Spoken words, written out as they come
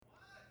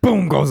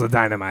Boom goes the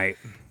dynamite.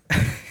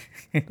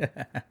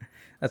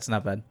 That's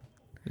not bad.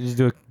 You just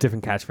do a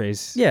different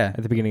catchphrase. Yeah.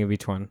 At the beginning of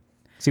each one.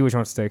 See which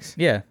one sticks.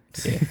 Yeah.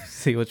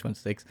 See which one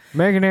sticks.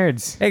 American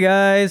Nerds. Hey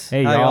guys.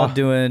 Hey, how y'all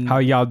doing? How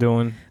y'all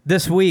doing?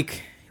 This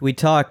week we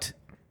talked.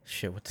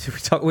 Shit. What did we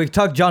talk? We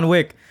talked John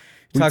Wick.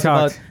 We talked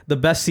about the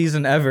best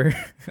season ever.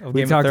 Of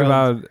We Game talked of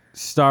Thrones. about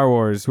Star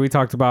Wars. We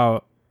talked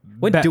about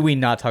When do we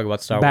not talk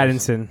about Star Wars?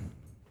 Pattinson.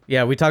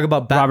 Yeah, we talk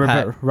about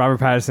Robert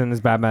Pattinson as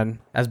Batman.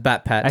 as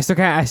Bat Pat. I still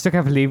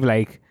can't believe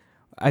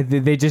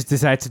they just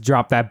decided to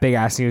drop that big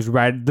ass news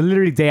right the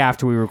literally day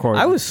after we recorded.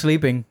 I was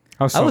sleeping.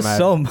 I was so mad.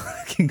 so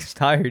fucking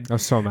tired. I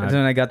was so mad. And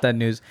then I got that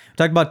news. We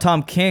talked about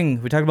Tom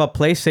King. We talked about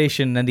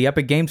PlayStation and the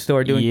Epic Game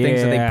Store doing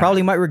things that they Yeah.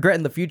 probably might regret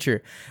in the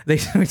future. We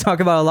talk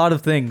about a lot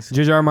of things.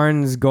 George R. R.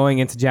 Martin's going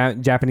into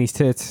Japanese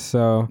tits,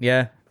 so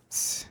Yeah.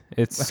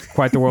 it's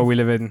quite the world we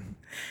live in.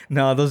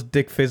 No, those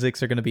dick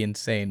physics are gonna be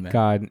insane, man.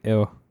 God,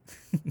 ill.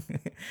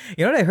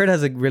 You know what I heard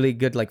has a really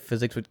good like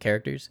physics with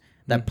characters?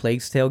 That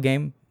Plague's Tale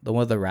game, the one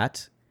with the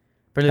rats.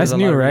 Apparently That's there's a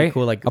new, lot of really right?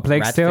 Cool, like A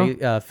Plague's rat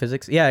Tale?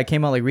 physics. Yeah, it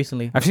came out like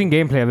recently. I've seen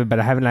gameplay of it, but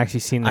I haven't actually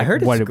seen I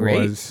heard what it's it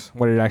great. was,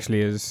 what it actually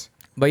is.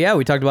 But yeah,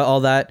 we talked about all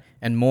that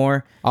and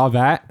more. All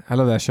that, I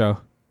love that show.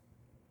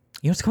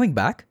 You know, it's coming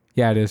back.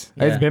 Yeah, it is.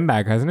 Yeah. It's been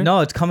back, hasn't it? No,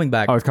 it's coming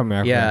back. Oh, it's coming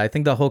back. Yeah, okay. I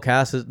think the whole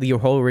cast is your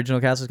whole original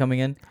cast is coming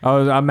in.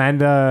 Oh,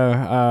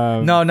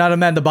 Amanda. No, not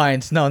Amanda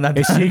Bynes. No, not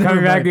Is she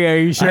coming back? Are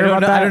you sure I don't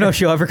about know. that? I don't know if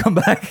she'll ever come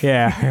back.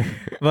 Yeah.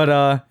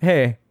 But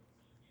hey,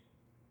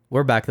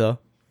 we're back though,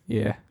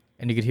 Yeah.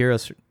 and you could hear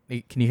us.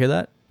 Can you hear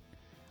that?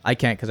 I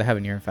can't because I have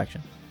an ear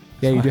infection.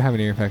 Yeah, you do have an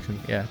ear infection.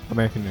 Yeah.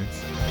 American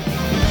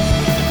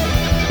Nerds.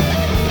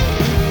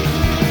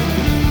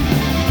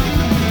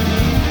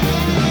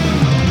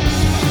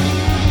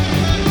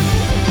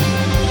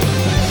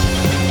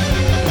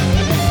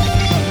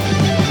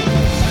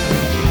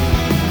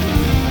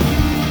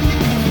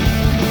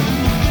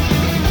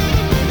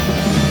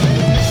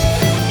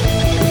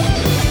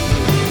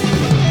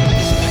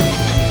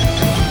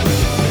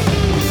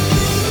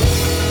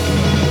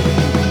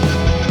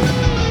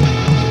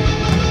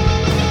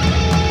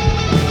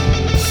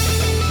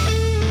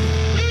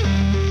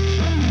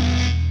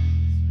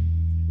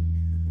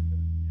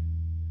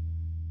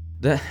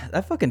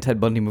 That fucking Ted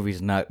Bundy movie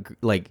is not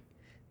like.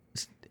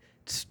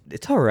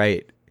 It's all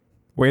right.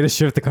 Way to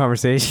shift the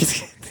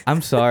conversation.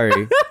 I'm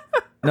sorry.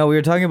 No, we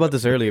were talking about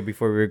this earlier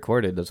before we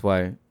recorded. That's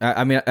why.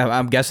 I mean,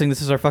 I'm guessing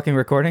this is our fucking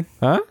recording.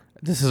 Huh?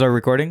 This is our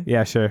recording.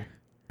 Yeah, sure.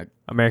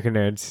 American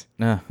Nerds.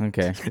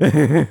 Okay.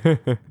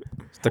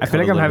 I feel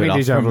like I'm having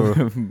deja vu.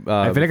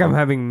 I feel like I'm before-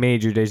 having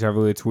major deja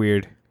vu. It's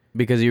weird.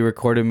 because you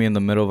recorded me in the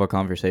middle of a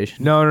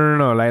conversation. No.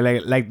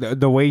 Like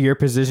the way you're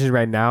positioned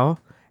right now,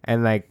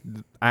 and like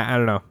I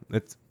don't know.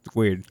 It's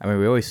weird. I mean,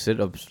 we always sit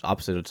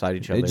opposite side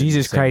each other.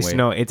 Jesus the same Christ, way.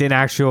 no! It's an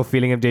actual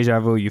feeling of deja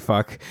vu. You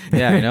fuck.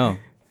 Yeah, I know.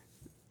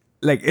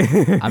 Like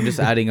I'm just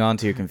adding on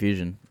to your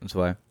confusion. That's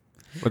why.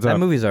 what's That up?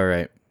 movie's all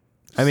right.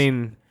 I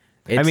mean,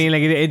 It's,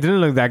 like it didn't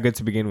look that good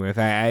to begin with.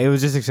 It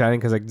was just exciting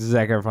because like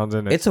Zac Efron's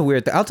in it. it's a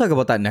weird thing. I'll talk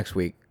about that next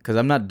week because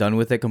I'm not done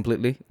with it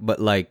completely. But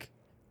like,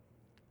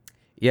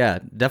 yeah,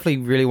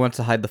 definitely really wants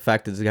to hide the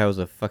fact that this guy was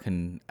a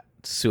fucking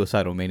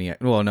suicidal maniac.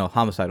 Well, no,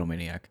 homicidal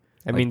maniac.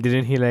 I mean,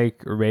 didn't he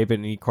like rape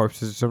and eat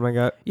corpses or something like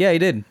that? Yeah, he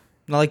did.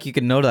 Not like you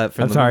could know that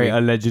from I'm the sorry, movie.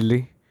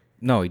 allegedly.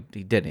 No, he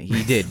didn't.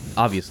 He did,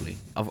 obviously.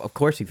 Of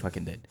course he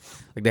fucking did.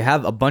 Like, they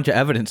have a bunch of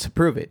evidence to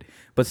prove it.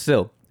 But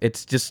still,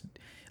 it's just,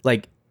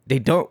 like, they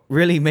don't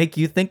really make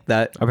you think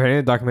that. Apparently,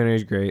 the documentary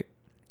is great.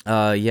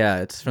 Yeah,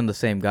 it's from the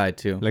same guy,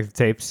 too. Like the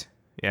tapes.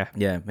 Yeah.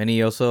 Yeah, and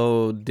he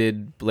also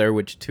did Blair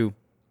Witch 2.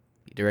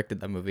 He directed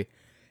that movie.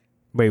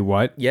 Wait,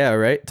 what? Yeah,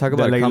 right? Talk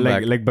about a like,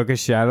 comeback. like Book of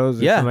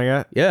Shadows or Yeah. something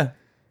like that? Yeah.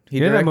 He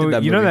You know directed that movie, that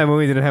movie. You know that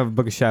movie didn't have a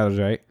Book of Shadows,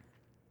 right?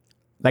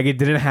 Like it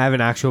didn't have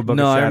an actual Book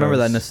No, of Shadows. I remember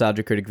that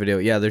Nostalgia Critic video.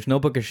 Yeah, there's no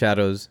Book of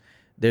Shadows.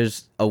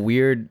 There's a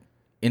weird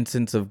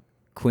instance of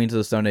Queens of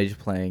the Stone Age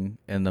playing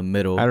in the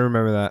middle. I don't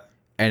remember that.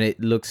 And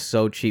it looks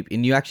so cheap.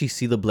 And you actually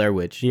see the Blair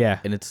Witch. Yeah.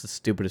 And it's the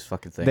stupidest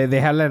fucking thing.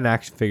 They had like, an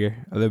action figure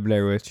of the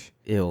Blair Witch.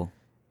 Ew.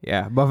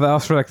 Yeah, but that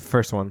was for like the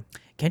first one.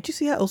 Can't you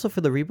see that also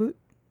for the reboot?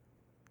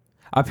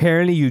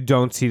 Apparently, you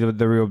don't see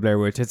the real Blair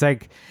Witch. It's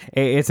like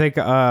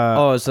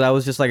Oh, so that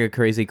was just like a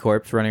crazy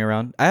corpse running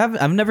around.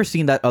 I've never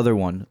seen that other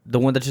one. The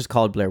one that's just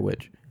called Blair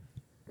Witch.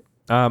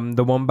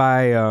 the one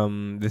by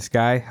this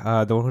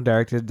guy, the one who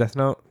directed Death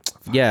Note.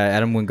 Yeah,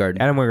 Adam Wingard.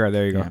 Adam Wingard.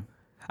 There you go. Yeah.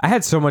 I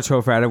had so much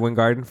hope for Adam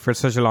Wingard for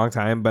such a long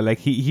time, but like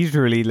he's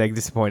really like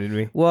disappointed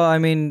me. Well, I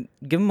mean,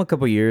 give him a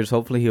couple years.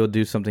 Hopefully, he'll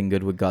do something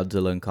good with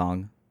Godzilla and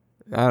Kong.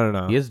 I don't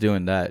know. He is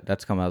doing that.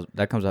 That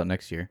comes out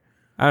next year.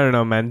 I don't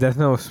know, man. Death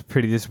Note was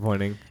pretty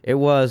disappointing. It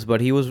was,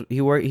 but he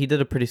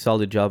did a pretty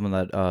solid job on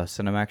that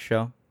Cinemax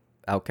show,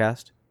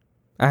 Outcast.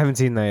 I haven't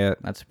seen that yet.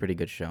 That's a pretty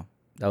good show.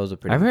 That was a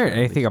pretty. I haven't good heard show, at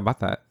anything least. about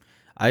that.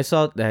 I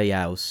saw that.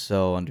 Yeah, it was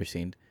so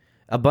underseen.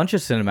 A bunch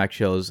of Cinemax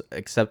shows,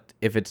 except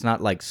if it's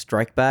not like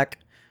Strike Back,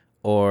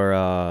 or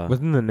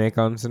Wasn't the Nick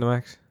on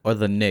Cinemax? or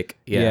the Nick.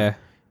 Yeah,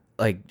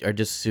 like are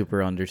just super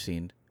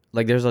underseen.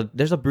 Like there's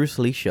a Bruce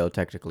Lee show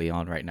technically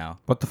on right now.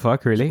 What the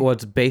fuck, really? Well,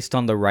 it's based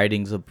on the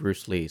writings of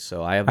Bruce Lee.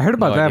 So I I heard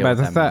about no that,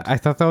 idea but what I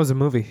thought that was a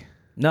movie. means.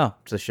 No,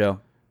 it's a show.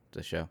 It's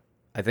a show.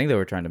 I think they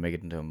were trying to make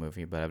it into a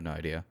movie, but I have no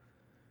idea.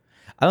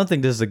 I don't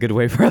think this is a good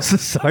way for us to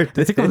start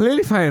this. It's a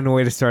completely fine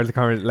way to start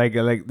the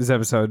like this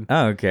episode.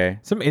 Oh, okay.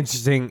 Some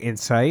interesting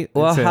insight.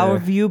 Well, into- how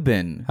have you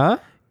been? Huh?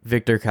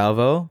 Victor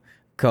Calvo,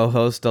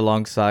 co-host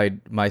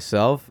alongside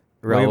myself.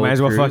 Well, you Raul might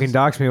as well Cruz. fucking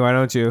dox me. Why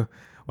don't you?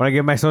 Want to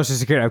get my social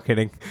security? I'm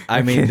kidding.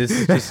 I mean, this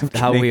is just I'm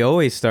how kidding. we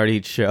always start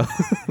each show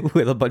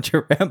with a bunch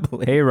of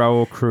rambling. Hey,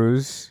 Raul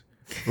Cruz.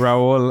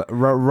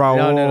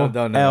 Raul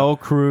No. L.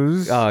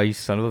 Cruz. Oh, you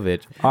son of a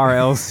bitch.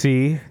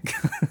 RLC.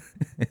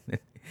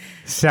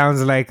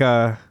 Sounds like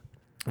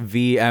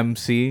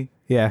VMC.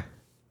 yeah.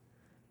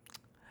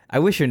 I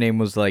wish your name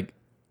was like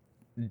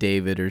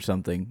David or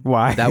something.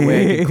 Why? That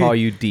way I could call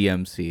you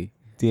DMC.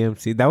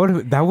 DMC.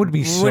 That would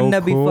be so Wouldn't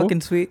that cool. be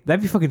fucking sweet?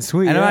 That'd be fucking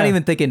sweet. And yeah. I'm not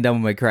even thinking Devil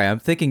May Cry. I'm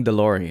thinking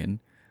DeLorean.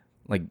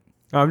 Like,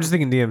 Oh, I'm just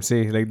thinking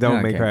DMC. Like,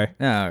 don't make cry.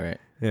 Yeah, all right.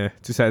 Yeah.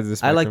 Two sides of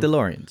this. I like spectrum.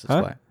 DeLoreans. That's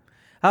Huh? why.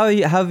 How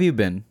have you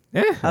been?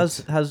 Yeah.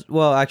 How's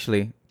well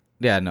actually,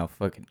 yeah, no,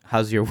 fucking.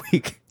 How's your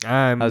week?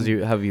 How have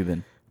you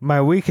been? My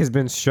week has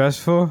been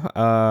stressful.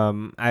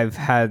 I've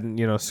had,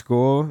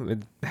 school.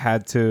 It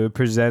had to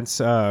present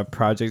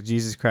Project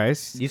Jesus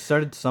Christ. You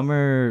started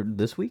summer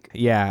this week?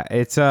 Yeah,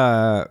 it's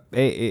been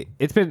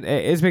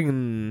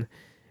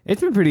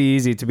pretty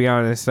easy, to be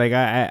honest. Like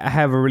I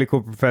have a really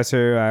cool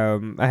professor.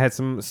 I had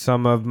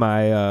some of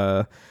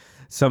my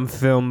some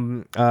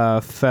film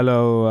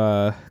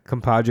fellow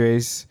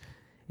compadres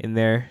in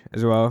there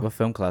as well. What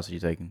film class are you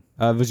taking?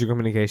 Visual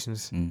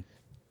communications. Mm.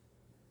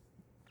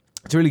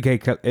 It's really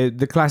cake.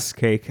 The class is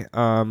cake.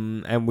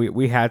 And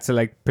we had to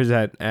like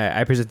present.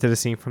 I presented a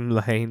scene from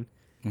La Haine.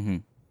 Mm-hmm.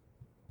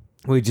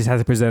 We just had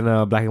to present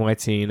a black and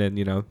white scene, and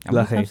How La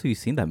many Haine. times have you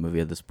seen that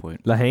movie at this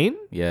point? La Haine?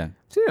 Yeah.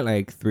 I've seen it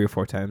like 3 or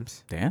 4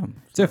 times.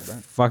 Damn. It's a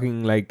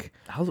fucking like.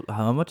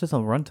 How much is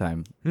on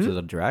runtime? Is it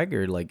a drag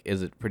or like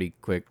is it pretty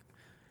quick?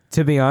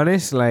 To be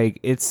honest, like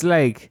it's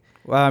like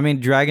Well, I mean,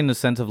 drag in the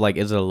sense of like,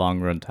 is it a long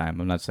runtime?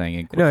 I'm not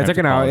saying no, it's like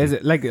an hour. Is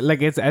it like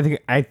it's?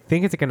 I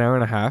think it's like an hour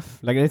and a half.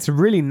 Like it's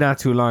really not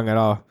too long at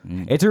all.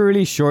 Mm. It's a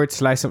really short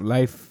slice of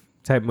life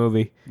type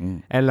movie,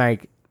 and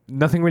like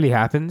nothing really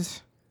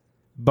happens,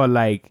 but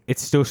like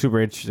it's still super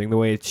interesting the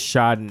way it's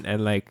shot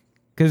and like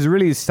because it's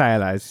really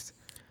stylized.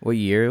 What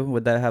year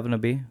would that happen to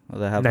be?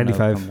 Would that happen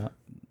 95.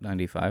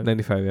 95.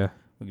 95, yeah.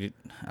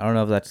 I don't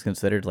know if that's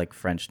considered like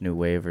French New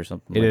Wave or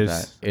something It like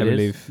is, that. I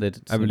believe.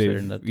 It's I believe.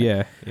 considered that.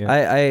 Yeah, yeah.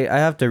 I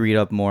have to read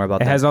up more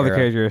about It that. has all the era.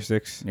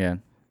 characteristics. Yeah.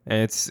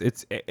 And it's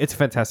a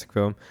fantastic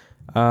film.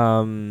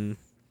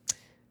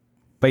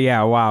 But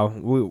yeah, wow.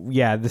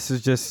 This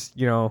is just,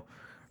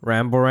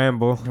 ramble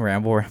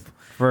Ramble.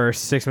 for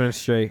 6 minutes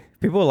straight.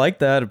 People like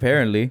that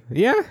apparently.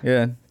 Yeah.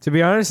 Yeah. To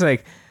be honest,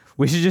 like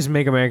we should just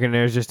make American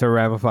Nerds just a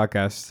ramble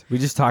podcast. We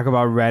just talk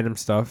about random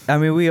stuff. I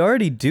mean, we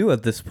already do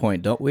at this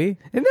point, don't we?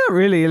 And not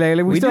really.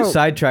 Like We still, do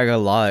sidetrack a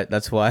lot.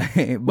 That's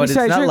why. But it's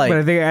sidetrack, not like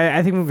but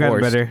I think we've gotten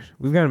forced. better.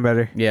 We've gotten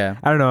better. yeah.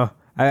 I don't know.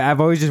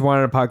 I've always just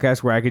wanted a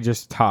podcast where I could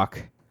just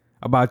talk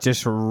about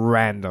just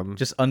random.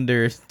 Just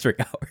under 3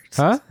 hours.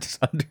 Huh? Just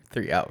under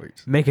 3 hours.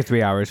 Make it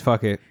 3 hours.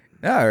 Fuck it.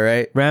 All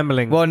right.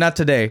 Rambling. Well, not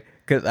today,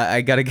 because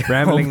I gotta get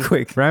rambling home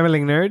quick.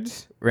 Rambling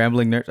Nerds.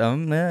 Rambling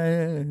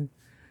nerd.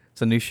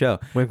 It's a new show.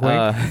 Wink,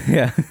 wink.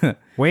 Yeah.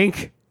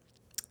 Wink.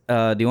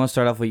 Do you want to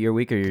start off with your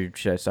week, or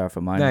should I start off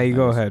with mine? Nah, you I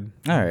go guess? ahead.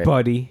 All right.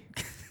 Buddy.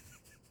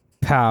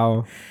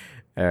 Pow.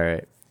 All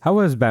right. How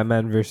was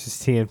Batman versus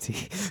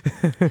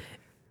TMT?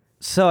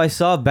 So I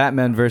saw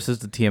Batman versus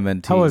the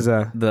TMNT. How was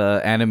that?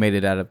 The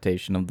animated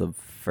adaptation of the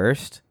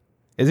first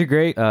Is it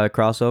great?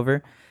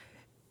 crossover.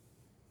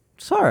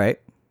 It's all right.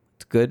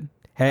 It's good.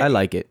 Hey, I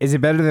like it. Is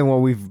it better than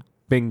what we've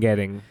been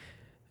getting?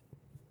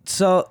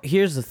 So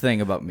here's the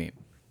thing about me,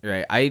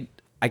 right?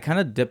 I kind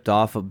of dipped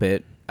off a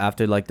bit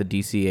after like the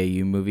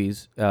DCAU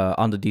movies,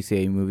 on the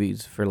DCAU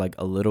movies for like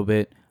a little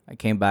bit. I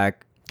came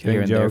back Killing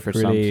here and there Joke, for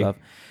really- some stuff.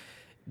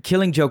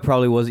 Killing Joke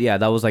probably was,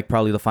 that was like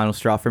probably the final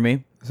straw for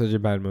me. Such a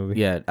bad movie.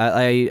 Yeah,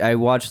 I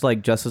watched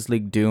like Justice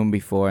League Doom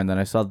before, and then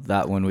I saw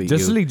that one with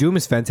Justice you. League Doom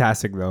is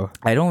fantastic though.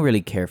 I don't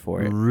really care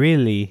for it.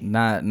 Really?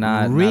 Not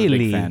a Really?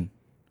 big fan.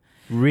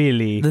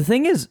 Really? The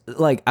thing is,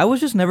 like, I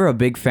was just never a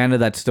big fan of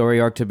that story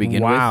arc to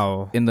begin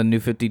Wow. with. In the New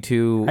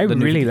 52, I the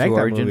New really 52 like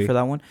that origin movie. for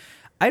that one.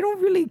 I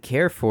don't really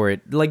care for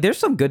it. Like, there's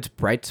some good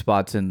bright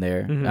spots in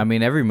there. Mm-hmm. I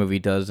mean, every movie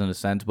does in a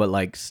sense, but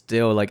like,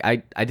 still, like,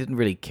 I didn't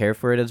really care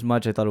for it as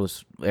much. I thought it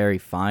was very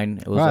fine.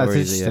 It was Wow, that's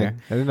already interesting. there.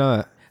 I didn't know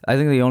that. I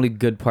think the only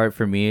good part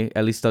for me,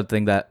 at least the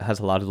thing that has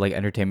a lot of like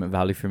entertainment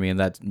value for me in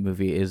that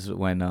movie, is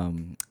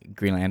when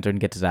Green Lantern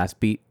gets his ass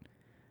beat.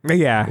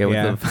 Yeah.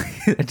 With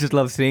the, I just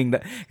love seeing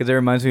that because it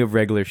reminds me of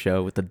regular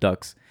show with the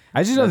ducks.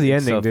 I just love the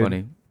That's ending, so dude.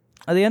 funny.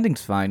 The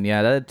ending's fine.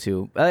 Yeah, that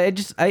too.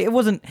 It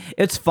wasn't.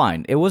 It's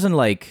fine. It wasn't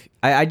like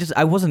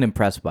I wasn't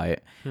impressed by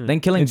it. Then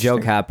Killing Joke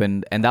Interesting.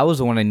 happened, and that was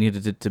the one I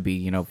needed it to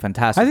be.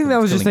 Fantastic. I think that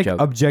was just Killing like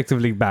Joke.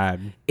 objectively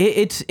bad.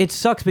 It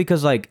sucks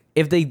because like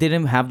if they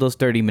didn't have those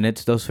 30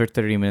 minutes, those first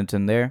 30 minutes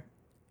in there,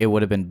 it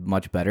would have been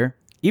much better.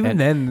 Even And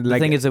then, the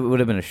like, thing is, it would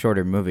have been a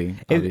shorter movie,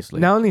 obviously.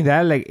 not only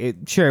that, like,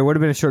 sure, it would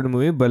have been a shorter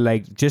movie, but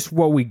like, just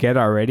what we get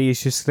already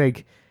is just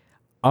like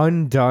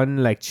undone,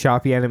 like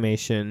choppy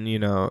animation. You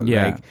know,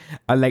 Yeah.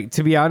 like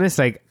to be honest,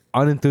 like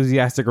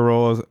unenthusiastic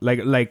roles,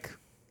 like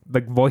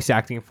voice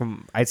acting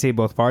from I'd say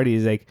both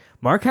parties. Like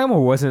Mark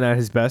Hamill wasn't at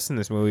his best in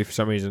this movie for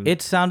some reason.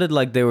 It sounded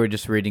like they were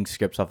just reading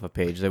scripts off a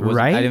page. There was,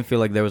 Right? I didn't feel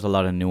like there was a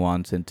lot of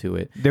nuance into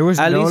it. There was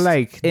At no least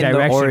like in the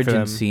direction for origin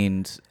them.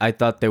 scenes, I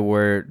thought there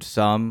were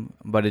some,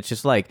 but it's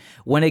just like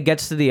when it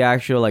gets to the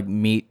actual like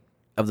meat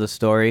of the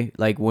story,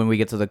 like when we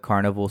get to the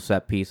carnival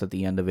set piece at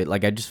the end of it,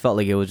 like I just felt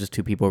like it was just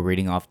two people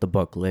reading off the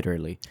book,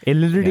 literally. It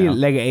literally You know?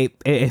 like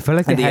it felt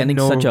like And they the had ending's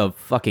no. such a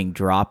fucking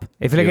drop.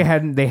 I feel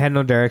like too. they had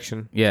no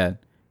direction. Yeah,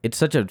 it's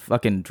such a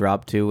fucking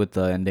drop too with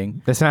the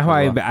ending. That's not how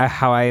as well.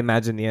 how I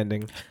imagined the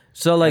ending.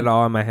 So like At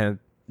all in my head.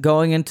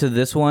 going into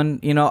this one,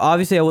 you know,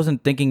 obviously I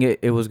wasn't thinking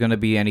it was gonna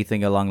be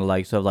anything along the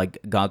likes of like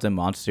Gods and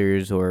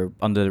Monsters or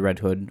Under the Red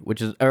Hood,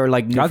 which is or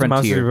like New Gods and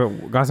Frontier.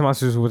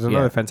 Monsters was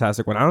another Yeah.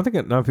 fantastic one. I don't think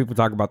enough people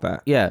talk about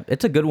that. Yeah,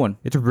 it's a good one.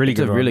 It's a really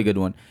good one. really good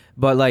one.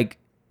 But like,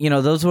 you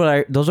know, those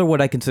are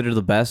what I consider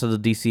the best of the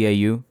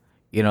DCAU.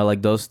 You know,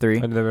 like those three.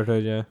 Under the Red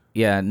Hood, yeah.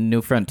 Yeah,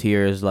 New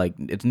Frontier is like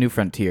it's New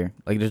Frontier.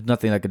 Like there's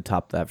nothing that could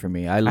top that for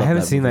me. I love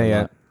haven't seen movie that a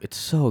yet. lot. It's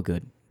so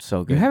good. So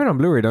You good. have it on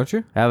Blu-ray, don't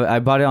you? I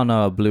bought it on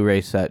a Blu-ray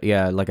set.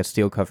 Yeah, like a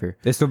steel cover.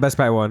 It's the Best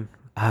Buy one.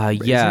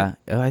 Yeah.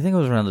 I think it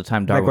was around the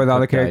time Darwin with all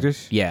the Cook died.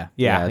 characters? Yeah.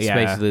 Yeah, It's yeah.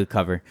 basically the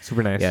cover.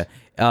 Super nice. Yeah.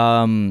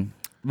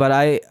 But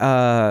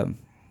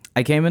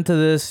I came into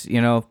this,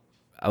 you know,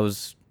 I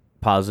was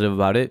positive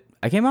about it.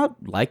 I came out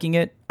liking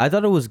it. I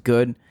thought it was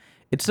good.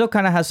 It still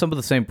kind of has some of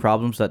the same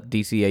problems that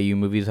DCAU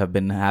movies have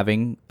been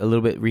having a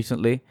little bit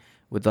recently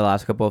with the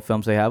last couple of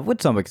films they have,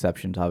 with some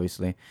exceptions,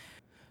 obviously.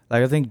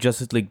 Like I think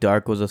Justice League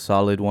Dark was a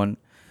solid one,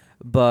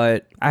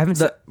 but I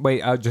haven't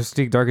wait, Justice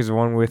League Dark is the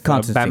one with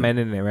Constantine. Batman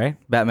in it, right?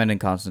 Batman and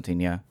Constantine,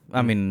 yeah.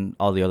 I mean,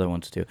 all the other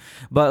ones too.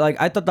 But like,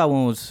 I thought that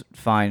one was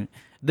fine.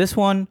 This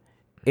one,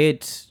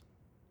 it's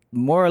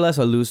more or less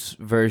a loose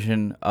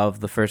version of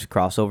the first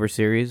crossover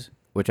series,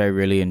 which I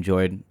really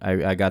enjoyed.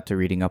 I got to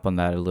reading up on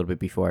that a little bit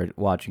before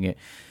watching it,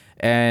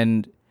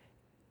 and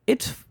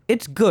it's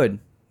good.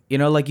 You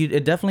know, like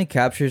it definitely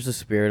captures the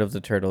spirit of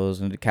the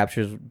Turtles, and it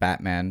captures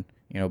Batman.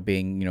 You know,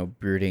 being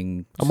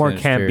brooding. A more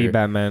sinister. campy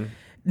Batman.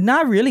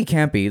 Not really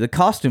campy. The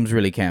costume's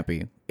really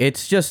campy.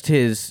 It's just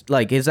his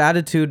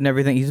attitude and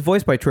everything. He's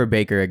voiced by Troy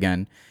Baker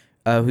again,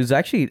 who's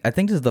actually, I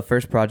think this is the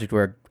first project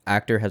where an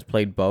actor has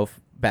played both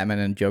Batman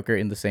and Joker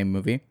in the same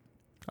movie.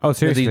 Oh, 'Cause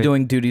seriously? he's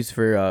doing duties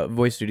for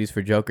voice duties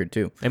for Joker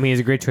too. I mean, he's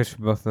a great choice for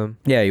both of them.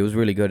 Yeah, he was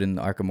really good in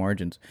Arkham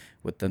Origins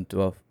with them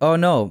 12. Oh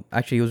no,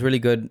 actually he was really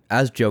good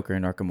as Joker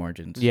in Arkham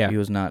Origins. Yeah. He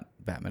was not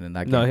Batman in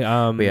that game.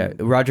 No, But yeah,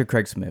 Roger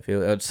Craig Smith,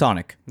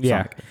 Sonic.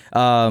 Yeah.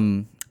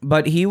 Sonic.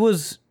 But he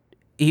was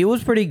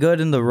pretty good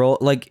in the role.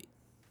 Like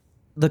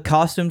the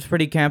costume's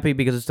pretty campy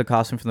because it's the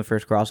costume from the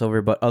first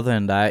crossover. But other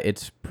than that,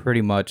 it's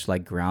pretty much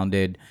like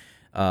grounded,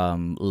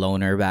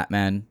 loner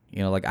Batman. You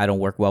know, like I don't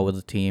work well with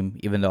a team,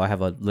 even though I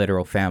have a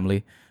literal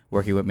family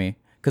working with me.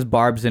 Because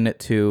Barb's in it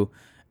too,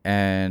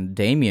 and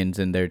Damien's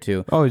in there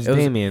too. Oh, it's It was-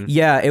 Damien.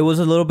 Yeah, it was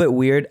a little bit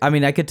weird. I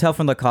mean, I could tell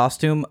from the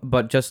costume,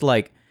 but just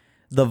like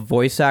the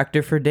voice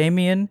actor for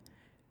Damien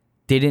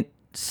didn't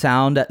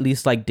sound at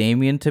least like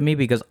Damien to me,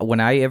 because when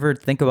I ever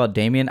think about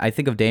Damien, I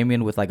think of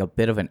Damien with like a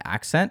bit of an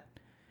accent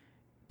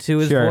to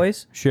his Sure,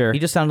 voice. sure. He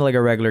just sounded like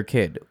a regular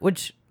kid,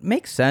 which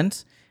makes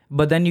sense.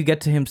 But then you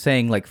get to him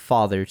saying like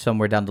father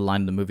somewhere down the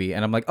line of the movie,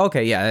 and I'm like,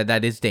 okay, yeah,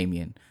 that is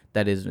Damien.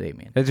 That is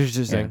Damien. That's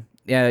interesting.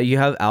 Yeah, you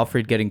have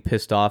Alfred getting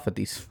pissed off at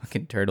these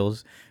fucking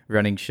turtles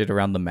running shit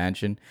around the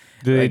mansion.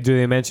 Do Like-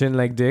 they mention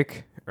like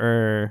Dick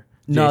or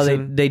No,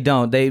 Jason? they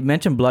don't. They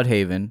mention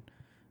Bloodhaven.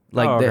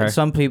 Like Oh, okay.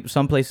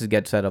 some places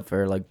get set up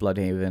for like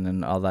Bloodhaven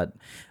and all that.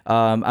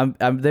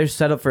 They're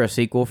set up for a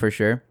sequel for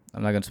sure.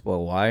 I'm not gonna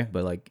spoil why,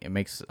 but like it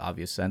makes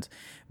obvious sense.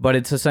 But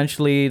it's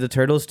essentially the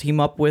Turtles team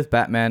up with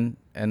Batman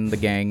and the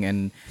gang,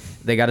 and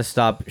they got to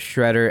stop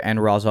Shredder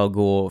and Ra's al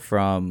Ghul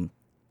from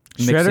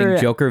mixing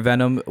Shredder- Joker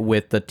venom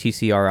with the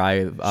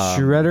TCRI.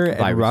 Shredder and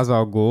virus. Ra's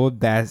al Ghul.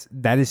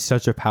 That is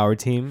such a power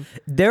team.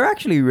 They're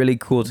actually really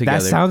cool together.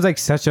 That sounds like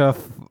such a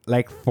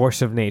like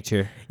force of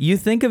nature. You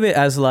think of it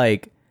as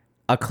like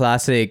a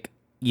classic,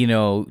 you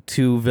know,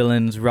 two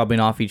villains rubbing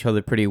off each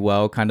other pretty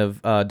well kind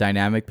of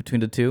dynamic between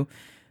the two,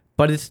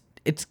 but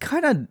it's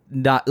kind of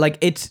not like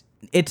it's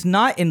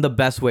not in the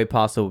best way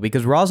possible,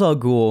 because Ra's al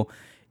Ghul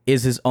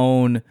is his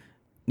own,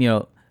 you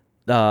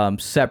know,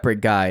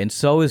 separate guy, and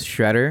so is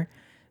Shredder.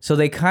 So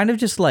they kind of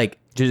just like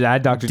Just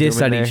add Doctor Doom diss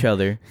in at there. each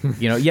other,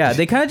 you know. Yeah,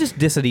 they kind of just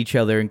diss at each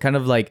other and kind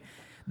of like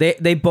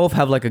they both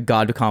have like a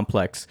god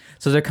complex,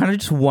 so they're kind of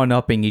just one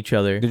upping each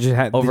other They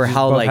just over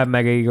how both like have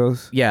mega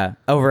egos. yeah,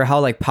 over how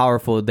like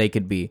powerful they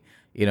could be,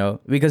 you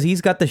know, because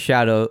he's got the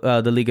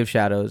the League of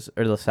Shadows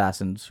or the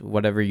Assassins,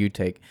 whatever you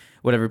take,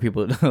 whatever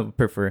people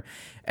prefer,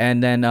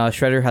 and then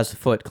Shredder has the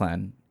Foot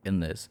Clan in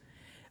this.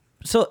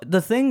 So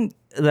the thing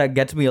that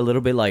gets me a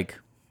little bit like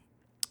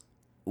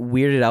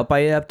weirded out by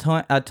it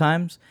at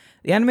times.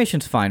 The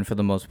animation's fine for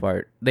the most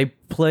part. They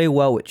play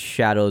well with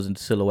shadows and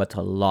silhouettes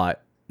a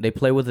lot. They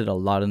play with it a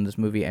lot in this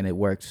movie, and it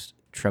works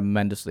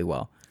tremendously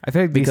well. I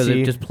feel like Because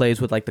DC, it just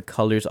plays with like the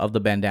colors of the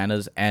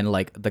bandanas and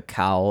like the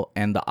cowl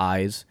and the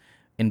eyes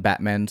in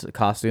Batman's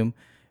costume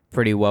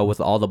pretty well with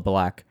all the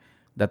black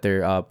that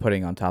they're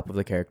putting on top of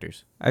the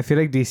characters. I feel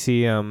like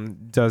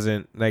DC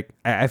doesn't like.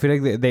 I feel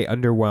like they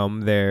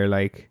underwhelm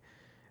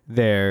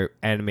their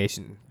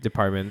animation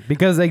department,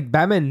 because like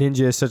Batman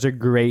Ninja is such a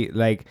great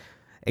like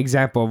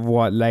example of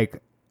what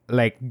like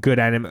good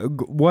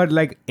what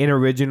like an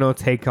original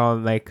take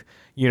on like,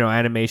 you know,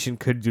 animation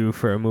could do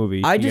for a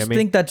movie. I You just get me?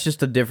 think that's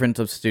just a difference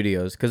of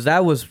studios, because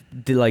that was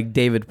like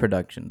David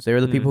Productions. They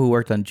were the people who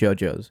worked on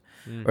JoJo's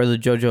or the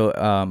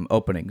JoJo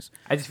openings.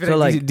 I just feel So,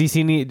 like like-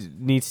 DC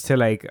needs to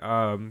like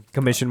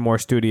commission more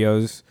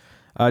studios,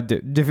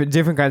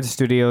 different kinds of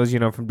studios, you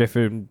know, from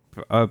different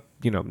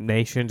you know,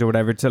 nations or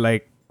whatever, to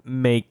like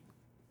make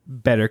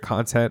better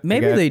content. I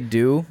Maybe guess. they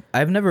do.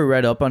 I've never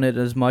read up on it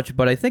as much,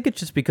 but I think it's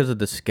just because of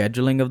the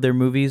scheduling of their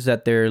movies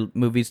that their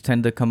movies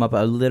tend to come up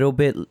a little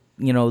bit,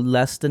 you know,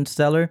 less than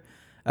stellar,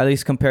 at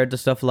least compared to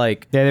stuff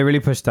like, Yeah, they really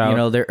pushed out. you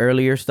know, their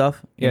earlier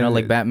stuff, you Yeah, know,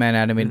 like the- Batman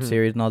animated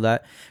series and all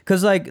that.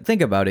 Because, like,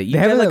 think about it. You They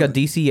have get like a- a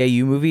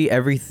DCAU movie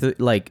every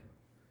like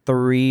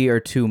 3 or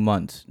 2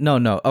 months.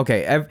 No.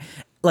 Okay.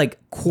 Like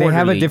quarterly. They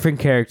have a different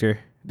character.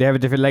 They have a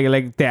different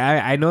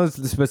I know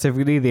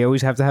specifically they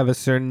always have to have a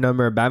certain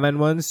number of Batman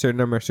ones, certain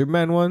number of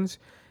Superman ones,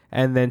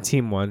 and then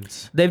team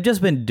ones. They've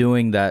just been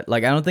doing that.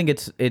 Like, I don't think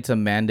it's a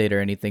mandate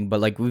or anything, but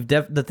like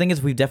the thing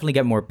is we definitely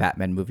get more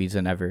Batman movies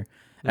than ever.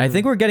 And I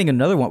think we're getting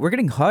another one. We're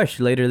getting Hush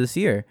later this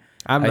year.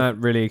 I'm not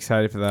really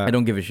excited for that. I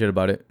don't give a shit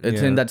about it.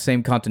 It's Yeah. in that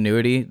same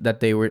continuity that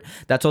they were.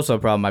 That's also a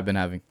problem I've been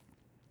having.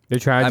 They're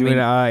trying I to do mean-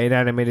 an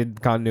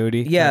animated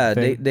continuity. type Yeah, of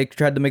thing. they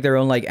tried to make their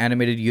own like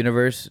animated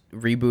universe,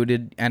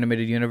 rebooted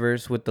animated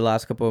universe with the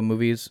last couple of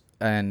movies,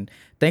 and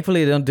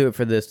thankfully they don't do it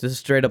for this. This is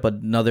straight up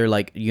another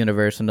like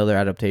universe, another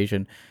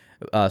adaptation,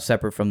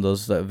 separate from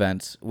those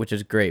events, which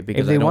is great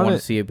because they I don't want wanna-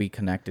 to see it be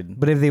connected.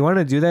 But if they want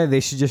to do that, they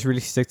should just really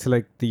stick to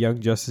like the Young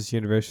Justice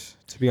universe.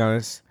 To be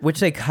honest, Which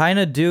they kind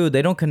of do.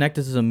 They don't connect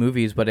it to the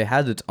movies, but it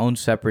has its own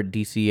separate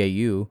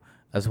DCAU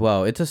as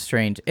well. It's a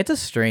strange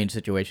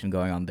situation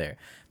going on there.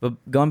 But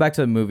going back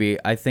to the movie,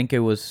 I think it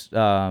was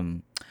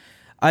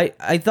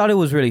I thought it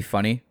was really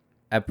funny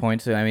at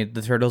points. I mean,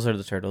 the turtles are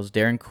the turtles.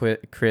 Darren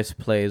Criss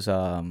plays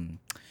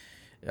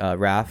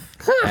Raph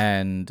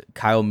and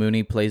Kyle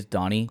Mooney plays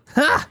Donnie.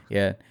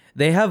 Yeah.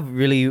 They have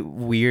really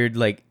weird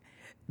like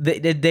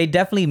they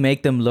definitely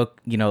make them look,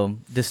 you know,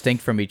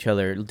 distinct from each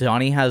other.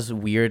 Donnie has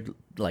weird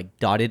like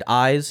dotted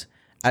eyes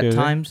at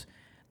Seriously? times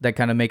that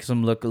kind of makes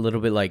him look a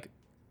little bit like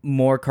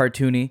more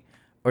cartoony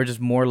or just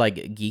more like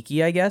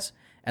geeky, I guess.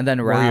 And then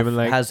More Raph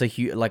human-like. has a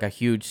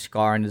huge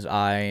scar in his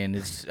eye, and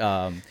his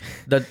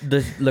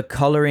the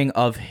coloring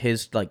of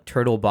his like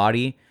turtle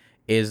body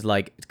is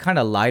like kind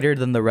of lighter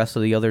than the rest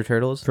of the other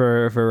turtles.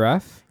 for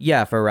Raph,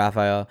 Yeah, for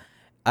Raphael.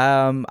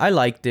 I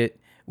liked it.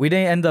 We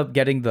didn't end up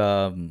getting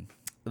the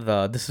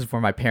this is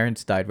where my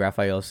parents died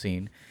Raphael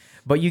scene.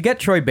 But you get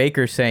Troy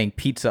Baker saying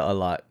pizza a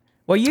lot.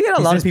 Well, you get a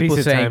He lot of says people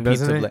pizza saying time,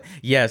 doesn't pizza.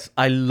 he? Yes,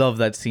 I love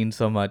that scene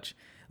so much.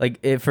 Like,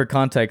 for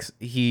context,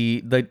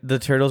 the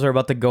turtles are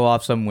about to go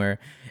off somewhere,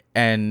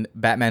 and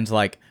Batman's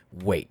like,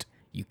 "Wait,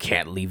 you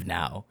can't leave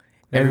now."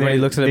 And Everybody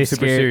then looks at him they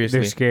super scared- seriously.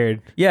 They're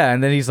scared. Yeah,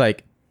 and then he's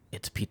like,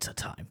 "It's pizza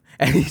time,"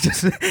 and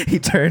he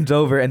turns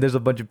over, and there's a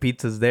bunch of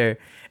pizzas there,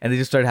 and they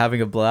just start having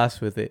a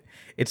blast with it.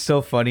 It's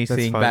so funny That's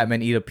seeing fun.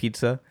 Batman eat a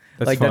pizza.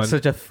 That's Like fun. that's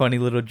such a funny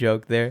little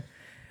joke there.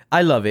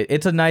 I love it.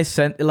 It's a nice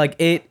sense. Like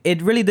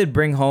it really did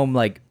bring home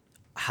like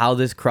how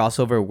this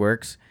crossover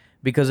works,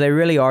 because they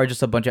really are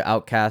just a bunch of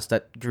outcasts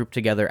that group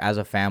together as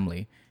a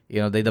family.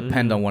 You know, they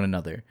depend on one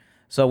another.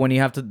 So when you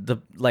have to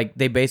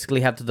they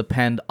basically have to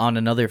depend on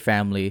another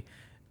family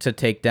to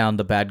take down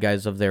the bad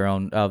guys of their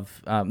own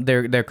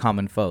their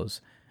common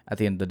foes. At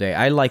the end of the day,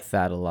 I like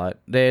that a lot.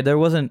 There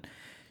wasn't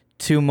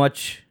too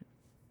much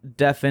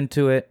depth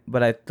into it,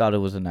 but I thought it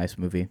was a nice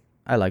movie.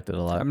 I liked it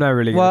a lot. I'm not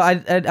really. Well,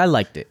 Gonna, I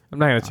liked it. I'm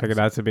not gonna check it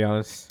out, to be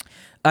honest.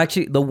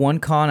 Actually, the one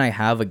con I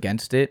have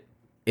against it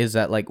is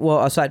that, like,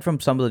 well, aside from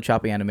some of the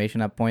choppy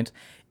animation at points,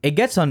 it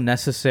gets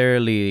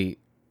unnecessarily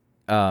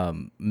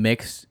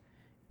mixed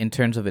in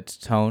terms of its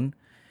tone,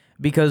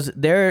 because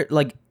there's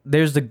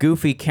the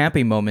goofy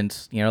campy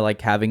moments, you know,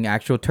 like having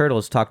actual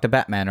turtles talk to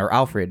Batman or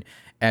Alfred,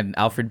 and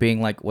Alfred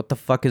being like, "What the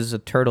fuck is a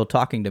turtle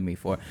talking to me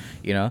for?"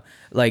 You know,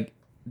 like.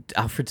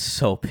 Alfred's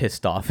so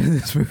pissed off in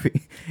this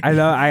movie. I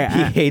know.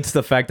 He hates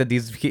the fact that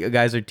these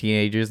guys are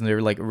teenagers and they're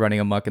like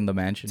running amok in the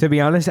mansion. To be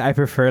honest, I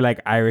prefer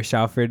like Irish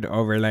Alfred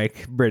over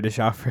like British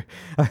Alfred.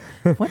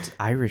 What's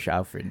Irish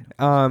Alfred?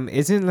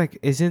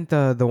 Isn't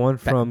the one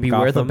from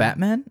Beware the Gotham?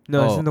 Batman?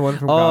 No, Oh. isn't the one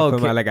from Oh,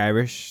 Gotham okay. like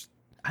Irish?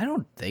 I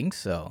don't think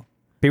so.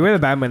 Beware the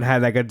Batman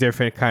had like a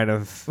different kind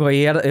of. Well,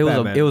 he had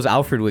Batman. it was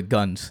Alfred with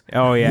guns.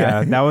 Oh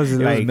yeah, that was It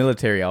like. was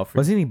military Alfred.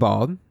 Wasn't he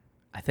bald?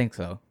 I think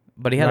so.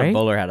 but he had a Right?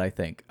 bowler hat. I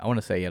think I want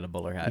to say he had a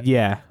bowler hat.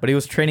 Yeah. But he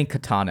was training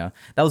katana.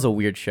 That was a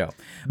weird show.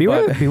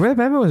 Beware, But Beware the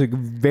Batman was a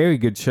very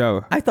good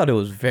show. I thought it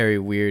was very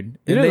weird.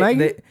 You didn't like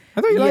it?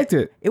 I thought you yeah, liked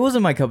it. It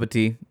wasn't my cup of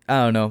tea.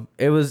 I don't know.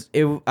 It was.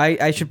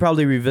 I should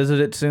probably revisit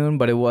it soon,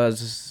 but it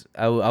was.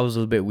 I was a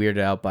little bit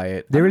weirded out by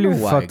it. They I don't really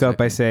know why fucked up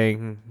by exactly.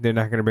 saying they're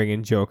not gonna bring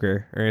in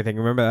Joker or anything.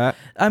 Remember that?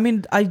 I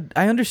mean, I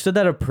understood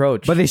that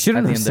approach, But they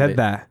shouldn't at the have end of said it.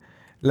 that.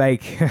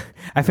 Like,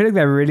 I feel like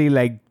that really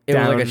like It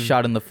was like a down-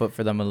 shot in the foot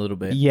for them a little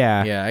bit.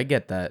 Yeah. Yeah, I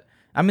get that.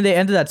 I mean, they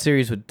ended that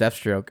series with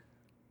Deathstroke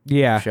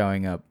Yeah,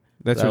 showing up.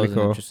 that's That really was an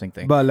cool. interesting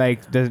thing. But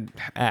like, I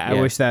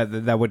Yeah. wish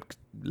that would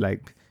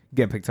like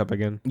get picked up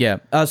again. Yeah.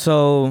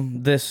 So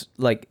this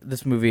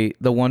movie,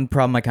 the one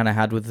problem I kind of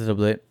had with it a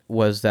bit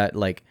was that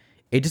like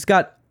it just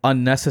got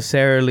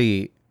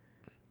unnecessarily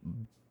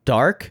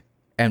dark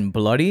and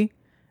bloody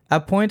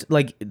at points.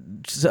 Like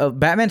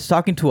Batman's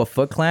talking to a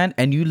Foot Clan,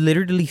 and you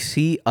literally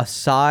see a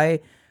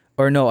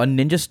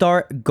ninja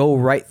star go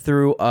right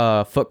through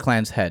a Foot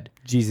Clan's head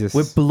Jesus.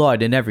 with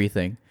blood and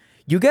everything.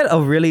 You get a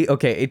really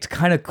it's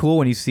kind of cool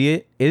when you see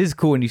it. It is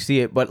cool when you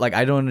see it, but like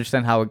I don't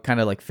understand how it kind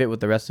of like fit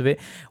with the rest of it.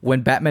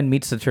 When Batman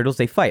meets the Turtles,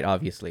 they fight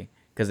obviously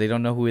because they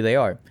don't know who they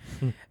are,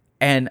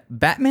 and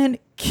Batman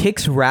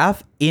kicks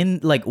Raph in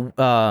like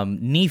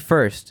knee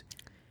first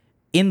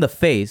in the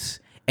face,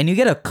 and you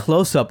get a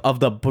close up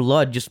of the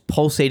blood just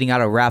pulsating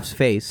out of Raph's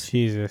face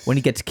Jesus. when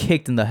he gets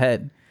kicked in the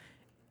head.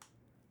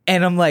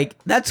 And I'm like,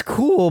 that's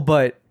cool,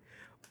 but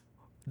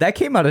that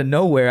came out of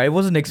nowhere. I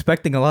wasn't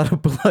expecting a lot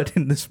of blood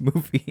in this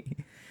movie.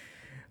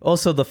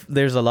 Also,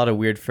 there's a lot of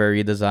weird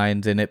furry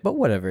designs in it, but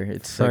whatever.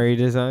 It's like- Furry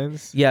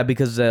designs. yeah,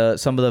 because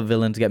some of the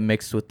villains get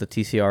mixed with the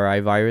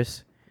TCRI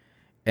virus,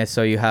 and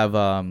so you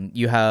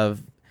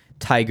have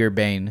Tiger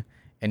Bane,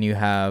 and you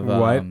have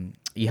What?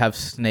 you have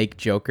Snake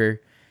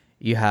Joker,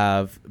 you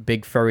have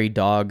Big Furry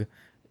Dog,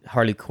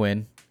 Harley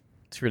Quinn.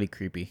 It's really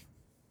creepy.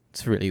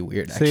 It's really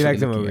weird. So you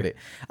liked the looking movie? at it.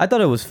 I thought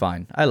it was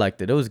fine. I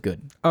liked it. It was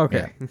good.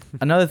 Okay. Yeah.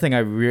 Another thing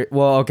a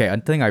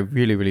thing I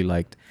really really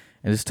liked,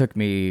 and this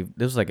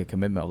was like a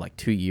commitment of like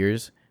 2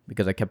 years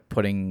because I kept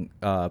putting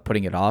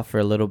it off for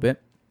a little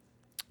bit,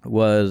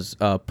 was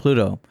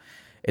Pluto.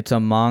 It's a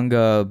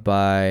manga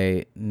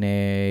by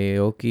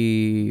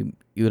Naoki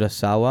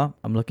Urasawa.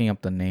 I'm looking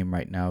up the name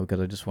right now because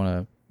I just want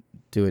to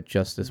do it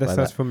justice That by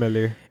sounds that.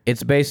 familiar.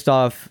 It's based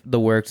off the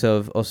works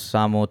of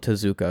Osamu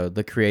Tezuka,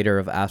 the creator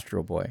of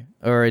Astro Boy.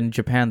 Or in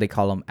Japan, they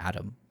call him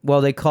Atom.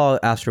 Well, they call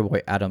Astro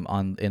Boy Atom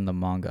in the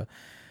manga.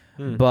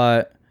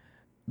 But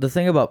the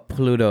thing about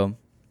Pluto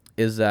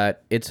is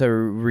that it's a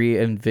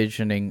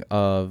reimagination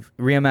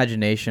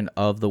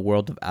of the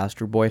world of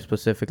Astro Boy,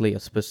 specifically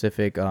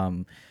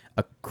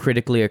a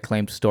critically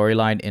acclaimed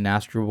storyline in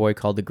Astro Boy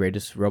called The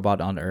Greatest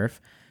Robot on Earth.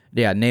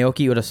 Yeah,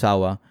 Naoki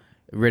Urasawa,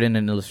 written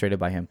and illustrated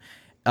by him.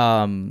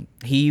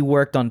 He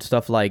worked on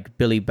stuff like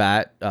Billy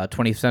Bat,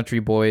 20th Century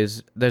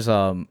Boys. There's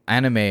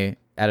anime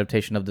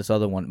adaptation of this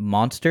other one,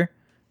 Monster.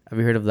 Have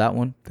you heard of that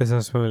one? That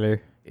sounds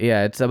familiar.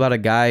 Yeah, it's about a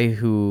guy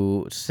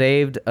who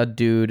saved a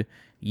dude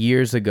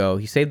years ago.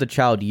 He saved a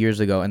child years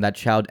ago, and that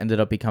child ended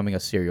up becoming a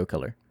serial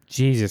killer.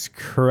 Jesus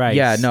Christ.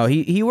 Yeah, no,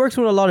 he works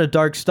with a lot of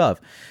dark stuff.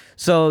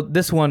 So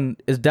this one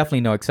is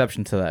definitely no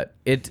exception to that.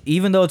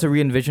 Even though it's a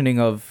re-envisioning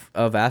of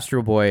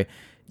Astro Boy,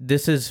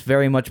 this is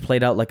very much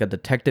played out like a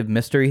detective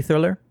mystery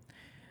thriller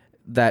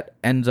that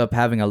ends up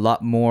having a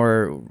lot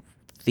more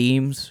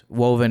themes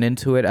woven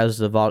into it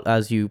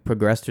as you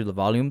progress through the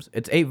volumes.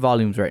 It's 8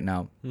 volumes right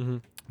now. Mm-hmm.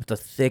 It's a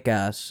thick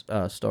ass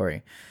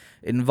story.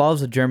 It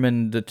involves a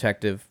German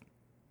detective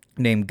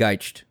named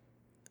Geicht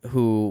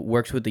who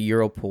works with the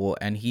Europol,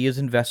 and he is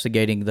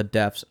investigating the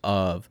deaths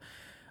of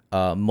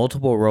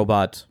multiple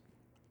robots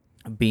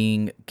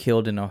being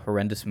killed in a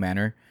horrendous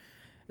manner.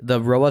 The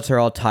robots are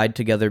all tied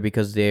together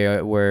because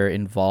they were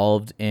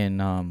involved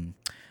in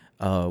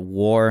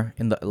war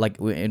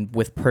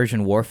with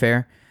Persian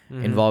warfare,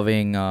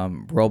 involving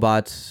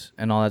robots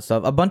and all that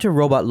stuff. A bunch of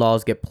robot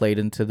laws get played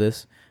into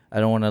this. I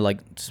don't want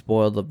to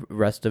spoil the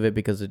rest of it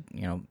because it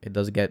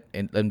does get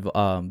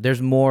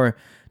there's more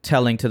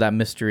telling to that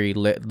mystery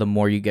the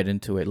more you get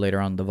into it later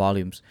on in the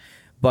volumes.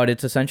 But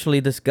it's essentially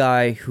this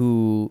guy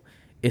who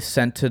is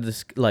sent to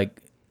this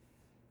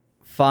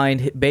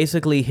find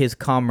basically his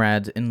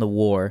comrades in the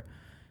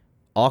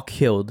all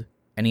killed,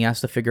 and he has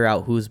to figure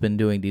out who's been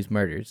doing these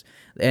murders.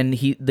 And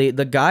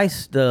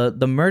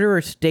the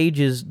murderer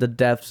stages the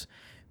deaths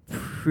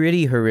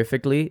pretty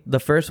horrifically. The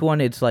first one,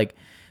 it's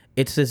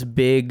this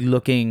big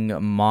looking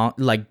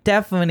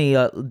definitely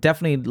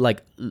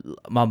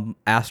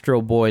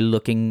Astro Boy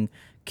looking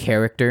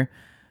character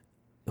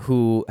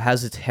who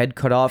has its head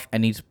cut off,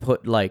 and he's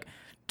put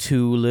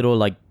 2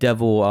 little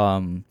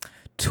devil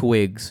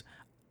twigs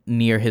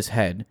near his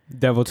head.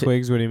 Devil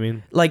twigs. What do you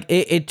mean?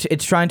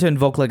 It's trying to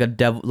invoke a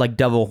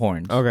devil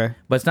horns. Okay.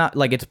 But it's not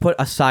it's put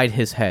aside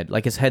his head,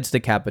 his head's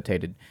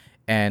decapitated,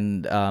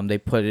 and they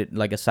put it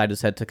aside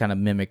his head to kind of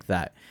mimic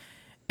that.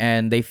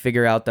 And they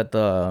figure out that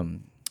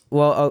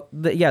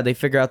they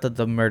figure out that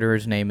the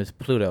murderer's name is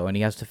Pluto, and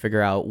he has to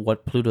figure out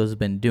what Pluto's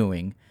been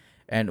doing.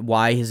 and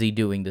why is he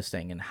doing this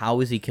thing, and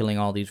how is he killing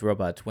all these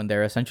robots when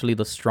they're essentially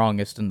the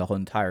strongest in the whole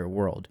entire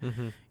world.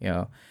 You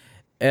know,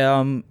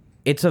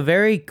 it's a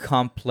very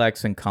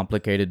complex and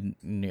complicated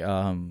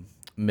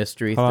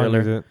mystery How long is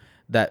thriller it?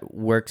 that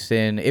works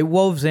in, it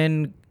woves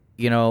in,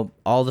 you know,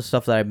 all the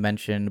stuff that I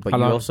mentioned, but How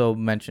you long? also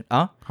mentioned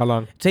How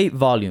long? it's 8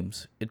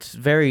 volumes. It's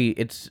pretty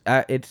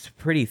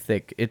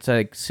thick. It's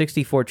like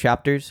 64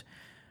 chapters,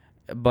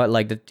 but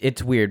like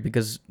it's weird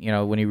because, you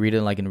know, when you read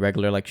it like in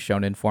regular like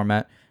shonen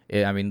format,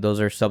 I mean those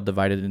are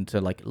subdivided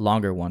into like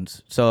longer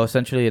ones. So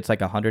essentially it's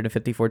like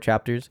 154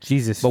 chapters.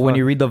 Jesus. But when fuck.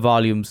 you read the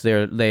volumes,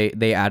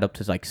 they add up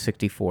to like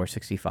 64,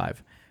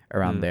 65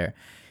 around there.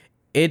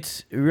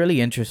 It's really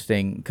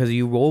interesting because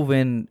you wove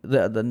in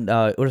the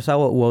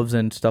Urasawa woves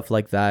in stuff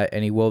like that,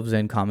 and he woves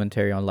in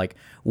commentary on like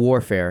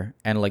warfare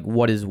and like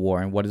what is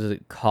war and what does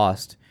it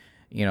cost,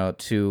 you know,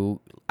 to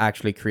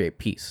actually create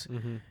peace.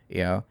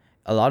 You know,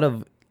 a lot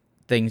of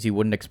things you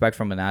wouldn't expect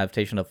from an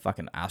adaptation of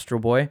fucking Astro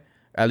Boy,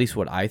 at least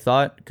what I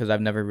thought, because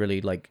I've never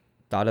really like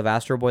thought of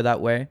Astro Boy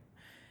that way.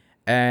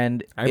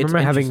 And I it's remember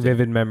having interesting.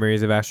 vivid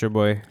memories of Astro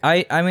Boy.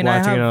 I mean I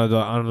Watching have it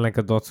on like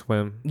Adult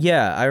Swim.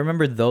 Yeah, I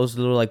remember those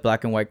little like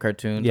black and white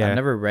cartoons. Yeah. I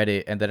never read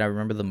it, and then I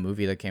remember the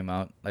movie that came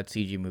out, that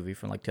CG movie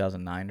from like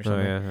 2009 or Oh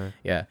something.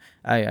 yeah.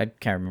 Yeah, I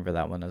can't remember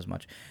that one as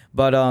much.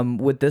 But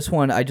with this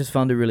one, I just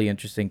found it really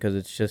interesting because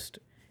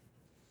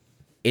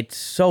it's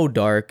so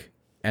dark,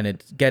 and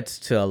it gets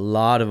to a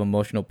lot of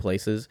emotional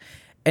places.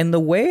 And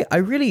the way I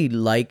really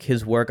like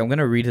his work, I'm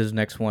gonna read his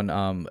next one.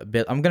 I'm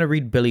gonna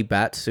read Billy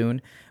Bat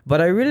soon, but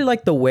I really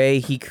like the way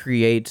he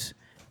creates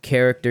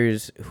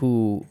characters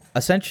who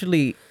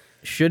essentially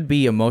should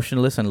be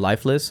emotionless and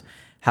lifeless,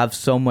 have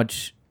so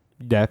much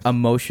Death.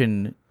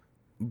 emotion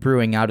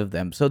brewing out of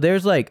them. So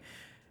there's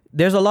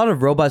a lot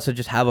of robots that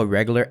just have a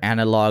regular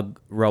analog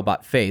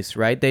robot face,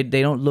 right? They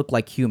don't look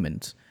like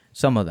humans,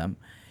 some of them.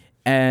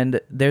 And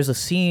there's a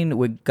scene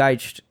with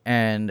Geist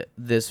and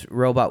this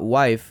robot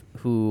wife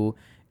who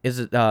is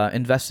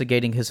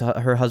investigating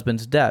her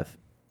husband's death.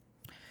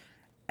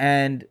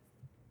 And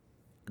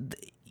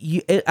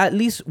at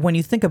least when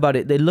you think about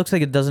it, it looks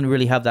like it doesn't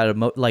really have that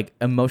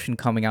emotion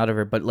coming out of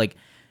her, but like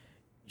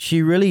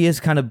she really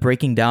is kind of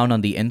breaking down on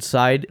the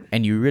inside,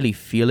 and you really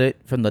feel it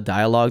from the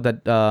dialogue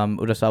that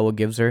Urasawa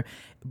gives her.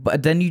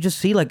 But then you just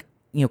see like,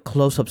 you know,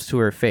 close-ups to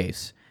her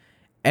face,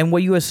 and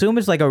what you assume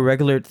is like a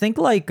regular think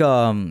like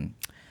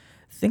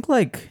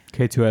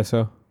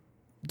K2SO.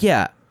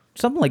 yeah,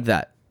 something like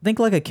that. Think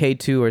like a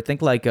K2, or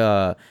think like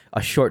a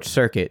short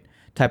circuit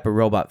type of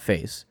robot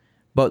face,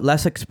 but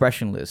less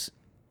expressionless.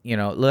 You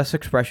know, less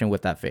expression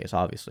with that face,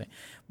 obviously.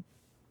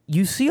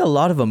 You see a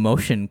lot of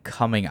emotion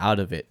coming out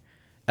of it,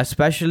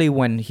 especially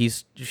when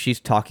she's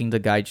talking to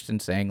Geist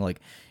and saying like,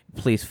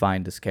 please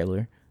find this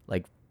killer.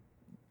 Like,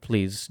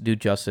 please do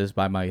justice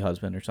by my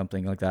husband or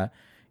something like that.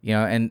 You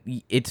know, and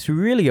it's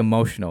really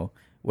emotional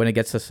when it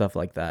gets to stuff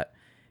like that.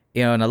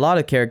 You know, and a lot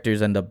of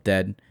characters end up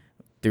dead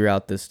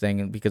throughout this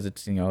thing because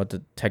it's, you know, a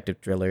detective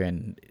thriller,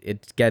 and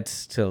it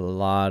gets to a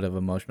lot of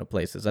emotional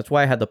places. That's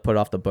why I had to put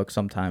off the book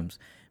sometimes,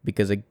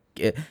 because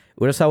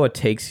Urasawa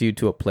takes you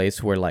to a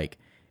place where like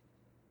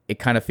it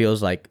kind of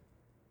feels like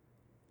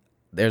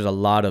there's a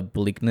lot of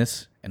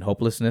bleakness and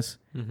hopelessness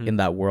in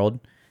that world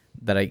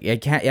that I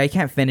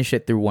can't finish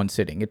it through one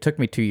sitting. It took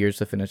me 2 years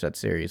to finish that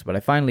series, but I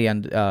finally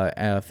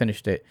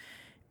finished it,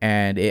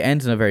 and it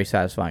ends in a very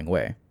satisfying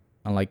way.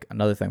 Unlike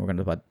another thing we're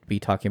going to be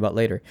talking about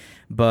later,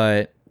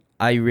 but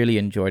I really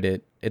enjoyed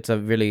it. It's a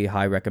really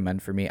high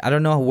recommend for me. I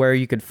don't know where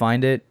you could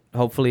find it.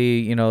 Hopefully,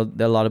 you know,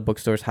 a lot of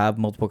bookstores have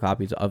multiple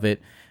copies of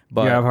it.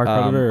 But you have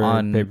hardcover or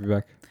on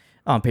paperback?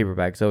 On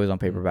paperback. It's always on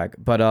paperback.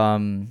 But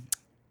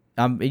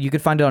you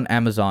could find it on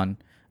Amazon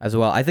as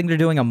well. I think they're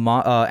doing a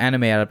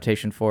anime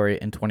adaptation for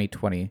it in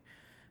 2020.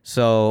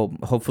 So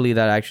hopefully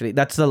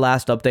that's the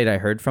last update I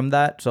heard from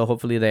that. So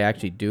hopefully they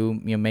actually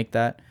do, you know, make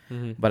that.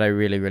 But I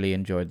really, really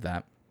enjoyed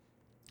that.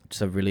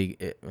 It's a really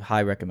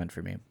high recommend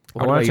for me.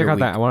 I want to check out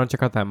that. I want to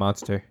check out that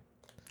monster.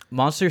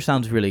 Monster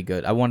sounds really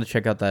good. I want to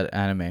check out that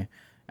anime,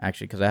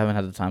 actually, because I haven't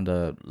had the time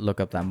to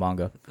look up that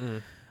manga.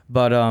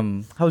 But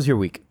how was your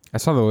week? I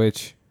saw The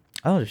Witch.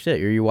 Oh shit!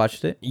 You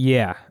watched it?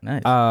 Yeah.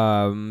 Nice.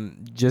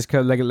 Just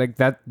cause like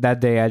that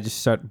day I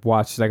just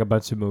watched like a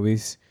bunch of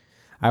movies.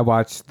 I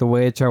watched The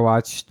Witch. I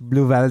watched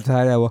Blue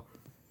Valentine.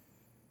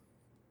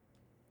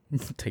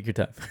 Take your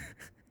time.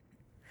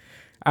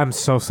 I'm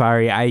so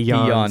sorry. I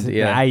yawned. yawned,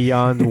 yeah. I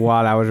yawned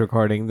while I was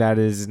recording. That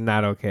is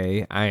not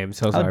okay. I am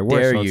so sorry. We're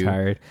dare so you.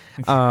 tired.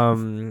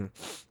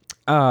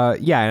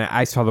 Yeah, and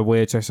I saw The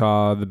Witch. I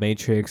saw The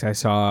Matrix. I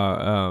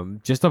saw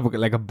just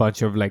like a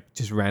bunch of like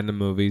just random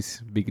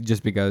movies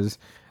just because.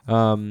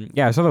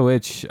 Yeah, I saw The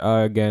Witch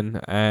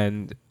again,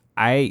 and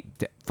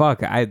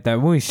that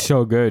movie's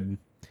so good.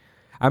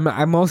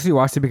 I mostly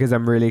watched it because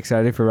I'm really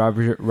excited for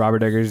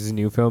Robert Eggers'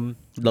 new film,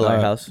 The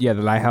Lighthouse. Yeah,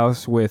 The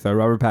Lighthouse with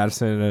Robert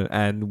Pattinson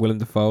and Willem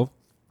Dafoe.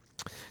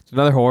 It's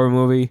another horror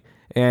movie,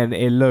 and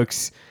it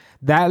looks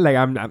that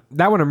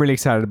one I'm really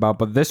excited about.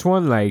 But this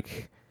one,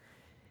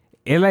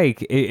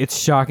 it's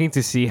shocking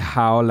to see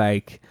how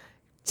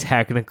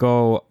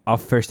technical a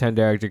first-time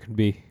director can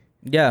be.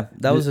 Yeah,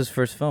 that was his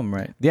first film,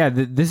 right? Yeah,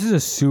 this is a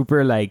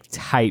super like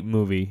tight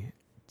movie,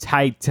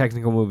 tight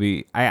technical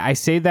movie. I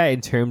say that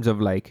in terms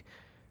of like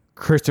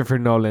Christopher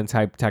Nolan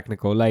type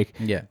technical. Like,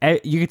 Yeah.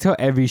 you can tell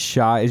every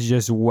shot is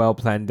just well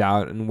planned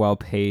out and well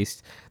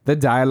paced. The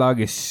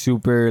dialogue is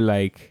super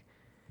like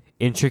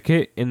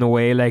intricate in the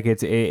way like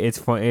it's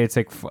fun. It's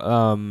like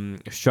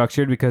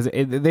structured because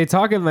they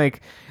talking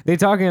like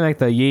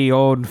the ye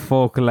old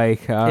folk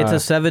like. It's a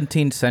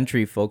 17th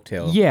century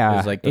folktale. Yeah,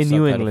 is like the in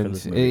New subtitle for England.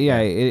 this movie.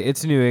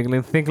 It's New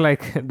England. Think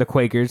like the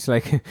Quakers,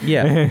 like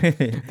Yeah.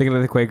 think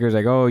of the Quakers,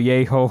 like oh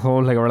yay ho ho,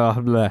 like blah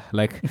blah,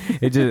 like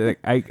it just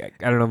like,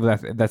 I don't know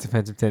if that's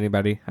offensive to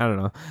anybody. I don't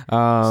know.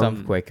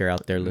 Some Quaker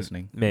out there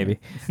listening. Maybe.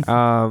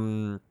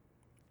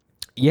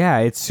 Yeah,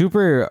 it's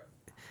super.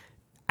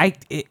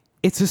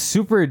 It's a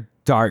super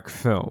dark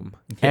film,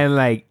 and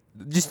like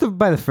just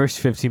by the first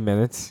 15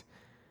 minutes,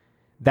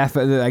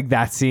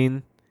 that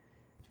scene.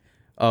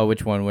 Oh,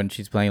 which one? When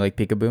she's playing like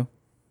peekaboo?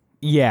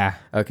 Yeah.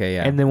 Okay,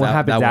 yeah. And then what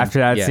happens after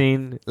that yeah.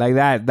 scene? Like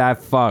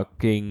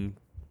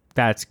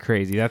that's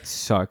crazy. That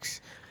sucks.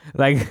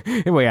 Like,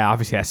 well, yeah,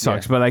 obviously that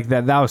sucks, but like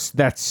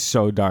that's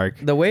so dark.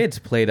 The way it's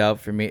played out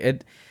for me,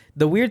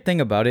 the weird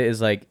thing about it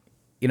is like,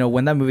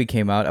 when that movie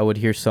came out, I would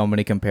hear so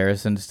many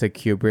comparisons to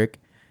Kubrick,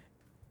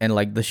 and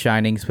like The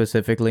Shining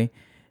specifically.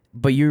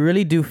 But you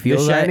really do feel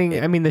The Shining.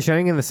 that. I mean, The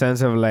Shining in the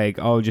sense of like,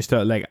 oh, just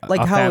like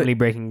a how family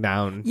breaking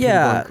down. people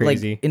Yeah, going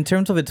crazy. like in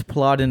terms of its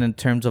plot and in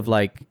terms of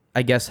like,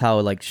 I guess how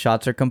like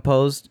shots are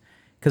composed,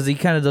 because he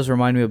kind of does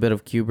remind me a bit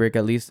of Kubrick,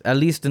 at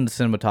least in the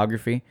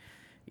cinematography.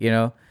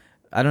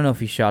 I don't know if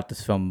he shot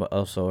this film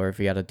also or if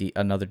he had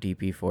another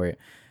DP for it,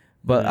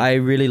 but I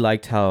really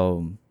liked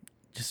how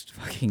just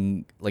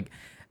fucking like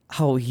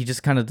how he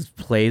just kind of just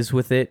plays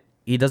with it.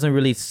 He doesn't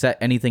really set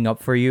anything up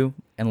for you,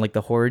 and like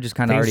the horror just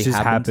kind of already just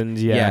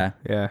happens. Yeah.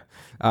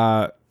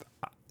 To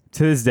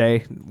this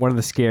day, one of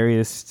the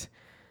scariest,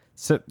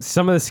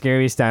 some of the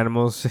scariest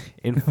animals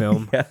in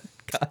film. Yeah.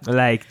 God.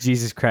 Like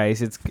Jesus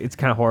Christ, it's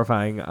kind of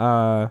horrifying.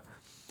 I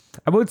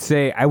will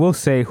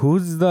say,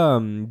 who's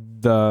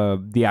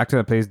the actor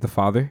that plays the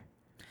father?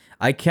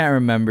 I can't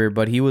remember,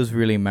 but he was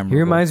really memorable.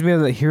 He reminds me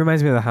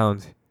of the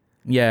Hound.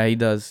 Yeah, he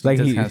does. Like,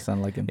 He does he- kind of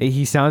sound like him.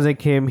 He sounds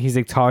like him. He's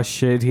like tall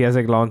shit. He has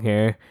like long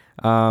hair.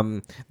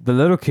 The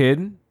little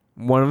kid,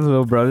 one of the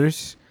little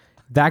brothers,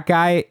 that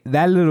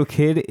little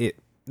kid,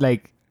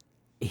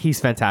 he's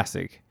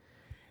fantastic.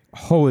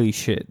 Holy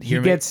shit. He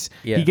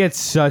gets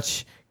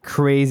such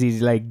crazy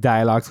like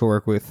dialogue to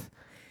work with.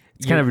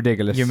 It's kind of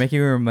ridiculous. You're making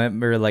me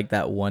remember like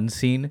that one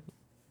scene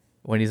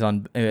when he's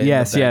on.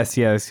 Yes.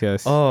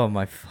 Oh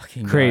my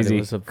fucking Crazy, God. It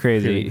was a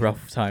crazy. really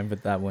rough time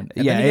with that one.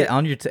 And Yeah,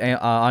 then you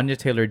get Anya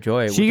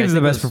Taylor-Joy. She which gives I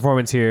the think best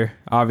performance here,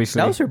 obviously.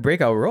 That was her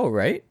breakout role,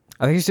 right?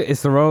 I think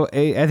it's the role.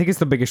 I think it's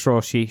the biggest role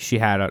she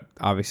had.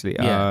 Obviously.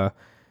 Yeah.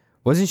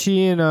 Wasn't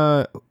she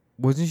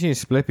in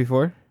Split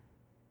before?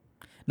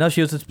 No,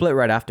 she was in Split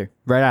right after.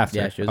 Right after.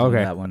 Yeah, she was in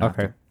that one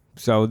Okay. after.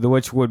 So The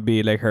Witch would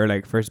be like her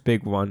like first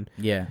big one.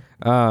 Yeah.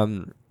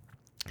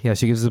 Yeah,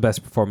 she gives the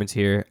best performance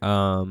here.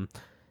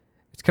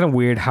 It's kind of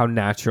weird how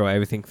natural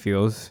everything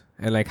feels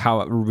and like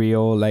how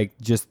real like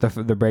just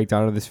the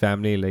breakdown of this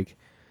family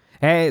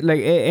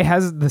it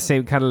has the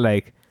same kind of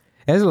like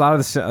it has a lot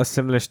of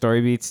similar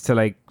story beats to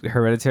like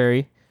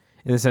Hereditary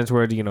in the sense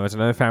where it's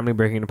another family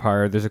breaking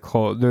apart. There's a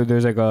cult.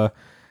 There's like a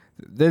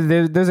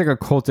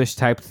cultish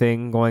type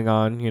thing going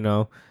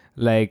on.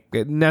 Like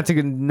not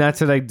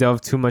to like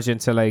delve too much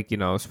into like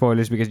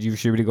spoilers because you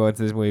should really go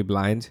into this movie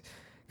blind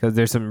because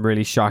there's some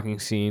really shocking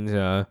scenes.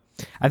 I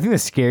think the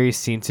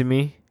scariest scene to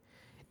me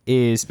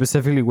is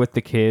specifically with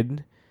the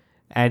kid,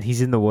 and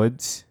he's in the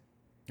woods.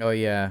 Oh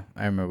yeah,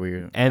 I remember where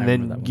you're. And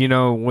then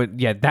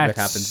that's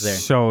happens there.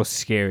 so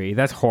scary.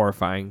 That's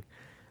horrifying.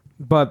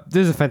 But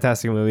this is a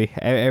fantastic movie.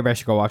 Everybody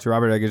should go watch it.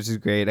 Robert Eggers is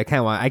great.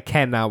 I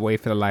cannot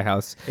wait for The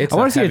Lighthouse. I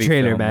want to see a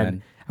trailer, film,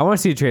 man. I want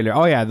to see a trailer.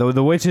 Oh yeah,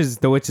 the Witch is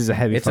a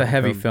heavy. It's a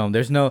heavy film.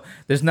 There's not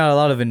a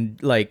lot of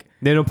They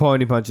don't pull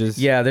any punches.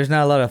 Yeah, there's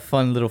not a lot of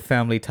fun little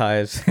family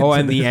ties. Oh,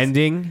 and the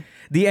ending.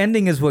 The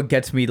ending is what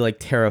gets me like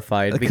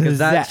terrified because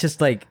that's just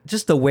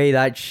the way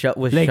that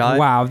was like, shot.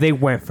 Wow, they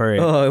went for it.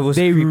 Oh, it was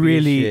they creepy as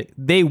really shit.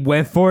 they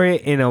went for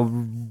it in a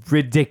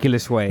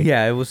ridiculous way.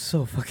 Yeah, it was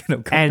so fucking And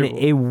uncomfortable.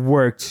 it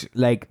worked.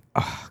 Like,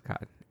 oh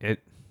god,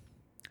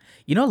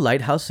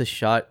 Lighthouse is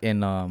shot in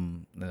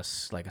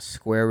like a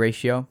square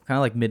ratio, kind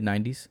of like mid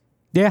 90s.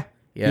 Yeah.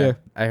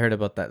 I heard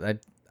about that.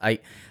 I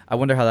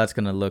wonder how that's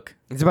gonna look.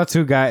 It's about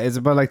two guys. It's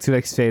about like two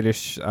like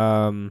sailors.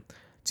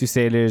 Two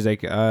sailors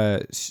like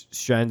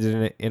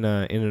stranded in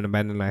an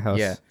abandoned lighthouse.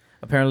 Yeah.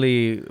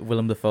 Apparently,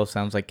 Willem Dafoe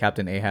sounds like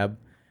Captain Ahab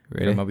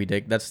Really? from Moby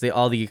Dick. That's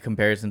all the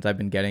comparisons I've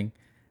been getting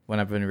when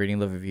I've been reading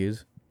the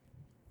reviews.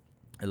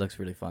 It looks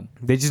really fun.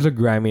 They just look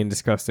grimy and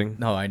disgusting.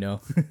 No, I know.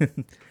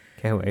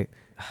 Can't wait.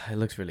 It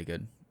looks really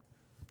good.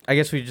 I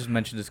guess we just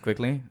mentioned this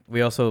quickly.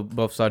 We also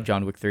both saw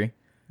John Wick 3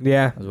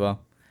 Yeah, as well.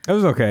 it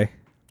was okay.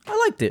 I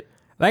liked it.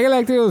 Like I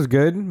liked it. It was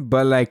good,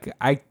 but like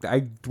I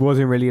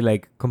wasn't really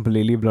like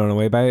completely blown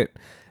away by it.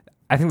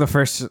 I think the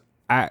first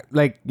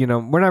like, you know,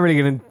 we're not really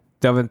gonna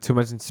delve into too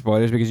much into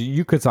spoilers because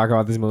you could talk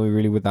about this movie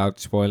really without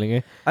spoiling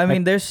it. I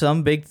mean, there's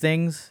some big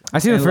things. I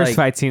see the and, first like,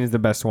 fight scene is the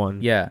best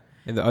one. Yeah.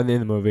 In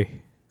the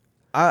movie.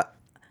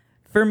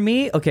 For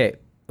me, okay,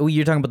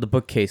 you're talking about the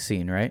bookcase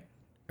scene, right?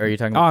 Or you're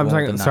talking Oh, about I'm the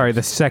one with talking. the Sorry, knives?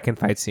 the second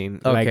fight scene,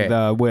 Okay.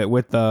 like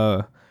with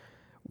the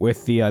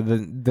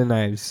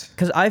knives.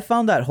 Because I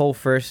found that whole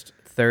first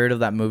third of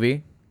that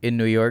movie in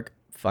New York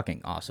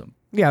fucking awesome.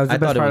 Yeah, it was the I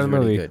best thought it part of was the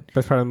really movie. good.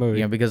 Best part of the movie.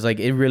 You know, because like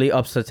it really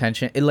ups the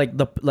tension. It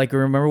like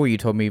remember what you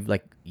told me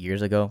like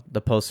years ago?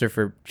 The poster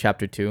for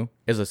chapter 2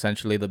 is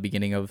essentially the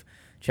beginning of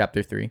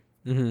chapter 3.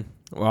 Mm-hmm.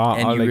 Well,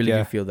 And you like, really yeah.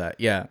 do feel that.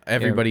 Yeah.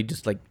 Everybody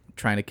just like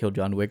trying to kill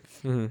John Wick.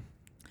 Mm-hmm.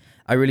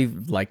 I really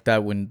like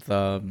that when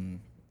the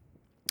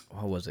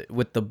what was it?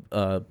 With the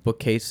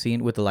bookcase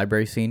scene, with the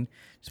library scene.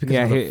 Just because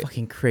Yeah, of the he-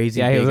 fucking crazy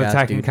Yeah, he was big ass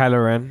attacking dude.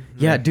 Kylo Ren.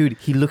 Yeah, dude,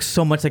 he looks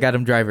so much like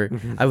Adam Driver.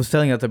 Mhm. I was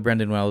telling that to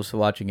Brendan when I was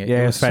watching it. Yeah, It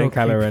he was was fighting so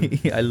Kylo Ren.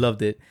 creepy. I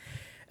loved it.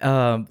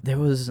 There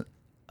was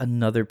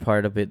another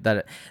part of it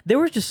that there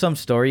were just some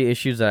story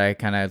issues that I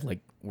kind of like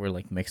were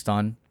like mixed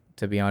on.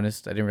 To be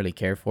honest, I didn't really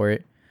care for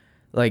it.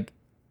 Like,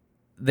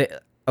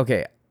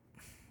 okay,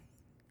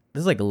 this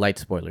is like light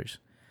spoilers,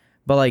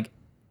 but like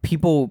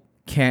people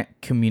can't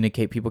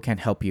communicate. People can't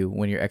help you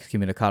when you're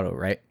excommunicado,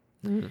 right?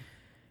 Mm.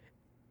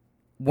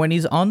 When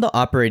he's on the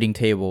operating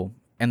table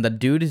and the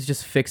dude is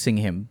just fixing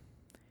him,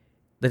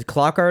 the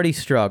clock already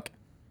struck,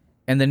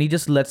 and then he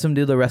just lets him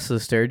do the rest of the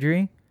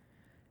surgery.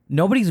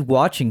 Nobody's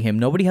watching him.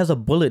 Nobody has a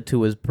bullet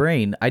to his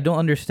brain. I don't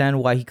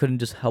understand why he couldn't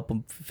just help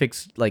him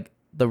fix like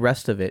the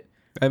rest of it.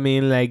 I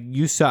mean, like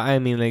you saw. I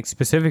mean, like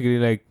specifically,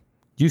 like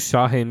you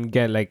saw him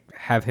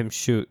have him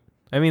shoot.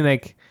 I mean,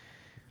 like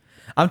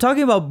I'm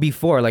talking about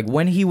before, like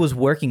when he was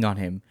working on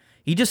him.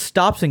 He just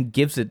stops and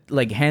gives it,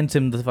 like hands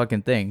him the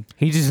fucking thing.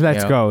 he just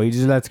lets Yeah. go. He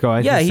just lets go.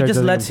 And Yeah, he starts just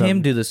doing lets him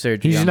himself. do the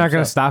surgery. He's just on not gonna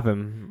himself. stop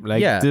him.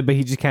 Like, Yeah. but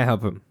he just can't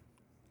help him.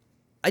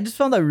 I just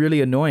found that really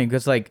annoying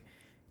because like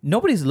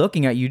nobody's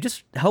looking at you.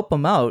 Just help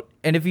him out.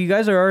 And if you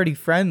guys are already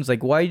friends,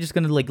 like why are you just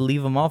gonna like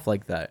leave him off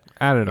like that?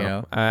 I don't know. You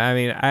know? I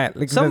mean, I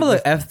like Some of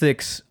the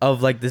ethics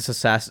of like this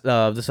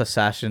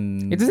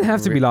assassin. It doesn't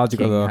have to be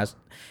logical, king though.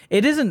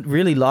 It isn't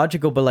really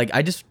logical, but like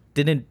I just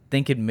didn't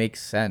think it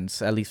makes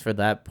sense, at least for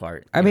that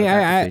part. I you mean, know,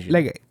 that I decision.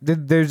 like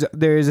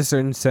there is a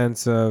certain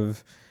sense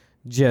of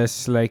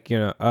just like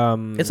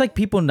It's like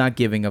people not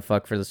giving a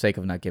fuck for the sake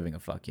of not giving a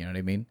fuck. You know what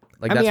I mean?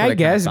 Like I that's mean, what I kinda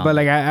guess, found. but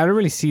like I don't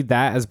really see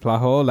that as a plot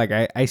hole. Like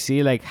I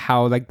see like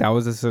how like that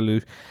was a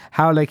solution,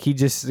 how like he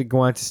just like,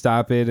 wanted to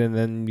stop it, and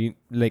then you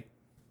like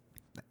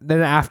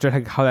then after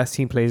like how that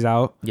scene plays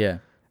out, yeah.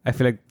 I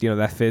feel like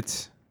that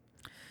fits.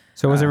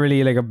 So it wasn't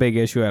really like a big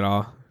issue at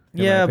all. in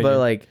my Yeah, but opinion.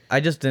 like I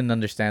just didn't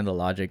understand the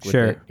logic with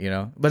Sure. it, you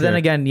know. But then Sure.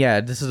 again,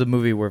 yeah, this is a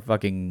movie where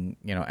fucking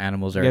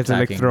animals are you have to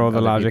like attacking throw the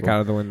other logic people.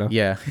 out of the window.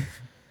 Yeah.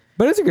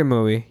 But it's a good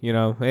movie,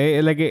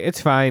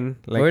 it's fine.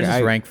 Like Where does this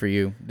I- rank for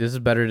you? This is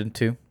better than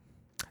 2.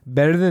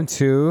 better than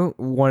 2.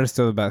 1 is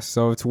still the best,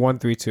 so it's 1,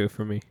 3, 2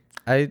 for me.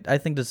 I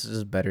think this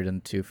is better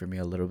than 2 for me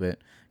a little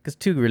bit because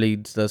 2 really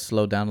does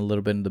slow down a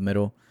little bit in the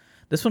middle.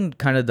 This one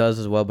kind of does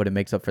as well, but it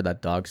makes up for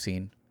that dog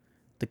scene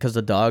because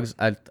the dogs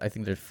I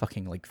think they're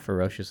fucking like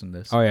ferocious in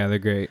this. Oh yeah, they're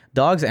great.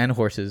 Dogs and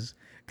horses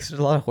because there's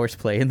a lot of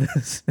horseplay in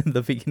this in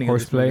the beginning.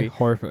 Horseplay, Of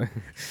horseplay.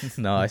 this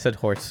movie. No, I said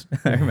horse.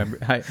 I remember.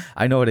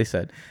 I know what I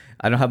said.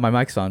 I don't have my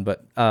mics on,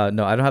 but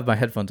no, I don't have my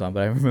headphones on,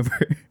 but I remember.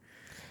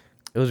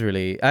 It was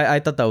really. I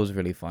thought that was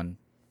really fun.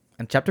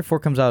 And chapter 4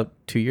 comes out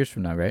 2 years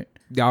from now, right?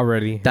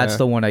 Already. That's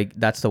the one.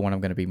 That's the one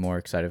I'm gonna be more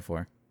excited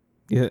for.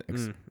 Yeah,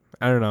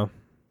 I don't know.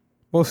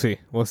 We'll see.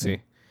 We'll see.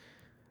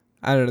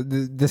 I don't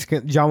know.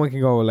 John Wick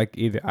can go like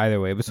either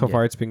way, but so Yeah.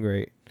 far it's been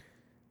great.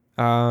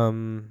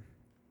 Game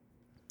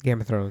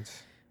of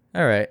Thrones.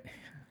 All right.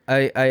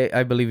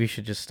 I believe you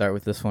should just start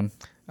with this one.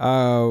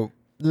 I'm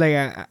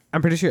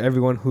pretty sure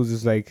everyone who's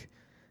just like,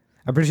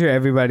 I'm pretty sure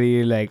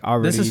everybody like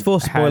already. This is full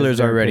has spoilers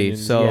their already,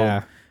 opinions. so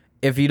yeah.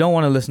 If you don't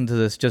want to listen to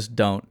this, just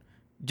don't.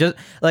 Just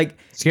like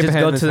Skip just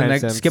ahead go in to the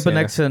next. timestamps, Skip yeah.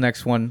 next to the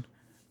next one,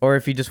 or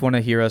if you just want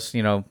to hear us,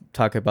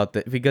 talk about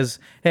that because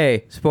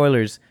hey,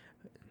 spoilers.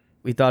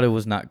 We thought it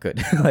was not good.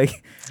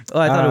 Like,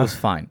 I thought it was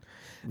fine.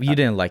 You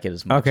didn't like it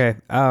as much. Okay.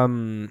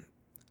 I'm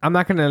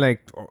not gonna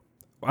like.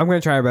 I'm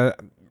gonna try, but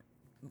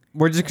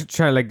we're just gonna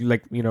try to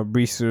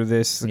breeze through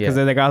this because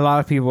Yeah. like a lot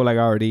of people like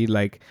already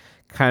like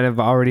kind of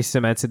already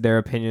cemented their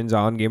opinions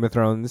on Game of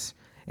Thrones,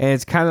 and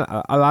it's kind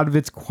of a lot of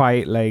it's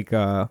quite like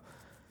everybody's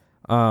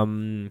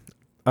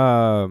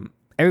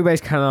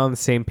kind of on the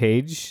same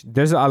page.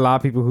 There's a lot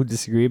of people who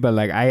disagree, but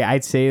like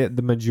I'd say that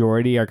the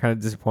majority are kind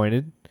of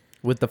disappointed.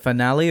 With the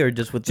finale or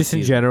just with Just the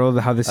in season? general,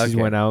 how the season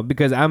Okay. went out,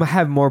 because I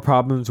have more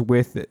problems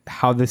with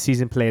how the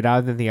season played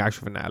out than the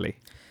actual finale.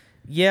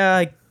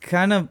 Yeah,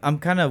 I'm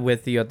kind of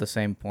with you at the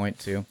same point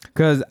too.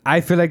 Because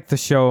I feel like the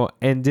show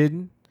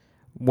ended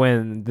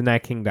when the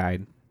Night King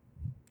died.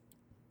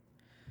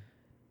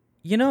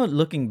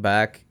 Looking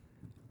back,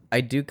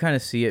 I do kind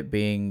of see it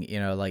being,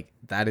 like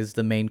that is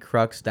the main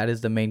crux, that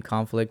is the main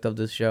conflict of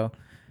this show.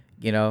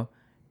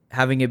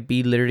 Having it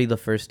be literally the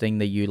first thing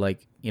that you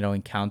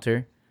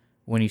encounter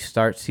when you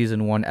start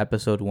season 1,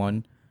 episode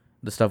 1,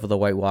 the stuff with the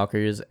White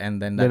Walkers,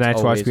 and then The that's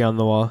Night's always, Watch Beyond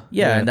the Wall.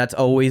 yeah, and that's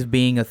always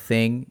being a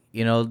thing,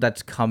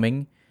 that's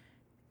coming.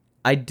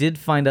 I did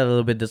find that a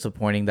little bit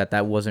disappointing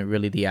that wasn't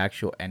really the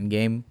actual end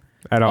game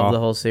At of all. the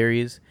whole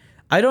series.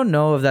 I don't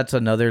know if that's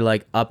another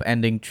like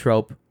upending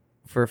trope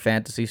for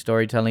fantasy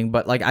storytelling,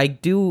 but like I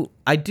do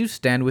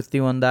stand with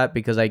you on that,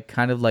 because I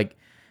kind of like,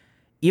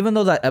 even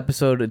though that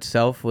episode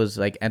itself was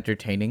like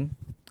entertaining,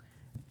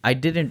 I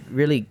didn't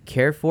really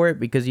care for it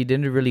because you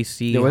didn't really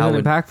see It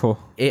wasn't how impactful.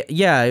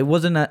 it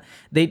wasn't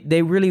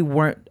they really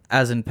weren't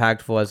as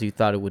impactful as you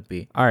thought it would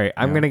be. All right,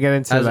 I'm gonna get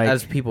into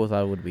as people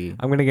thought it would be.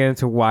 I'm gonna get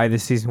into why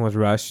this season was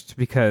rushed,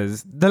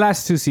 because the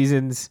last 2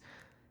 seasons,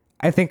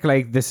 I think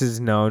like this is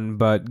known,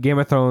 but Game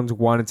of Thrones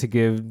wanted to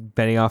give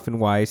Benioff and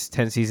Weiss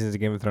 10 seasons of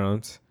Game of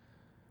Thrones.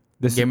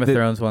 Game of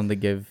Thrones wanted to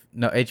give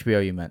HBO,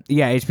 you meant.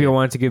 Yeah, HBO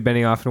wanted to give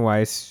Benioff and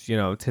Weiss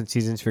 10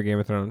 seasons for Game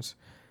of Thrones.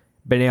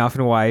 Benioff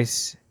and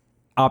Weiss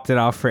opted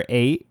out for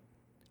 8,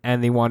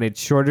 and they wanted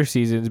shorter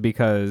seasons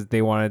because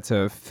they wanted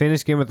to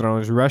finish Game of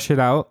Thrones, rush it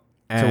out,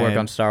 and To work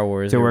on Star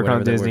Wars. to or work on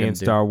whatever they were Disney gonna and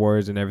do. Star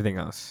Wars and everything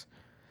else.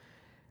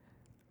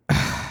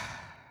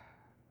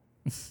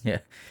 Yeah.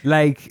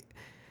 Like,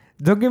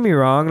 don't get me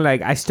wrong.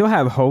 Like, I still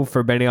have hope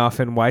for Benioff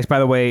and Weiss. By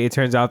the way, it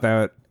turns out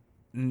that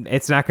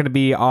it's not going to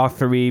be all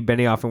 3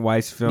 Benioff and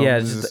Weiss films. Yeah,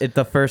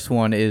 the first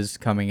one is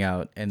coming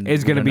out, and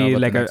It's we going to don't know be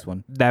about like the next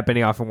one, that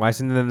Benioff and Weiss,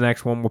 and then the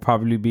next one will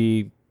probably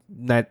be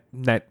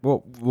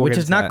we'll which get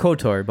is into not that.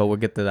 KOTOR, but we'll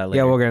get to that later.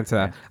 Yeah, we'll get into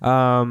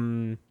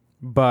that.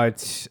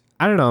 But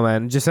I don't know,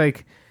 man. Just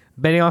like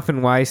Benioff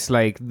and Weiss,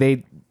 like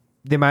they,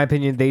 in my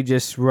opinion, they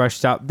just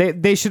rushed out.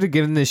 They should have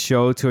given this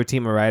show to a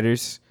team of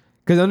writers,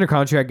 because under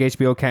contract,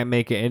 HBO can't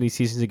make it any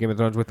seasons of Game of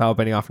Thrones without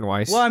Benioff and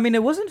Weiss. Well, I mean,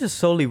 it wasn't just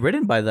solely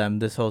written by them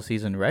this whole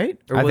season, right?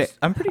 Or I was, thi-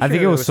 I'm pretty I sure think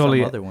it there was were some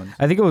solely other ones.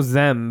 I think it was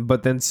them,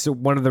 but then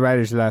one of the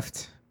writers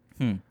left.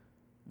 I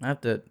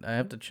have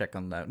to check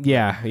on that.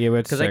 Yeah,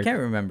 Because I can't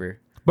remember.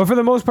 But for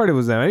the most part, it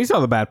was them. I saw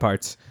the bad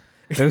parts.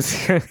 It was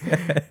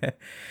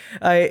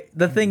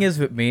The thing is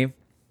with me,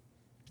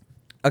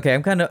 okay,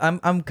 I'm kind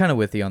of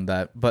with you on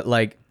that, but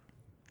like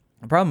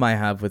the problem I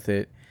have with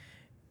it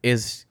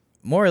is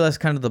more or less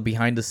kind of the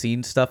behind the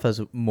scenes stuff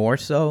as more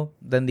so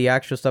than the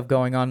actual stuff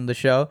going on in the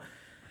show.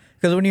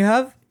 Because when you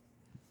have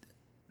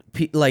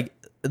like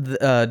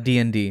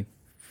D&D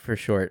for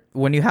short,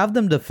 when you have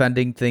them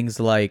defending things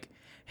like,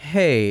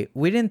 hey,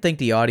 we didn't think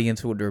the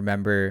audience would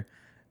remember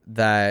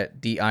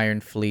that the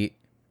Iron Fleet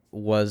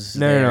was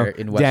there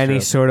in Westeros. Danny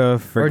sort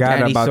of forgot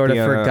Danny about sort of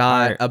the,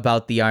 forgot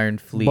about the Iron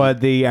Fleet.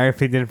 but the Iron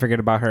Fleet didn't forget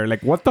about her.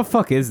 Like, what the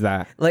fuck is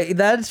that? Like,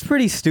 that's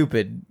pretty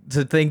stupid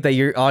to think that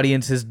your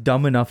audience is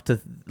dumb enough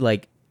to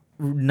like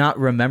not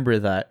remember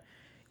that.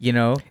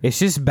 It's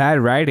just bad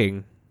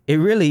writing. It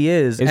really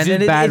is. It's and just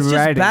then bad it's just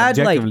writing, bad,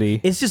 objectively.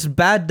 like, it's just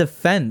bad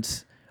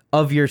defense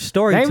of your Not even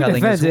storytelling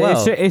defense. as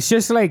well. It's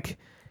just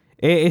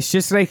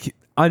like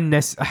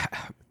unnecessary.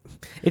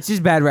 It's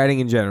just bad writing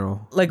in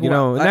general. Like,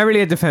 not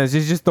really a defense.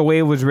 It's just the way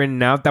it was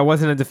written out. That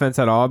wasn't a defense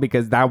at all,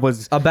 because that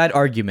was a bad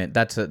argument.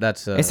 That's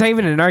It's not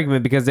even an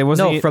argument, because there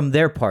wasn't. no, from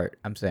their part,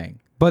 I'm saying.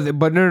 But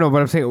no.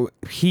 But I'm saying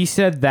he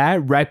said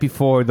that right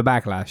before the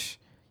backlash.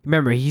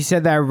 Remember, he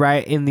said that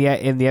right in the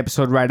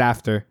episode right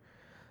after.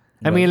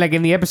 I mean, like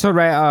in the episode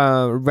right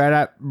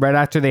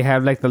after they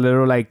have like the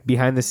little like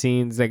behind the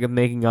scenes like a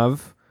making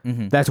of.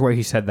 Mm-hmm. That's where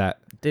he said that.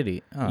 Did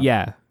he? Oh,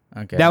 Yeah.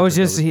 Okay. That was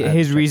I just had to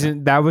his check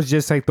reason. That was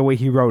just like the way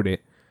he wrote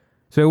it.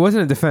 So it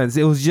wasn't a defense.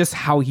 It was just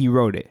how he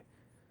wrote it.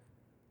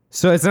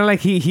 So it's not like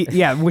he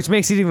yeah, which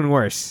makes it even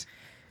worse.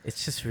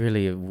 It's just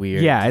really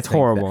weird. Yeah, to it's think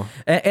horrible.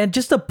 that. And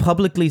just to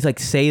publicly like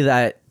say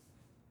that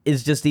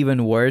is just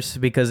even worse,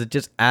 because it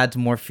just adds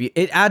more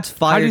it adds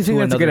fire. How do you think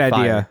to that's a good another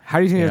idea? fire, How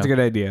do you think that's a good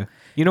idea?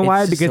 You know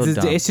why? It's just Because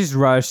so dumb. it's just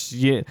rushed.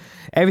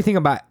 Everything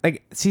about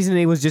like season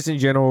 8 was just in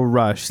general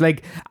rushed.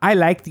 Like I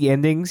like the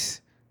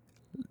endings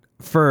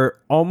for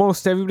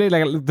almost everybody.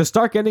 Like the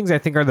Stark endings, I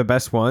think are the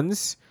best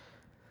ones.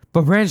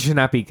 But Bran should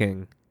not be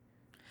king.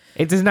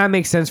 It does not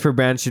make sense for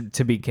Bran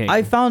to be king.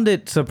 I found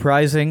it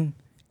surprising,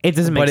 it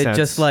doesn't make but sense. it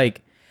just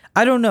like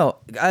I don't know.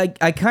 I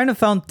kind of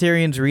found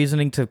Tyrion's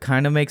reasoning to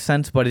kind of make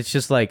sense, but it's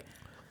just like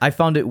I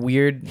found it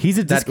weird. He's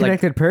a that, like,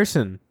 disconnected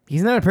person.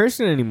 He's not a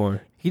person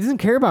anymore. He doesn't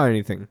care about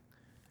anything.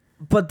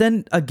 but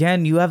then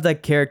again, you have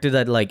that character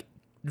that like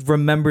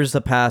remembers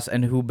the past,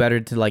 and who better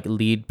to like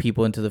lead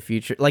people into the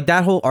future? Like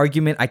that whole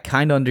argument, I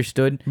kind of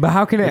understood. But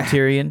how can with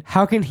Tyrion?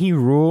 How can he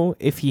rule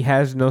if he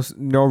has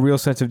no real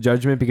sense of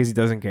judgment because he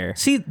doesn't care?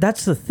 See,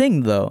 that's the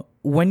thing though.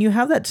 When you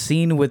have that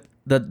scene with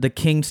the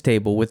king's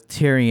table with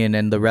Tyrion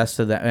and the rest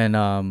of the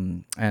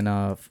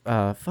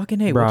fucking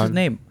hey, what's his Bronn.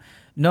 name?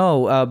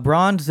 No,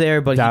 Bronn's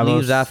there, but Davos. he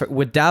leaves after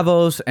with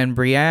Davos and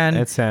Brienne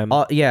And Sam.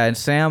 and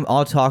Sam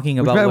all talking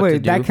Which, about by the what way, to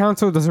do. that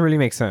council doesn't really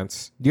make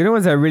sense. The only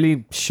ones that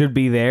really should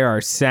be there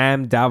are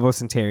Sam, Davos,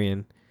 and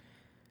Tyrion.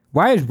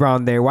 Why is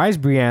Bronn there? Why is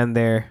Brienne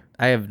there?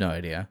 I have no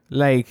idea.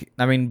 Like,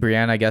 I mean,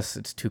 Brienne, I guess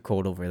it's too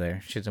cold over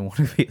there. She doesn't want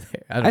to be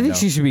there. I don't I think know.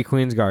 she should be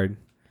Queen's Guard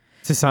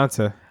to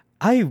Sansa.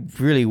 I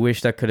really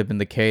wish that could have been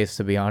the case,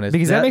 to be honest.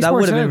 Because that makes more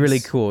would have been really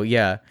sense. cool.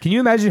 Yeah. Can you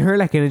imagine her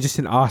like in just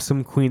an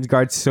awesome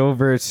Queensguard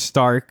silver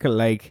Stark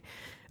like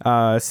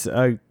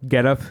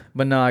get up?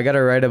 But no, I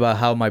gotta write about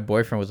how my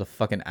boyfriend was a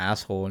fucking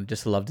asshole and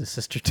just loved his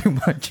sister too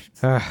much.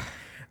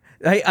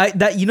 I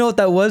that you know what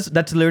that was?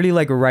 That's literally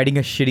like writing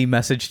a shitty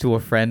message to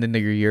a friend in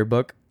your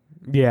yearbook.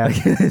 Yeah.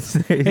 it's the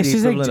just like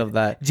equivalent of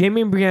that.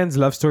 Jamie and Brienne's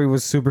love story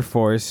was super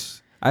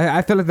forced.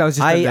 I feel like that was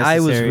just I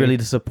was unnecessary. really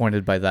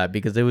disappointed by that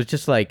because it was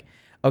just like,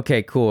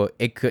 okay, cool.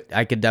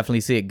 I could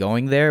definitely see it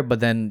going there, but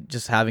then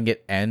just having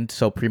it end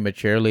so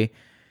prematurely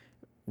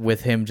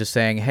with him just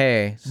saying,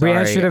 "Hey,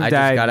 Brienne sorry, should have I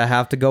died. just gotta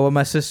have to go with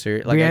my sister."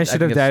 Like Brienne I should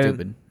think have it's died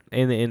stupid.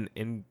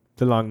 in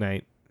the long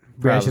night.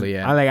 Brienne Probably, should,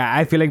 yeah.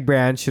 I feel like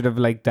Brienne should have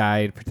like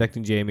died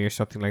protecting Jamie or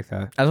something like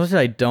that. As much as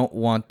I don't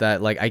want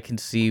that, like I can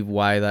see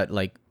why that,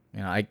 like,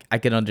 you know, I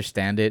can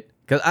understand it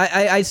because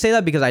I say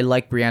that because I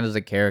like Brienne as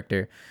a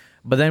character,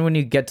 but then when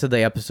you get to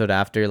the episode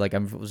after, like I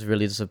was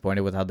really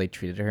disappointed with how they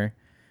treated her.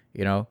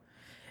 You know,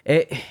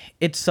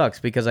 it sucks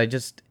because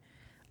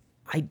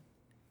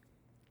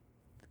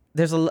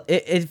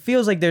it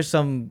feels like there's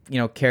some, you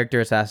know, character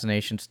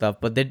assassination stuff,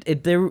 but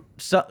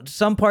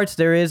some parts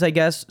there is, I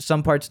guess,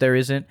 some parts there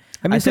isn't.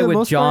 I mean, I for say the with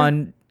most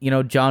John, you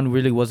know, John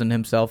really wasn't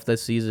himself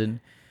this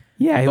season.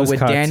 Yeah, he But was with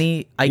cucked.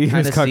 Danny, I He kind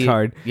was of cucked see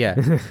hard.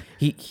 Yeah,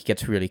 he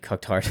gets really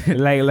cooked hard.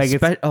 like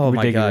it's Oh my god!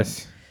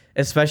 ridiculous.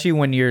 Especially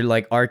when your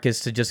like arc is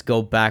to just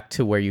go back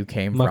to where you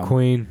came My from.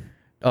 queen.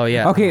 Oh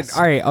yeah. Okay,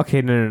 all right.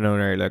 Okay,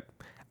 no. Look,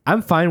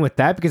 I'm fine with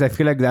that because I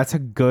feel like that's a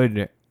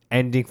good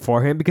ending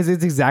for him because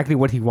it's exactly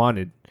what he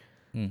wanted.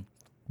 Mm.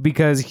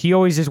 Because he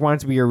always just wanted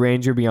to be a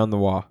ranger beyond the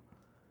wall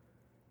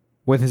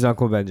with his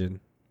uncle Benjen.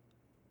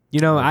 You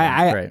know,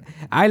 Right.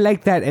 I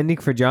like that ending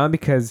for John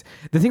because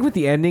the thing with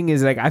the ending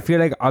is like I feel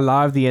like a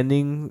lot of the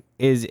ending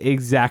is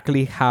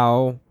exactly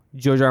how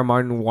George R. R.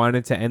 Martin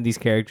wanted to end these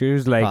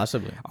characters, like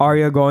Possibly.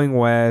 Arya going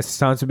west,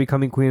 Sansa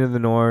becoming queen of the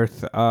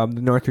north, the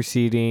north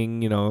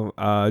receding, you know,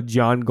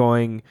 John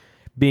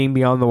being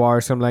beyond the wall or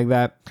something like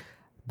that.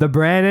 The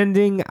Bran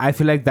ending, I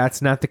feel like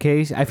that's not the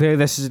case. I feel like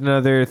this is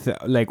another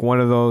like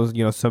one of those,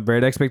 you know,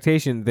 subvert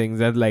expectation things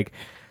that like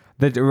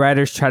the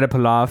writers try to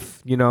pull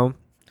off, you know,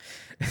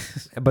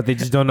 but they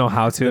just don't know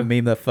how The to.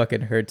 meme that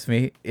fucking hurts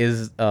me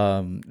is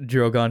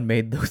Drogon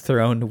made the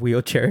throne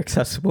wheelchair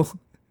accessible.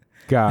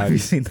 Have you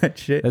God, seen that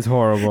shit? that's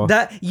horrible.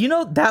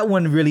 That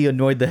one really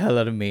annoyed the hell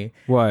out of me.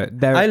 What?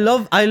 That I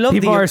love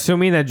people the are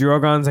assuming that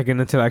Drogon's like an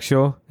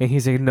intellectual, and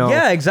he's like, no.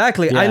 Yeah,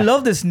 exactly. I Yeah.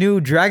 love this new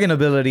dragon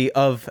ability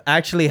of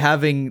actually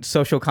having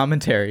social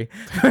commentary.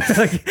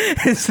 Like,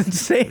 it's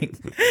insane.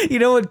 You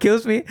know what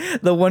kills me?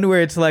 The one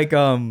where it's like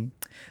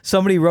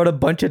somebody wrote a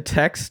bunch of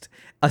text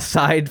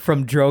aside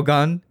from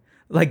Drogon,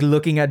 like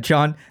looking at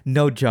John.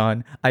 No,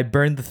 John, I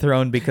burned the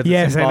throne because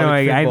Yes, it's I know,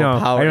 symbolic I symbol know.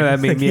 of power. I know that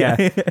meme, Like, yeah.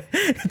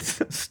 It's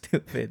so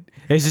stupid.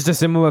 It's just a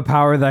symbol of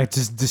power that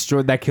just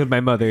destroyed, that killed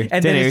my mother.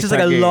 And then it's just like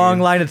a long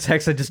line of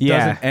text that just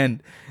Yeah. doesn't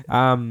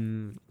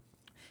end.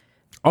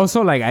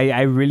 Also, like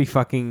I really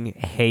fucking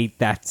hate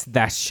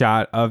that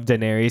shot of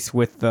Daenerys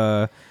with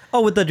the.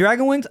 Oh, with the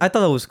dragon wings? I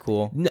thought that was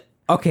cool.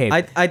 Okay,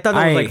 I thought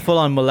that was like full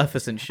on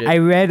Maleficent shit. I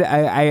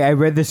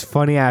read this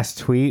funny ass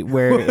tweet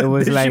where it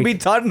was It like, should be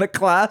taught in the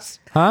class.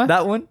 huh?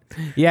 That one?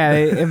 Yeah,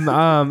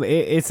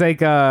 it's like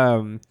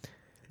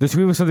the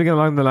tweet was something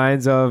along the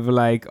lines of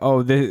like,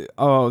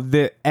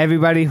 the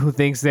everybody who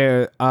thinks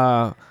they're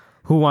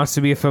who wants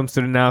to be a film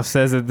student now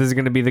says that this is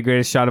gonna be the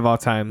greatest shot of all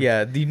time.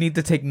 Yeah, you need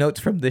to take notes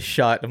from this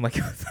shot. I'm like,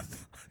 what the fuck?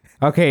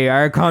 Okay, all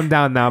right, calm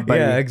down now,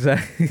 buddy. Yeah,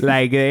 exactly.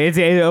 Like it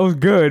was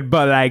good,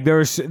 but like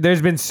there's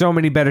been so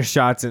many better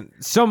shots and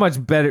so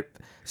much better.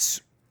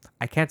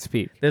 I can't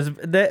speak.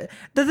 The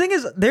thing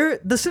is, the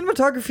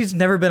cinematography's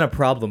never been a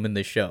problem in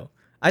this show.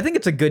 I think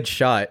it's a good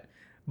shot,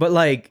 but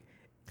like,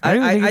 I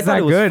don't think it's thought that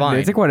it was good. fine.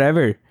 It's like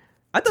whatever.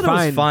 I thought it's it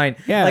was fine. fine.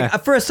 Yeah.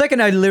 Like for a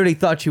second, I literally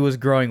thought she was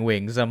growing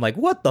wings. I'm like,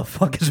 what the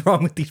fuck is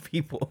wrong with these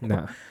people?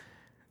 No,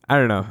 I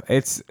don't know.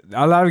 It's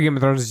a lot of Game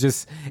of Thrones is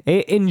just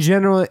in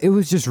general. It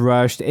was just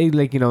rushed.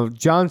 Like, you know,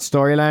 Jon's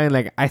storyline.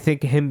 Like, I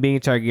think him being a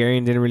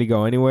Targaryen didn't really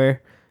go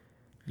anywhere.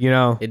 You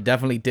know, It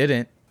definitely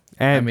didn't.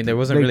 and I mean, there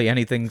wasn't like, really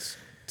anything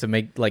to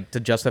make to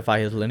justify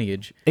his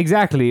lineage.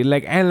 exactly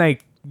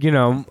like you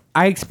know,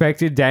 I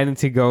expected Dany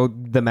to go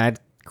the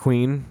Mad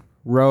Queen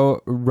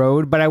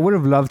road, but I would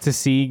have loved to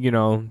see, you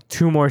know,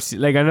 two more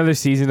like another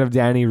season of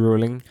Dany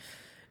ruling,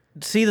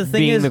 See, the thing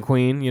being is, the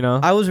queen. You know,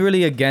 I was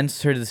really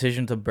against her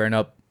decision to burn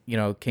up, you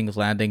know, King's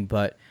Landing,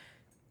 but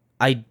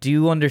I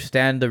do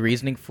understand the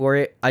reasoning for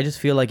it. I just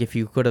feel like if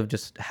you could have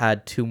just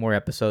had 2 more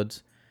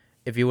episodes,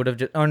 if you would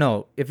have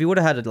if you would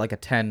have had like a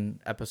 10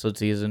 episode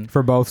season,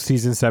 for both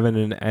season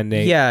 7 and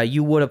 8. yeah,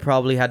 you would have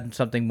probably had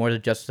something more to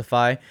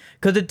justify.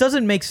 Because it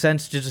doesn't make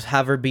sense to just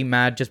have her be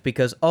mad just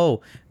because,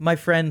 oh, my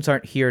friends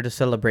aren't here to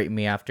celebrate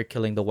me after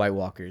killing the White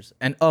Walkers,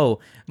 and oh,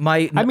 my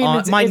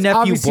it's nephew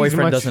obviously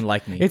boyfriend much- doesn't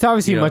like me. It's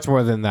obviously you know? much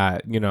more than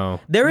that, you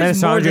know. There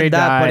is more than Melisandre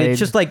that, but it's died.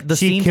 just like the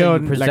She scenes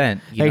killed, that you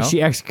present. like, you know?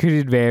 she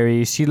executed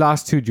Varys. She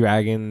lost 2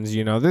 dragons.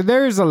 You know,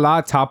 there is a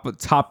lot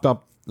topped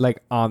up like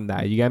on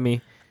that. You get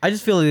me? I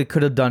just feel like they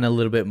could have done a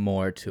little bit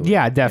more to it.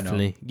 Yeah,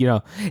 definitely.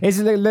 It's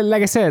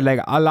like I said, like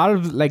a lot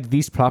of like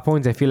these plot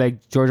points. I feel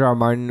like George R. R.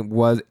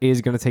 Martin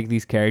is gonna take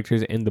these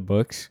characters in the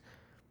books,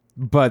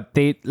 but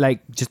they like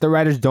just the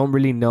writers don't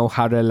really know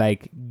how to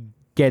like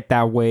get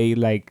that way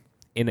like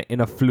in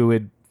a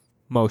fluid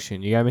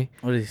motion. You got me?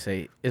 What did he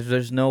say? If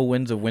there's no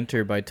winds of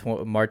winter by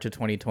March of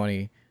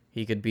 2020,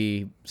 he could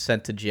be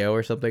sent to jail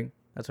or something.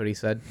 That's what he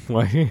said.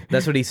 Why?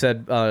 That's what he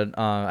said.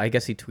 I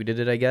guess he tweeted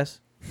it. I guess,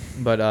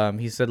 but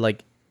he said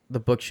like the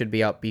book should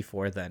be out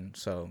before then.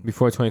 So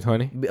Before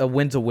 2020.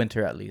 winds of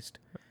winter at least.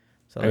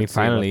 So I mean, let's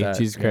see about finally, that.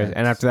 Jesus Christ! Yeah,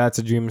 And after that's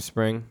A Dream of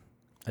Spring.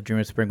 A Dream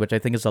of Spring, which I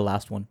think is the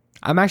last one.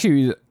 I'm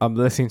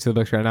listening to the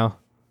books right now.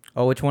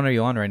 Oh, which one are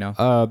you on right now?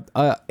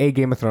 A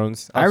Game of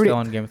Thrones. I'm still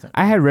on Game of Thrones.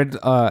 I had read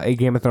A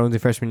Game of Thrones in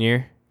freshman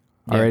year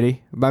Yeah.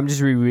 already, but I'm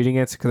just rereading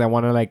it because I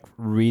want to like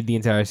read the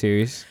entire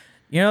series.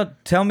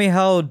 Tell me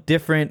how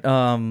different.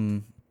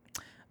 What's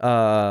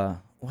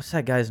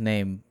that guy's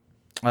name?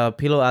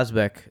 Pilo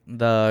Asbeck,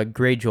 the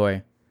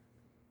Greyjoy.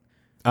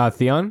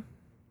 Theon,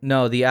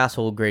 No, the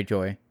asshole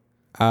Greyjoy.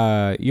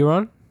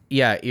 Euron.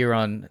 Yeah,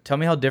 Euron. Tell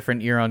me how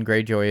different Euron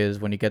Greyjoy is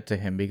when you get to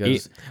him,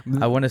 because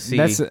I want to see.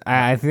 I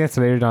think that's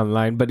later down the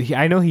line, but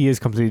I know he is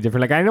completely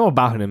different. Like I know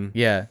about him.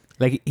 Yeah,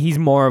 Like he's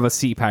more of a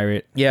sea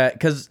pirate. yeah.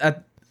 Because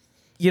at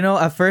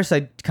first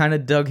I kind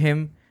of dug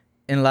him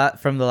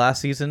from the last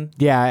season.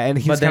 Yeah, and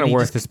he's But then kind of he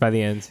worthless by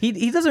the end.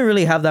 He doesn't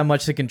really have that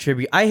much to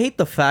contribute. I hate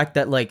the fact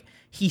that like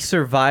he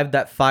survived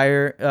that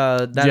fire,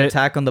 that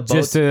attack on the boat.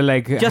 Just to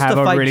like Just have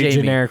to a fight really Jaime.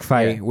 generic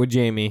fight Yeah. with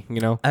Jamie.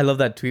 I love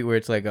that tweet where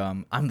it's like,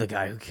 I'm the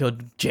guy who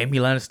killed Jaime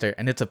Lannister,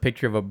 and it's a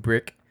picture of a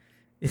brick.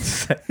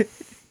 It's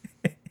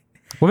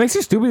What makes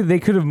it stupid? They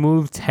could have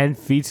moved 10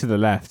 feet to the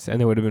left,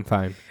 and it would have been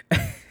fine. No.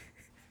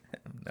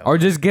 Or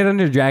just get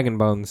under Dragon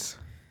Bones.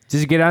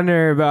 Just get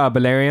under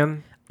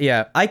Balerion.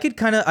 Yeah, I could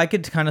kind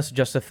of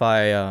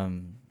justify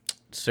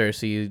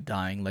Cersei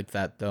dying like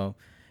that though,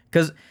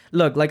 because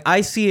look, like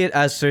I see it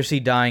as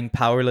Cersei dying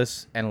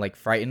powerless and like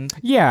frightened.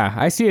 Yeah,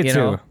 I see it You too.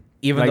 know,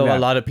 even Like though a that.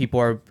 lot of people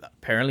are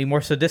apparently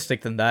more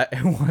sadistic than that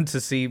and want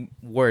to see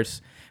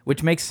worse,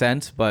 which makes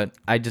sense. But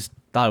I just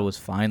thought it was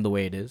fine the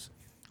way it is.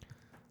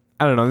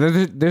 I don't know.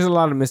 There's a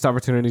lot of missed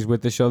opportunities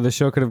with the show. The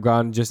show could have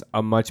gone just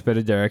a much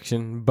better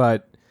direction,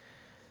 but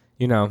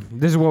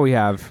this is what we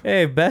have.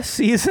 Hey, best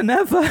season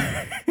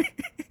ever.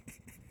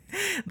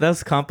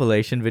 Those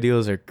compilation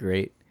videos are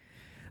great.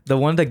 The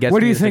one that gets What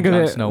do me you is the think of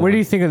Jon it? Snow What do one.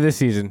 you think of this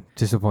season?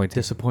 Disappointed.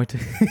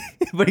 Disappointed.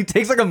 But he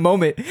takes like a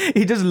moment.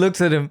 He just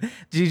looks at him.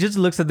 She just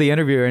looks at the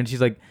interviewer and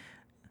she's like,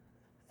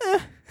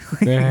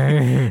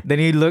 Then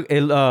he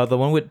the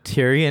one with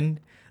Tyrion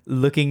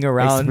looking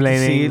around to see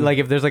Explaining. like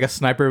if there's like a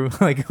sniper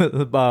like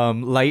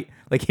light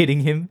like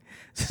hitting him,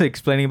 just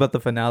explaining about the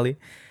finale.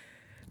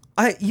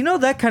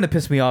 That kind of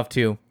pissed me off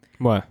too.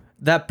 What?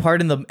 That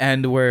part in the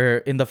end where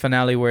in the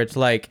finale where it's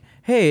like,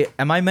 hey,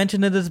 am I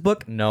mentioned in this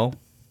book? No.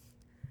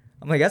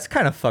 I'm like, that's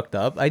kind of fucked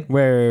up. Wait.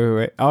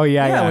 Oh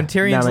yeah. When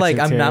Tyrion's Not like,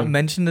 I'm mentioned not Tyrion.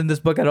 mentioned in this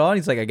book at all. And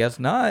he's like, I guess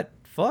not.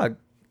 Fuck.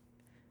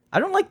 I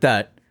don't like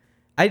that.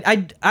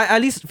 I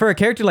at least for a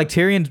character like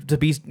Tyrion to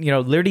be,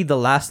 literally the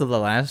last of the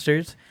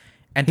Lannisters,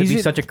 and to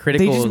be such a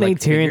critical. They just made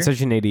Tyrion figure,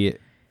 such an idiot.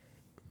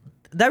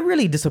 that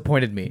really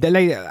disappointed me.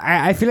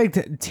 I feel like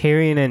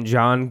Tyrion and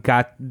Jon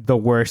got the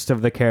worst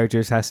of the character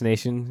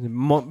assassination.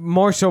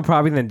 More so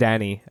probably than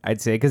Dany,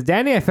 I'd say, because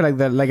Dany, I feel like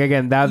that. Like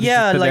again, that was Yeah,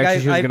 just the like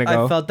direction she was gonna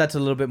go. I felt that's a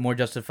little bit more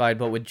justified,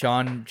 but with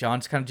Jon's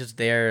kind of just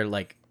there,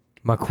 like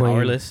My queen.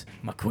 powerless.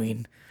 My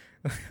queen.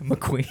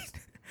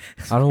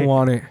 I don't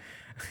want it.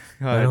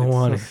 God, don't it's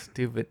want so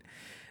stupid.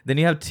 Then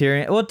you have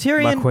Tyrion. Well, My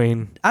Tyrion.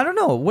 queen. I don't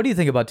know. What do you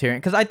think about Tyrion?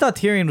 Because I thought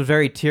Tyrion was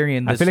very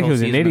Tyrion. I This feel like he whole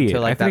was an season idiot.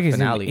 Until, like, I feel like that he's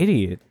finale. an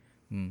idiot.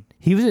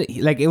 He was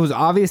like, it was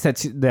obvious that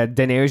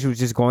Daenerys was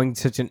just going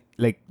such an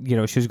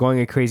she was going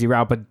a crazy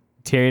route, but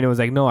Tyrion was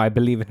like, no, I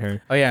believe in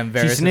her. Oh yeah, and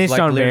Varys is snitched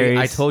like, on literally,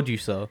 I Varys. told you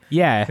so.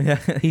 Yeah,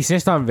 he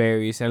snitched on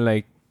Varys, and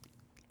like,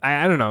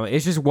 I don't know. It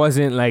just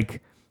wasn't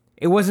like,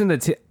 it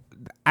wasn't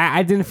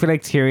I didn't feel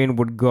like Tyrion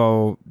would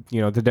go,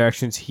 the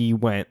directions he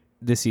went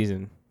this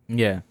season.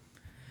 Yeah.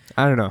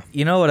 I don't know.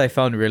 You know what I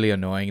found really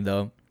annoying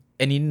though,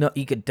 and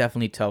you could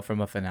definitely tell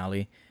from a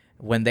finale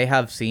when they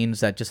have scenes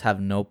that just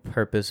have no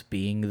purpose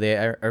being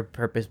there or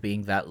purpose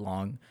being that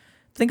long.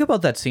 Think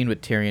about that scene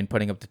with Tyrion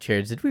putting up the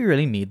chairs. Did we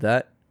really need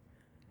that?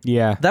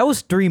 Yeah. That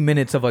was 3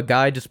 minutes of a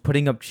guy just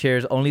putting up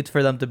chairs only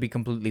for them to be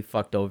completely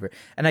fucked over.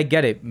 And I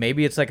get it.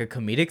 Maybe it's like a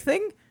comedic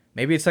thing.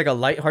 Maybe it's like a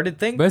lighthearted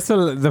thing. But it's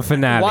the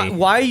finale.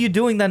 Why are you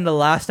doing that in the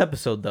last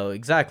episode though?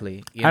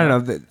 Exactly. I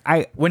don't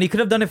know. When you could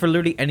have done it for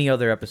literally any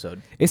other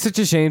episode. It's such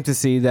a shame to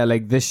see that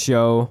like this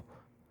show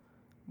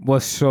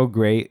was so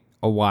great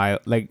a while.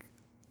 Like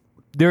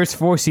there's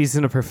 4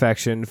 seasons of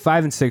perfection.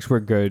 5 and 6 were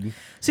good.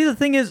 See, the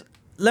thing is,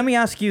 let me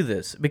ask you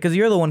this, because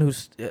you're the one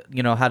who's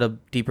had a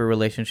deeper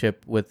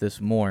relationship with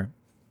this more.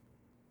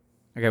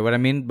 Okay, what I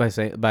mean by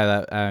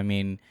that, I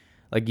mean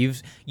like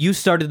you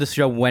started the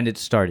show when it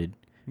started,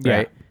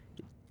 right?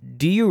 Yeah.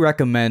 Do you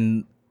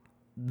recommend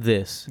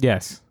this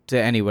Yes.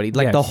 to anybody,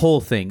 like Yes. the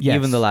whole thing, Yes.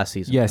 even the last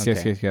season? Yes,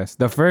 Okay. yes.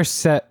 The first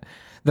set,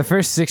 the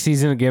first 6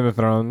 seasons of Game of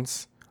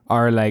Thrones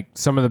are like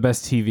some of the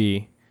best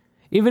TV.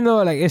 Even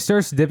though like it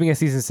starts dipping at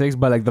season 6,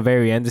 but like the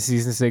very end of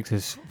season 6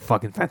 is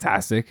fucking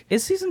fantastic.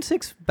 Is season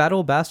 6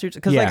 Battle of Bastards?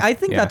 Because Yeah, like I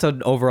think yeah. that's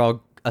an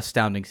overall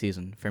astounding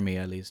season for me,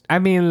 at least. I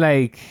mean,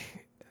 like,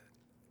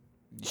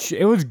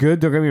 it was good.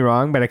 Don't get me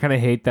wrong, but I kind of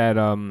hate that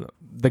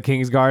the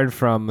Kingsguard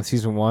from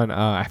season 1.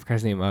 I forgot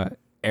his name.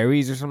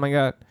 Ares or something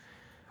like that,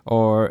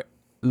 or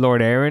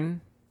Lord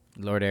Aaron.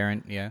 Lord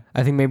Aaron, yeah.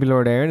 I think maybe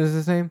Lord Aaron is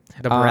his name.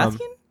 The Baratheon?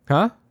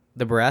 Huh?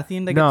 The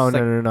Baratheon that No,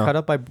 gets no. cut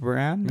up by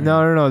Bran?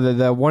 No.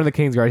 The one of the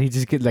Kingsguard. He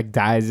just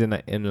dies in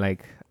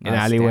like an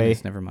alleyway.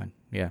 Never mind.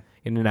 Yeah.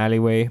 In an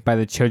alleyway by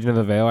the Children of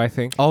the Vale, I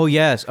think. Oh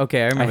yes.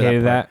 Okay, I I remember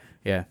hated that.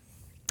 that. Yeah.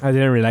 I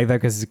didn't really like that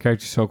because his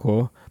character's so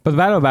cool. But the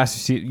Battle of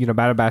Bastards,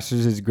 Battle of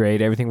Bastards is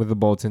great. Everything with the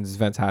Boltons is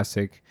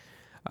fantastic.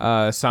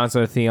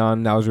 Sansa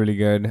Theon, that was really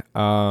good.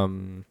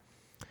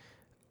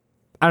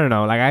 I don't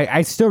know. Like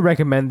I still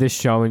recommend this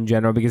show in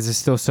general because it's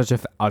still such an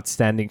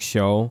outstanding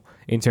show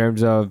in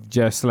terms of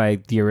just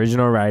like the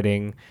original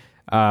writing,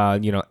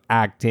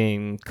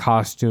 acting,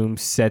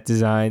 costumes, set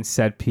design,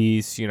 set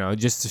piece.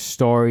 Just the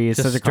story. It's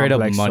Just such a straight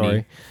up complex money.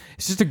 story.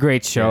 It's just a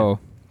great show.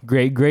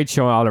 Great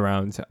show all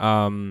around.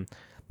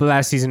 But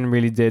last season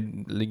really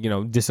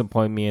did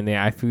disappoint me, and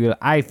I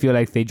feel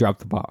like they dropped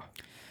the ball.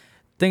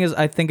 Thing is,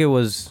 I think it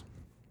was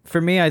for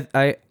me.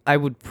 I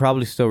would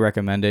probably still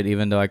recommend it,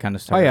 even though I kind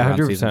of started around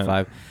 100%. season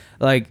 5.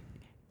 Like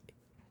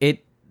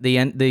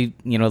the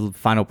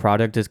final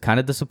product is kind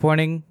of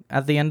disappointing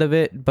at the end of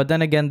it. But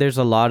then again, there's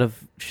a lot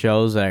of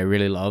shows that I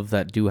really love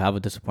that do have a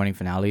disappointing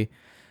finale.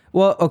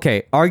 Well,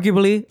 okay,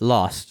 arguably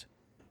Lost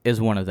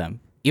is one of them.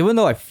 Even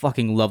though I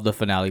fucking love the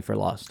finale for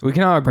Lost. We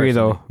can all agree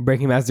Personally. though,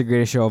 Breaking Bad's the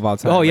greatest show of all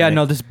time. Oh yeah, right?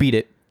 no, just beat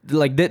it.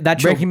 Like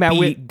that show Breaking Bad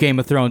beat Game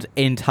of Thrones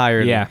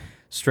entirely. Yeah.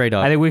 Straight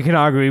up. I think we can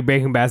all agree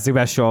Breaking Bad's the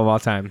best show of all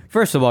time.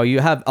 First of all, you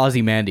have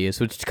Ozymandias,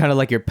 which is kind of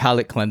like your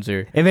palate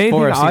cleanser. If anything,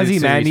 for a series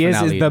Ozymandias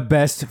finale. is the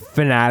best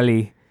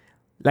finale.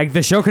 Like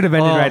the show could have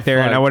ended Oh, right there,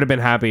 and fuck. I would have been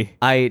happy.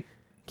 Can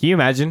you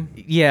imagine?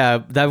 Yeah,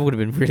 that would have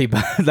been really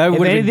bad. That If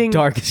would have been anything-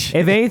 dark as shit.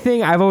 If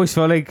anything, I've always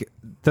felt like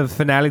the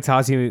finale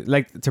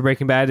to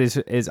Breaking Bad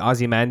is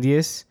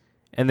Ozymandias,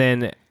 and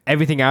then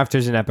everything after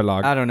is an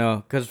epilogue. I don't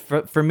know, because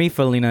for me,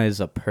 Felina is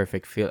a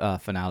perfect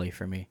finale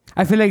for me.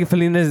 I feel like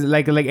Felina's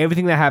like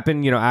everything that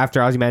happened,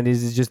 after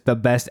Ozymandias is just the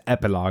best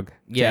epilogue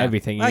to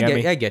everything. You get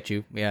me? I get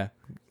you. Yeah,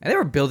 and they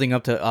were building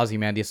up to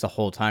Ozymandias the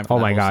whole time. Oh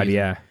my god,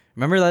 yeah.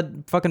 Remember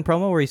that fucking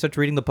promo where he starts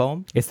reading the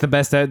poem? It's the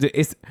best.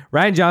 It's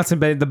Ryan Johnson,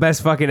 the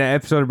best fucking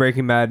episode of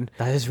Breaking Bad,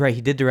 That is right.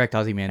 He did direct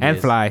Ozymandias. and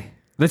Fly.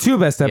 The two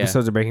best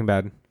episodes of Breaking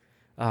Bad.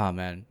 Oh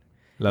man.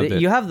 Loved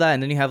it. You have that,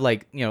 and then you have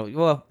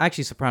well,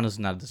 actually, Sopranos is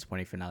not a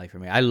disappointing finale for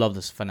me. I love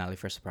this finale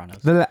for Sopranos.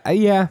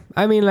 Yeah,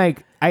 I mean,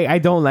 like, I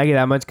don't like it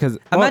that much because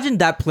Imagine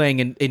that playing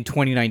in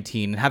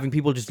 2019 and having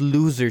people just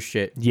lose their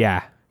shit.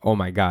 Yeah. Oh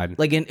my god.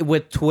 Like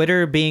with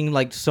Twitter being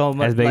like so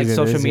much, As big like as it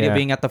social is, media yeah.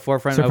 being at the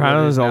forefront. of what it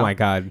Sopranos. is Oh now. my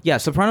god. Yeah,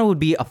 Soprano would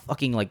be a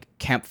fucking like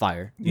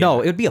campfire.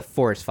 No, it would be a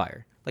forest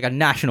fire, like a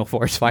national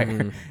forest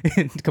fire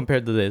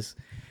compared to this.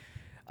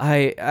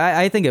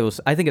 I think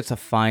it's a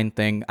fine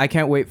thing. I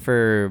can't wait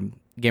for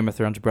Game of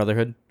Thrones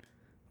Brotherhood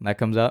when that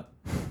comes out.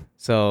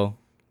 So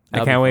I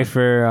that'll be can't wait fun.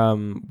 for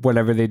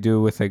whatever they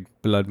do with like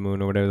Blood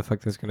Moon or whatever the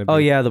fuck that's gonna be. Oh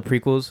yeah, the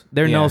prequels.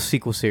 There are Yeah. no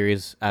sequel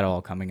series at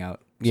all coming out.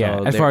 Yeah.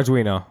 So As they're- far as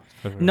we know.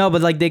 no,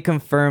 but like they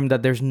confirmed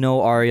that there's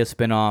no Arya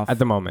spinoff. At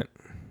the moment.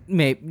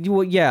 Maybe,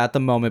 well, yeah, at the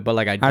moment, but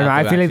like I don't know.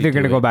 I feel like they're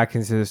gonna go back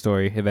into the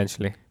story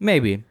eventually.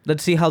 Maybe.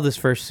 Let's see how this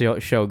first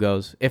show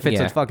goes. If it's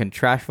Yeah. a fucking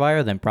trash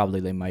fire, then probably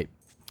they might.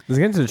 Let's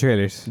get into the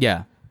trailers.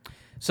 Yeah.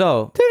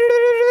 So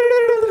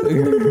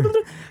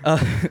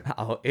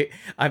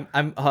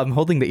I'm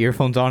holding the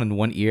earphones on in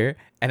one ear,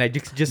 and I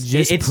just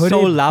it's put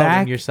so it loud back.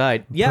 on your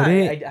side. Yeah, Put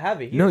it- I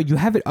have it here. No, you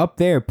have it up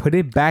there. Put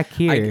it back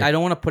here. I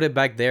don't want to put it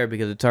back there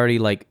because it's already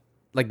like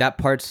that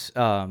part's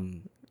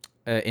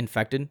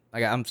infected.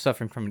 Like I'm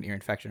suffering from an ear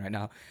infection right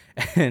now,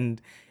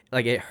 and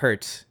like it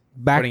hurts.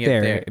 back putting it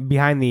there,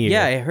 behind the ear.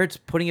 Yeah, it hurts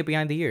putting it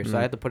behind the ear, so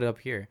I had to put it up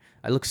here.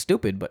 I look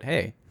stupid, but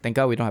hey, thank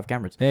God we don't have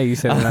cameras. Yeah, you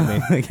said it,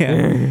 not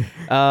me.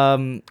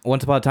 Yeah.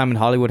 Once Upon a Time in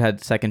Hollywood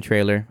had second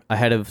trailer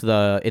ahead of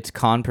its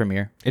Con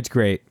premiere. It's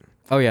great.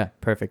 Oh yeah,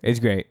 perfect. It's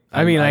great.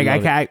 I I mean, like,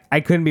 love I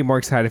couldn't be more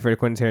excited for a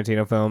Quentin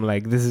Tarantino film.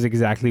 Like, this is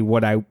exactly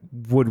what I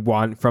would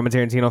want from a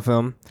Tarantino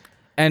film.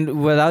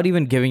 And without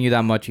even giving you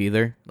that much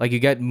either, like you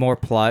get more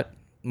plot,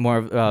 more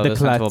of the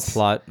central klutz.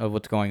 plot of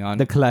what's going on.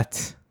 The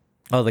Klutz.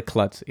 Oh, the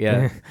klutz,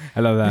 yeah.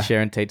 I love The that.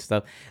 Sharon Tate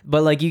stuff.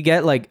 But like you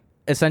get like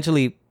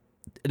essentially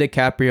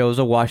DiCaprio is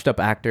a washed up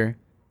actor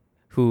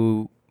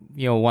who,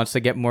 wants to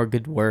get more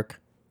good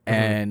work,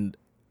 and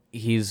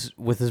he's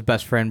with his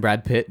best friend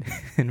Brad Pitt.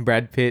 And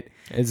Brad Pitt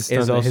It's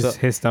is also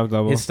his stunt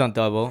double. his stunt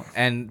double.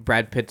 And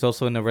Brad Pitt's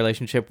also in a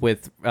relationship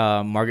with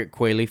Margaret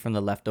Qualley from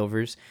The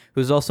Leftovers,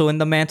 who's also in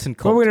the Manson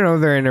Well, cult. we don't know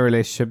if they're in a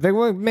relationship. Like,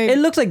 well, maybe It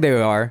looks like they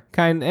are.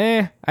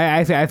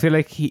 I feel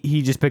like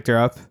he just picked her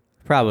up.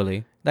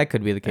 Probably. That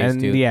could be the case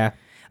And too. yeah,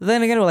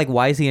 Then again, like,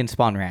 why is he in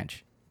Spawn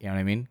Ranch? You know what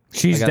I mean?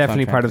 She's Like, that's what I'm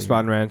definitely trying part to of figure out.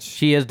 Spawn Ranch.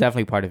 She is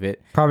definitely part of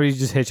it. Probably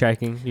just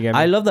hitchhiking. You get me?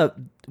 I love that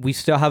we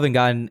still haven't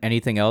gotten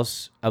anything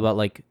else about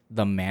like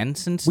the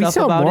Manson stuff. We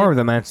saw about more it. of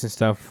the Manson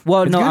stuff.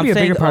 Well, It's no, gonna I'm be a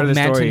saying bigger part of the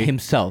Manson story.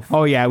 himself.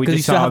 Oh yeah, we Because you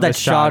just still saw have the that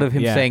shot of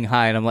him yeah. saying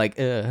hi, and I'm like,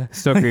 ugh.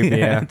 So creepy.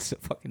 Yeah. It's so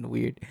fucking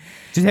weird.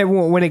 Just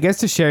when it gets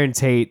to Sharon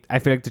Tate, I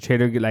feel like the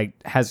trailer like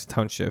has a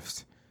tone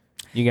shift.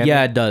 You get Yeah,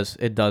 me? it does.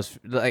 It does.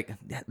 Like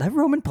that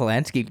Roman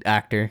Polanski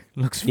actor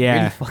looks Yeah.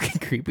 really fucking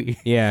creepy.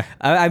 Yeah,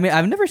 I mean,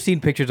 I've never seen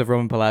pictures of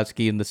Roman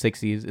Polanski in the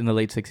 '60s, in the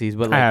late '60s,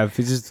 but I like, have.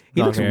 It's just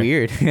he long looks hair.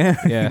 weird.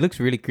 Yeah. He looks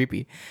really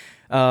creepy.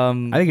 I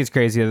think it's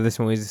crazy that this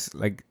movie's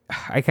like.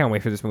 I can't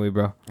wait for this movie,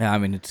 bro. Yeah, I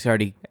mean, it's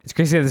already It's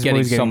crazy that this getting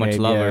movie's getting so much made.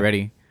 love yeah.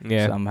 already.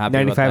 Yeah, So I'm happy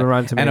 95 about that.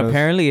 Rotten And Tomatoes.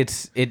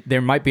 apparently,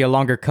 there might be a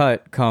longer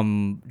cut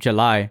come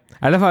July.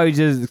 I love how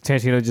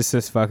Tarantino just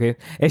says fuck it.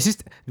 It's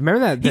just remember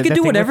that He that can do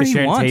thing with whatever the he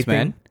Sharon wants, Tate thing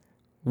man.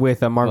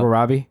 with Margot What?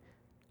 Robbie.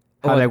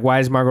 How What? like why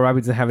is Margot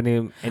Robbie doesn't have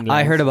any I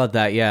lines? heard about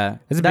that. Yeah,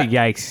 It's a That- big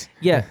yikes.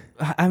 Yeah,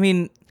 I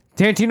mean,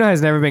 Tarantino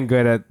has never been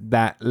good at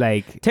that.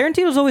 Like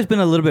Tarantino's always been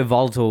a little bit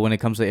volatile when it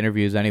comes to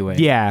interviews. Anyway.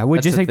 yeah, with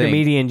That's just the like the thing.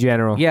 media in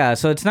general. Yeah,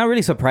 so it's not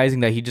really surprising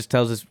that he just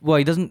tells us. Well,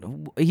 he doesn't.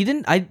 He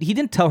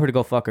didn't tell her to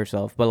go fuck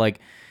herself, but like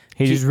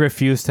He just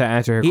refused to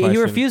answer her he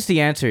question. refused to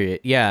answer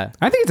it. Yeah,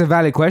 I think it's a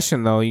valid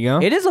question though. You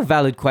know, it is a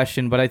valid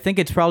question, but I think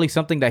it's probably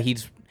something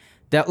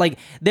that like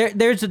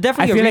there's I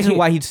definitely a feel like reason he-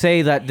 why he'd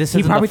say that this he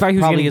isn't probably thought he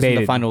was probably getting isn't the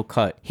baited. final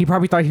cut. he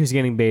probably thought he was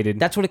getting baited.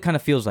 That's what it kind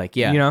of feels like.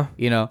 Yeah,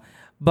 You know?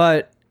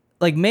 but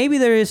like maybe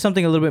there is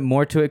something a little bit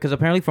more to it because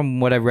apparently from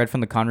what I've read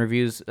from the con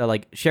reviews,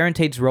 like Sharon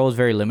Tate's role is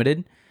very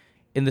limited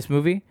in this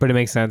movie. But it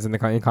makes sense in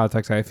the in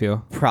context. I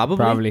feel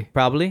Probably.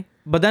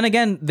 But then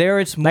again, there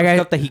is more Like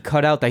stuff that he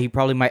cut out that he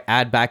probably might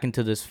add back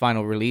into this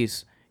final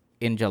release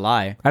in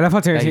July. I love how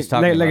that he's Tarantino.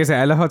 talking Like I about. said,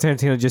 I love how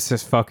Tarantino just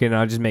says fuck it. And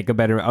I'll just make a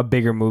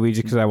bigger movie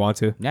just because I want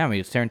to. Yeah, I mean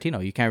it's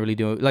Tarantino. You can't really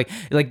do it. Like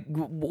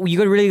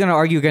you really gonna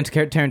argue against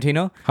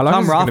Tarantino? How long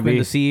Tom is it gonna Rothman, be?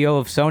 the CEO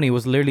of Sony,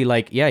 was literally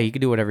like, yeah, he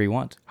could do whatever he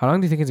wants. How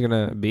long do you think it's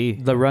gonna be?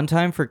 The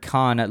runtime for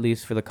Con, at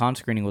least for the Con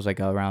screening, was like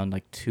around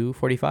like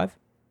 2:45.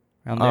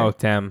 Around there. Oh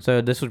damn! So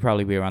this would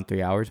probably be around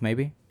 3 hours,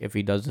 maybe, if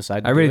he does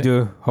decide. To I really it.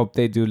 do hope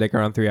they do like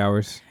around 3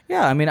 hours.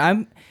 Yeah, I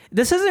mean,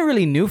 This isn't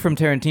really new from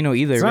Tarantino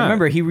either. It's not.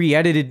 Remember, he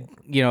re-edited,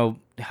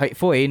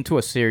 Hateful Eight into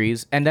a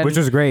series, and then Which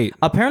was great.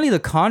 apparently the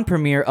con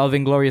premiere of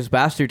Inglourious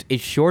Bastards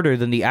is shorter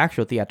than the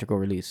actual theatrical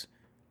release,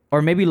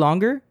 or maybe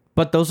longer.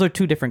 But those are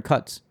two different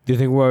cuts. Do you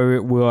think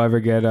we'll ever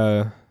get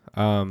a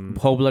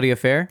Whole Bloody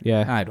Affair?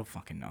 Yeah. I don't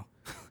fucking know.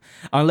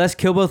 Unless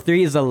Kill Bill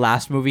 3 is the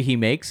last movie he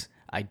makes,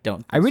 I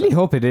don't. I really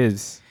hope it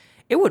is.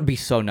 It would be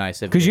so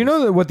nice if. Because you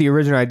know what the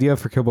original idea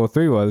for Kill Bill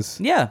 3 was?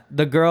 Yeah,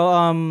 the girl,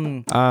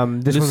 This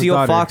one's Lucille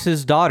daughter.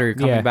 Fox's daughter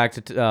coming Yeah. back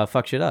to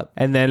fuck shit up.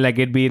 And then like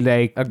it'd be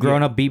like A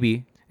grown-up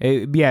BB.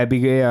 It'd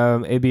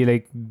be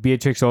like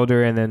Beatrix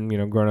older and then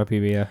grown up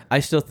BB. Yeah. I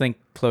still think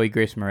Chloe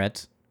Grace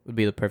Moretz would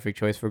be the perfect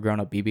choice for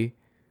grown-up BB.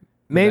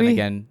 But Maybe. then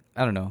again,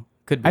 I don't know.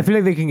 Could be. I feel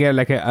like they can get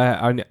like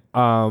a new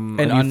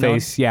unknown?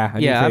 face. Yeah. A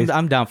new Yeah, face.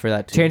 I'm down for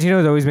that too.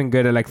 Tarantino's always been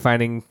good at like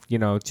finding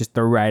just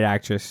the right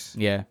actress.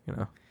 Yeah, You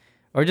know.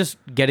 or just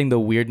getting the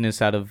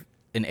weirdness out of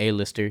an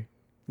A-lister.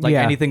 Like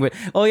Yeah. anything with.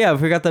 Oh yeah, I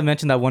forgot to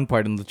mention that one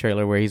part in the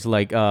trailer where he's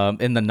like,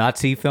 in the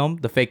Nazi film,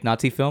 the fake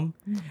Nazi film.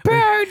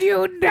 Burn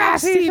you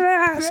nasty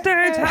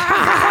bastards!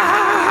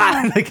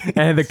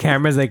 And the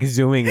camera's like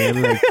zooming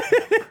in. Like,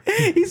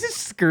 He's just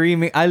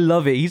screaming. I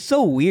love it. He's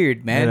so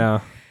weird, man. you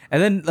know.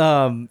 And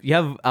then you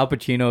have Al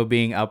Pacino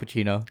being Al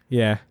Pacino,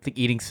 Yeah. like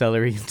eating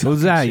celery.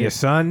 Who's that, your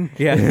son?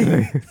 Yeah,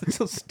 it's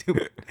so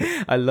stupid.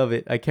 I love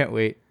it. I can't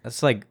wait.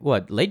 That's like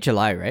what, late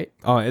July, right?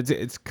 Oh,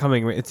 it's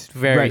coming. It's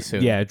Very right,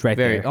 soon. Yeah, it's right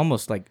Very there.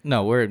 almost like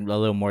no, we're a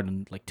little more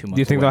than like 2 months.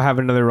 Do you think away. they'll have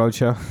another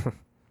roadshow?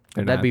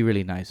 They're That'd not. be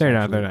really nice. They're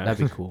not, actually. they're not.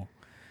 That'd be cool.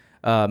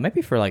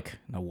 Maybe for like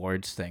an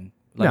awards thing,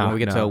 like No, when we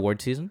get to no.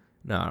 award season.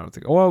 No, I don't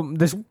think. Well,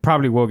 this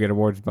probably will get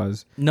awards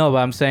buzz. No, but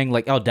I'm saying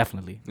like, oh,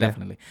 definitely. Yeah.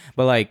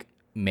 But like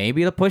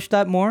maybe to push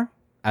that more.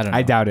 I don't know.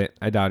 I doubt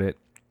it.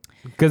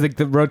 Because like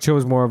the roadshow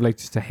was more of like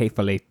just a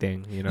Hateful Eight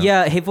thing,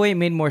 Yeah, Hateful Eight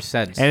made more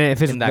sense. And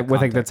if it's in that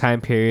with like the context. time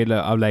period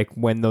of like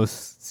when those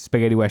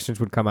spaghetti westerns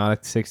would come out,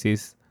 like the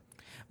 60s.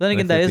 Then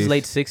again, like that is 50s.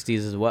 late 60s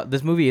as well.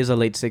 This movie is a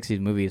late 60s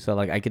movie, so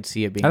like I could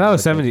see it being. I thought it a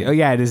was little 70s. bit- Oh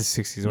yeah, it is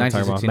 60s. What I'm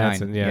talking about. 1969,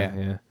 Manson,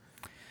 yeah.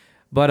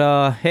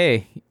 But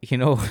hey,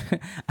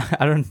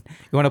 I don't.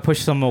 You want to push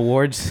some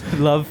awards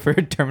love for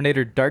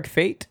Terminator: Dark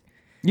Fate?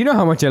 You know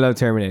how much I love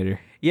Terminator.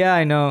 Yeah,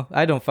 I know.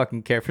 I don't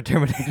fucking care for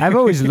Terminator. I've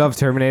always loved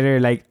Terminator.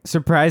 Like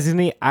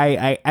surprisingly,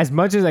 I as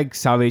much as like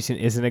Salvation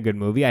isn't a good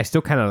movie, I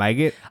still kind of like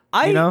it.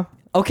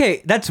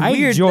 Okay, that's I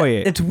weird. enjoy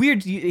it. It's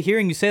weird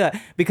hearing you say that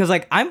because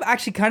like I'm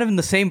actually kind of in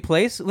the same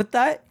place with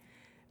that.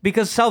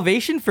 Because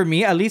Salvation, for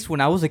me, at least when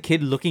I was a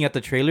kid looking at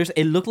the trailers,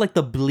 it looked like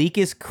the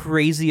bleakest,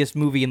 craziest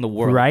movie in the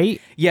world. Right?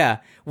 Yeah.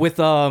 With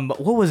what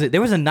was it? There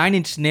was a 9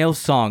 Inch Nails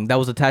song that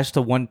was attached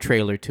to one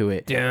trailer to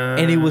it,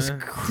 and it was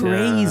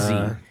crazy.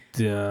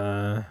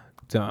 I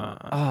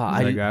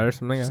got or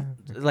something.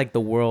 Like the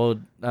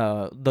world,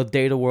 the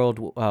day the world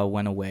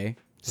went away.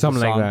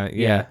 Something The like song. that,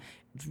 yeah.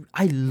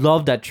 I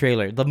love that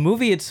trailer. The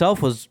movie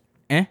itself was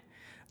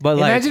but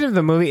like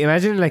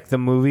Imagine like the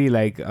movie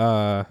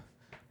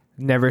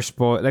never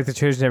spoiled, like the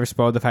trailers never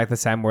spoiled the fact that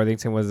Sam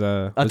Worthington was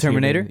a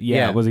Terminator. Human.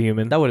 Yeah, was a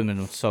human. That would have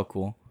been so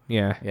cool.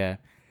 Yeah, Yeah.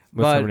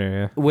 with But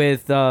Terminator.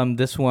 with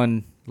this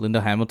one,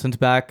 Linda Hamilton's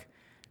back.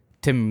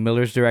 Tim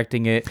Miller's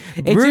directing it.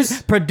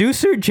 Just-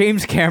 Producer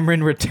James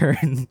Cameron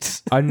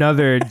returns.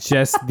 Another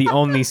just the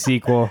only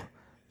sequel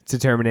to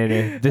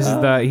Terminator. This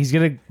is he's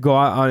gonna go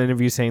out on an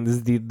interview saying this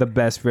is the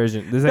best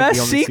version. This is like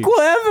Best the only sequel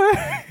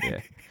ever. Yeah.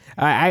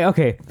 I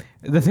okay.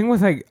 The thing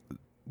with like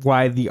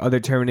why the other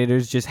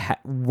Terminators just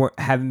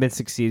haven't been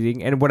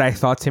succeeding, and what I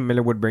thought Tim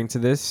Miller would bring to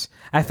this,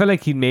 I felt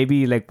like he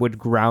maybe like would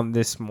ground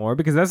this more,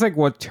 because that's like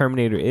what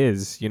Terminator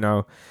is. You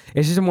know,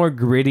 it's just a more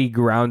gritty,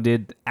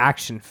 grounded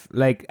action,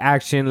 like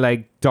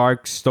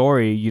dark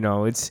story. You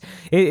know, it's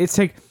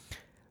like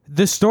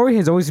the story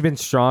has always been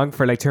strong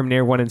for like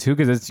Terminator 1 and 2,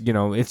 because it's, you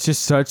know, it's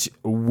just such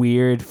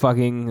weird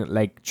fucking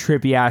like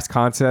trippy ass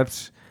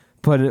concepts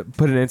put it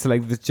into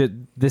like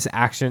this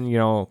action, you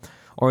know,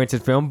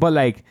 oriented film. But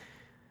like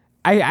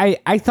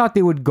I thought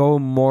they would go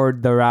more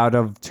the route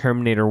of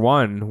Terminator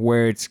 1,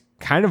 where it's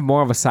kind of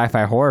more of a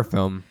sci-fi horror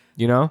film,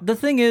 you know? The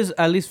thing is,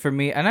 at least for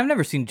me, and I've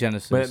never seen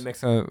Genesis. But it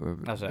makes a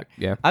sorry.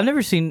 yeah. I've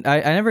never seen. I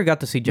never got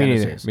to see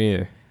Genesis. Me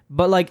neither.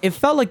 But like, it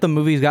felt like the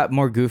movies got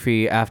more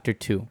goofy after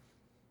 2.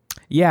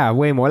 Yeah,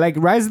 way more. Like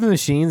Rise of the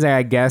Machines,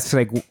 I guess,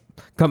 like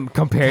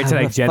compared to God,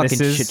 like what a fucking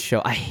Genesis, shit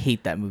show. I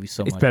hate that movie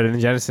so it's much. better than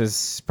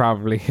Genesis,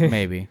 probably.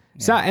 Maybe.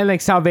 So, and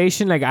like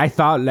Salvation, like I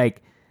thought,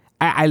 like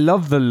I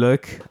love the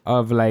look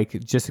of like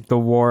just like, the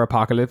war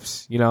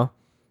apocalypse, you know,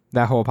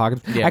 that whole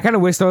apocalypse. Yeah. I kind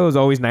of wish though it was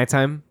always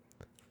nighttime,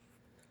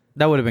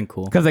 That would have been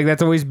cool. because like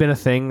that's always been a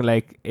thing,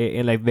 like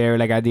in like their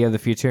like idea of the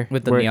future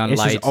With the where neon it's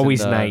lights. just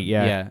always and the, night.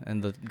 Yeah. Yeah,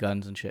 and the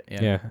guns and shit.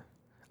 Yeah.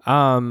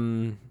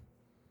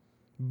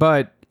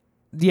 But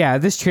yeah,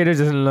 this trailer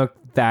doesn't look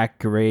that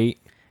great.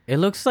 It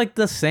looks like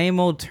the same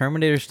old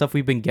Terminator stuff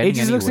we've been getting. It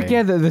just looks like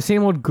the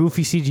same old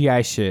goofy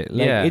CGI shit.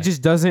 Like, Yeah. it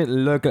just doesn't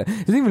look. It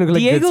doesn't even look like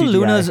Diego good CGI.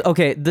 Luna's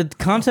okay. The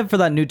concept for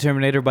that new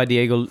Terminator by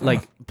Diego,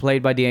 like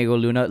played by Diego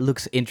Luna,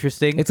 looks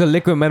interesting. It's a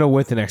liquid metal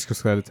with an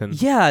exoskeleton.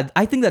 Yeah,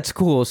 I think that's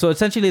cool. So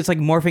essentially, it's like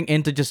morphing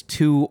into just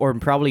 2 or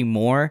probably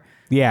more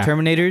Yeah.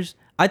 Terminators.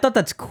 I thought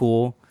that's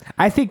cool.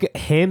 I think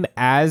him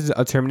as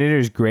a Terminator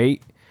is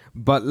great,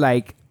 but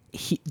like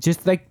he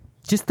just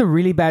the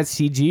really bad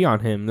CG on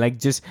him. Like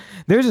just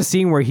there's a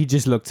scene where he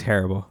just looked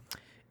terrible.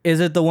 Is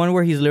it the one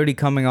where he's literally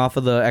coming off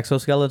of the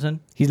exoskeleton?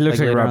 He looks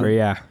like later rubber. on?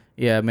 Yeah.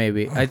 Yeah,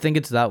 maybe. I think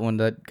it's that one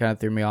that kind of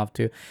threw me off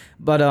too.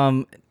 But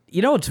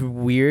you know what's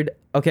weird?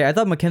 Okay, I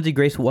thought Mackenzie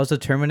Grace was a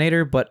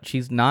Terminator, but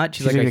she's not.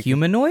 She's like a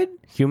humanoid.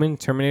 Human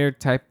Terminator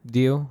type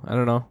deal. I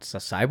don't know. It's a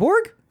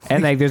cyborg.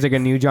 And like there's like a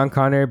new John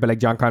Connor, but like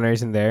John Connor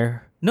isn't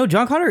there. No,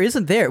 John Connor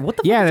isn't there. What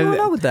the fuck is going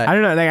on with that? I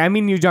don't know. Like I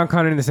mean, new John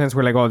Connor in the sense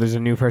where like, oh, there's a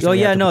new person. Oh we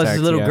yeah, have to no, it's protect,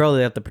 this little yeah. girl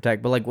they have to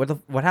protect. But like,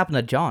 what happened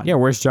to John? Yeah,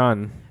 where's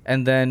John?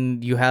 And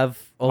then you have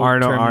old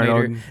Arnold- Terminator.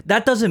 Arnold.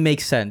 That doesn't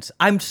make sense.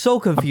 I'm so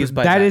confused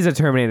by that. That is a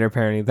Terminator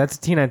apparently. That's a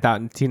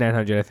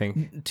T900, I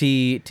think.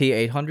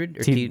 T800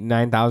 or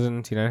T9000,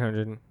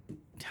 T900.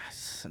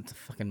 It's a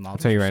fucking mouth. I'll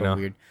tell you right now.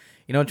 Weird.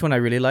 You know which one I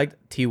really liked?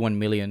 T1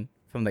 Million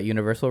from that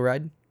Universal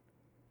ride.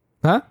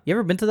 Huh? You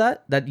ever been to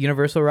that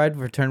Universal ride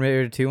for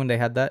Terminator 2 when they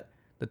had that?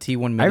 The T1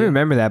 Million. I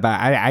remember that, but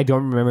I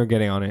don't remember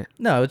getting on it.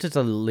 No, it's just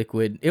a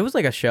liquid. It was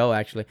like a show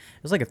actually.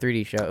 It was like a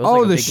 3D show. It was Oh,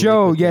 like a the big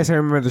show. liquid Yes, thing. I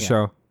remember the Yeah.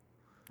 show.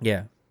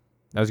 Yeah.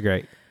 That was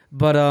great.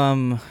 But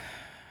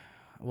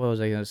what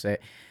was I gonna say?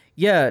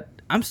 Yeah,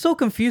 I'm so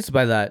confused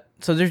by that.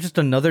 So there's just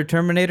another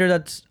Terminator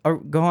that's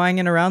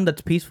going around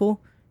that's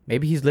peaceful.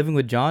 Maybe he's living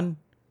with John.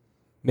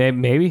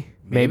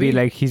 Maybe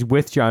like he's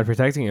with John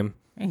protecting him.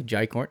 Hey,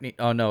 Jai Courtney.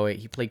 Oh no, wait,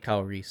 he played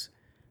Kyle Reese.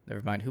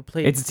 Never mind. Who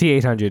played? It's a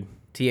T800.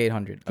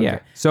 T800. Okay. Yeah.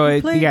 So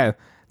Who played- yeah,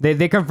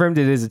 they confirmed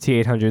it is a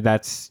T800.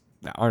 That's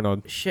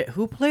Arnold. Shit.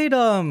 Who played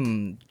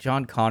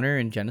John Connor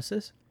in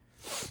Genesis?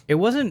 It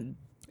wasn't.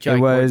 Jai It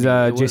was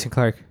Courtney. It Jason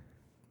Clark.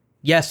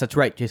 Yes, that's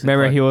right. Jason.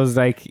 Remember Clarke. he was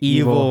like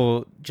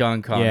evil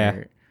John Connor.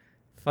 Yeah.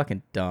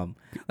 Fucking dumb.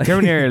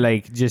 Terminator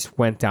like just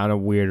went down a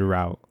weird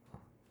route.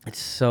 It's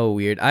so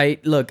weird. I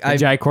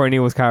Jai Courtney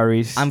was Kyle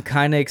Reese. I'm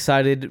kind of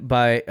excited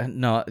by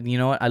no. You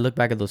know what? I look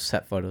back at those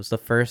set photos, the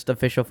first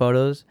official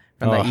photos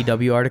from that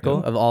EW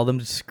article of all of them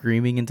just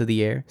screaming into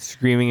the air.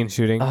 Screaming and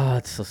shooting. Oh,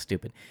 it's so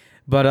stupid.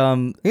 But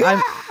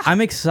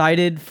I'm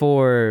excited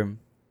for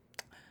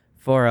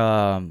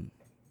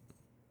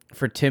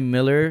Tim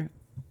Miller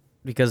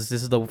because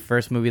this is the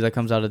first movie that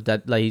comes out of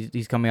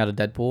he's coming out of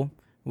Deadpool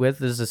with.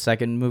 This is the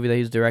second movie that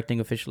he's directing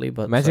officially.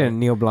 But Imagine so, a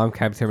Neil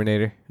Blomkamp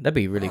Terminator. that'd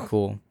be really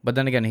cool. But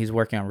then again, he's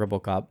working on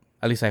RoboCop.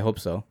 At least I hope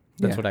so.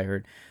 That's Yeah. what I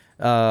heard.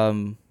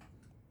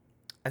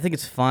 I think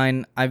it's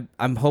fine.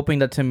 I'm hoping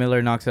that Tim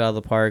Miller knocks it out of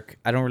the park.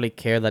 I don't really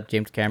care that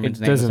James Cameron's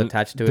It name is doesn't-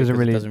 attached to it. doesn't 'Cause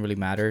really- it doesn't really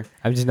matter.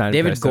 I'm just not.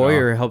 David impressed at all.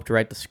 Goyer helped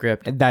write the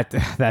script. That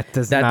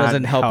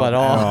doesn't help at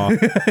all.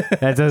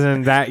 That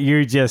doesn't. That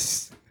you're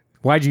just.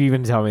 Why'd you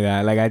even tell me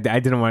that? Like I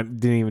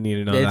didn't even need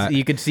to know that.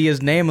 You could see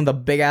his name on the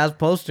big ass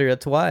poster.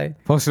 That's why.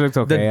 Poster looked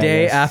okay. The I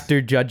day guess.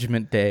 after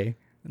Judgment Day.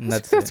 And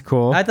That's it.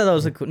 cool. I thought that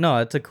was a cool. No,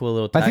 it's a cool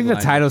little. I think the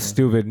tagline. title's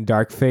stupid.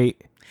 Dark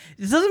Fate.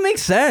 It doesn't make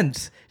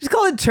sense. Just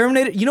call it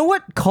Terminator. You know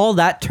what? Call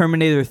that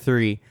Terminator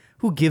 3.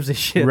 Who gives a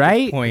shit at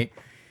Right? this point?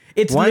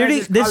 It's Why not literally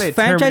just call this it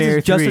franchise Terminator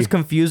is just 3? as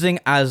confusing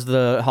as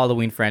the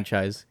Halloween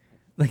franchise.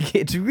 Like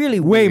it's really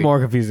Way weird. more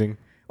confusing.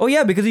 Oh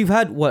yeah, because you've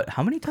had what?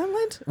 How many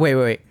timelines?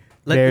 Wait.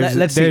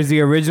 Let's There's see.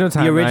 the original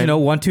timeline. The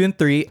original 1, 2, and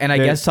 3, and I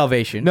There- guess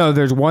Salvation. No,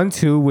 there's 1,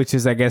 2, which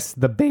is I guess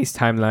the base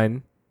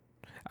timeline.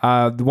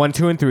 1,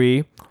 2, and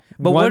 3.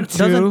 but 1, what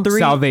doesn't 2, 3?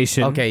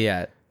 Salvation. Okay,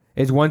 yeah.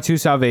 It's 1, 2,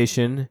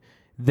 Salvation.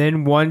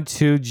 Then 1,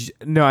 2.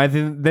 No, I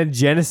think then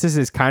Genesis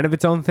is kind of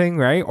its own thing,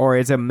 right? Or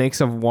it's a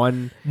mix of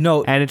one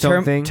No, and its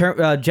own thing.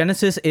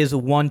 Genesis is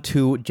 1,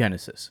 2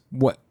 Genesis.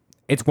 What?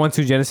 It's 1,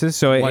 2 Genesis.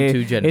 So 1, 2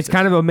 it's Genesis.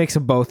 kind of a mix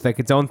of both, like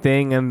its own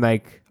thing and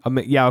like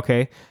yeah,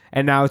 okay.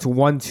 And now it's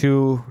 1,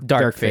 2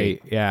 Dark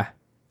Fate. Yeah.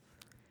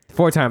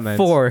 4 timelines.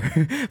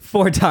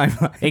 4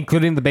 timelines.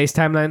 Including the base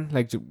timeline,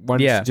 like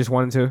Yeah. just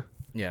 1 and 2.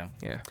 Yeah.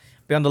 Yeah.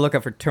 Be on the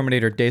lookout for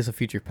Terminator Days of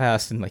Future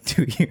Past in like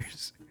 2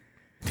 years.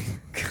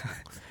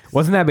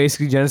 Wasn't that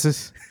basically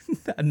Genesis?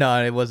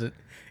 No, it wasn't.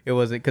 It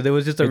wasn't because it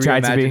was just a It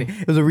tried to be.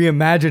 reimagining. It was a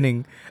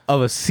reimagining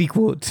of a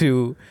sequel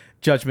to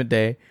Judgment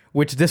Day,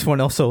 which this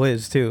one also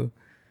is too.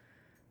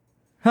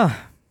 Huh.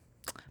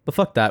 But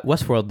fuck that.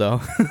 Westworld though.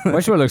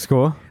 Westworld looks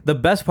cool. The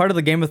best part of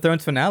the Game of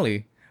Thrones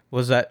finale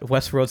was that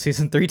Westworld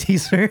season 3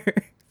 teaser.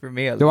 For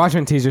me, at The least.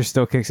 Watchmen teaser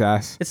still kicks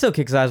ass. It still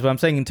kicks ass, but I'm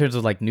saying in terms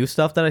of like new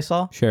stuff that I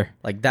saw, Sure.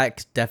 like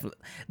that definitely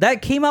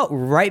that came out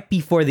right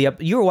before the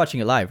you were watching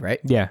it live, right?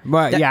 Yeah.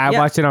 But That- yeah, I yeah.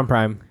 watched it on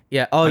Prime.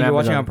 Yeah. Oh, On you were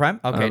watching Amazon. on Prime?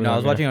 Okay, On no, I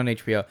was Amazon, watching on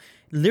HBO.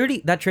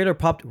 Literally, that trailer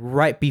popped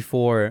right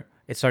before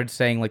it started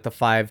saying like the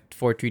 5,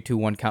 4, 3, 2,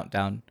 1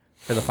 countdown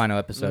for the final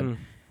episode. Mm.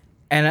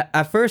 And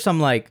at first, I'm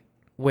like,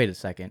 wait a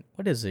second,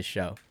 what is this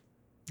show?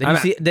 Then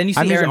you see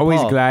I'm just Aaron always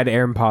Paul. glad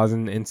Aaron Paul's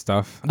in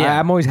stuff. Yeah.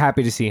 I'm always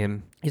happy to see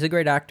him. He's a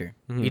great actor.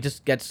 Mhm. He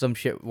just gets some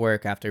shit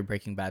work after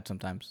Breaking Bad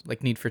sometimes,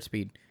 like Need for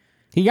Speed.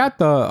 He got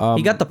the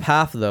He got The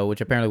Path though,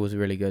 which apparently was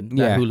really good. That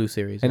Yeah. Hulu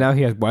series. and now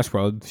he has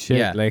Westworld shit.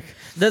 Yeah. Like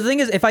The thing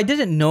is, if I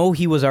didn't know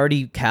he was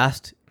already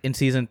cast in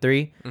season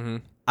 3,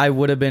 I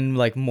would have been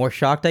like more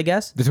shocked, I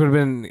guess. this would have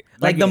been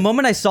Like the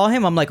moment I saw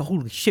him, I'm like,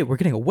 holy shit, we're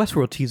getting a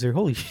Westworld teaser.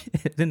 Holy shit,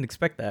 I didn't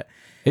expect that.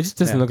 it just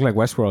doesn't Yeah. look like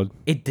Westworld.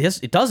 It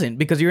doesn't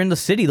because you're in the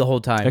city the whole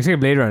time. Looks like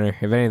Blade Runner,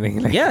 if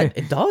anything. Like, Yeah,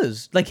 it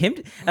does. Like him,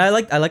 and I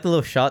like the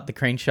little shot, the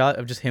crane shot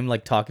of just him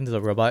like talking to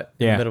the robot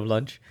in Yeah. the middle of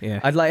lunch. Yeah.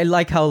 I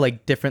like how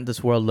like different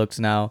this world looks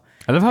now.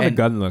 I love how the And-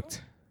 gun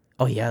looked.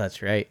 Oh yeah,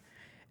 that's right.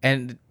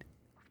 And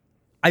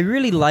I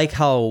really like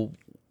how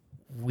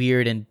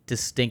weird and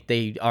distinct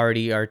they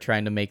already are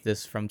trying to make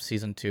this from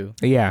season 2.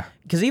 Yeah.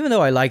 Because even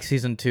though I like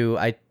season 2,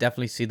 I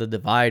definitely see the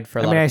divide for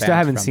a I lot mean, of I fans still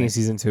haven't from seen it.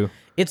 season 2.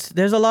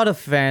 There's a lot of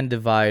fan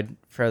divide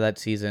for that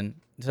season.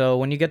 So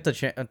when you get the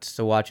chance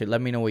to watch it,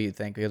 let me know what you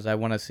think because I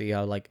want to see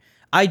how like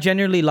I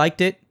genuinely liked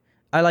it.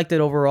 I liked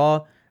it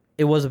overall.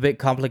 It was a bit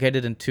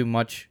complicated and too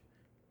much,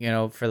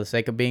 for the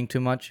sake of being too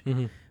much.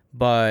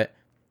 But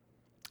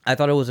I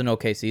thought it was an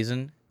okay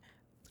season.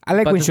 I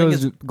like But when the thing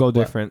shows is- go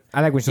different.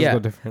 I like when shows Yeah. go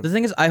different. The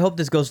thing is, I hope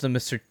this goes the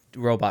Mr.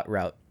 Robot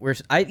route. Where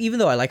even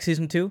though I like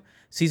season 2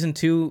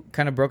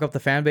 kind of broke up the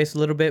fan base a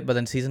little bit, but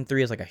then season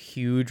 3 is like a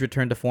huge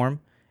return to form.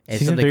 It's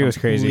Season something 3 was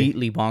crazy.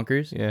 completely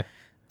bonkers. Yeah.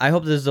 I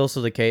hope this is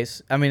also the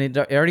case. I mean, it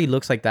already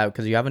looks like that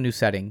because you have a new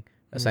setting,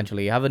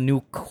 essentially. You have a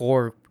new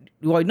core.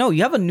 Well, no,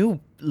 you have a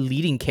new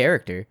leading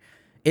character.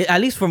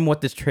 At least from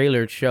what this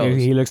trailer shows.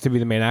 He looks to be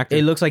the main actor.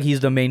 It looks like he's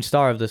the main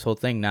star of this whole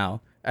thing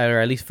now, or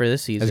at least for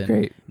this season. That's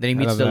great. Then he I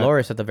meets love that.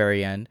 Dolores at the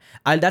very end.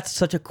 That's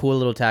such a cool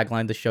little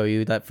tagline to show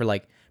you that for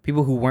like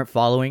people who weren't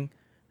following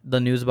the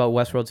news about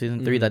Westworld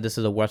season 3, that this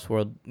is a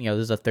Westworld, this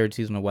is a third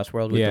season of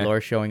Westworld with Yeah.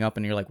 Dolores showing up,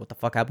 and you're like, what the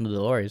fuck happened to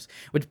Dolores?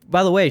 Which,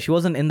 by the way, she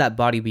wasn't in that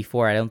body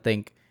before. I don't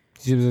think.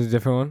 She was a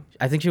different one.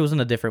 I think she was in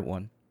a different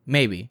one.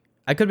 Maybe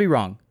I could be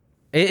wrong.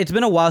 It's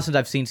been a while since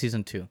I've seen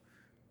season 2.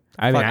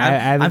 I mean, Fuck, I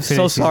haven't I'm so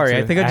finished season sorry.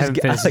 I 2. think I haven't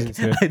just finished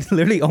season 2. I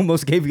literally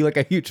almost gave you like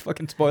a huge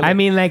fucking spoiler. I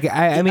mean, like,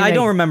 I mean, I like,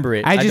 don't remember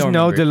it. I just don't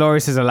know remember it.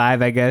 Dolores is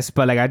alive, I guess,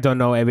 but like, I don't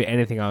know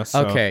anything else.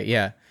 So. Okay,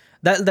 yeah.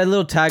 That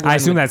little tagline. I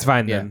assume with- that's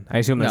fine yeah. then. I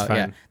assume that's No,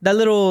 yeah. fine. That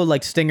little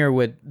like stinger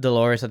with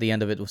Dolores at the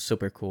end of it was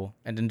super cool,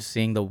 and then just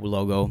seeing the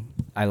logo,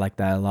 I like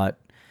that a lot.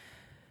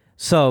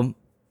 So,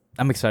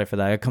 I'm excited for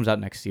that. It comes out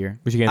next year.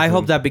 We should get I into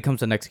hope it. that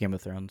becomes the next Game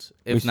of Thrones,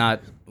 We if should-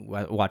 not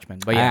Watchmen.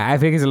 But yeah, I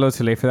think it's a little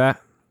too late for that.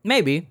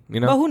 maybe. You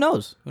know? But who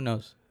knows? Who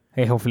knows?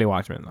 Hey, hopefully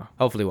Watchmen though.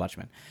 Hopefully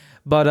Watchmen.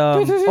 But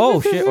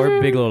oh shit,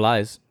 or Big Little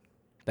Lies.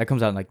 That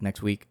comes out like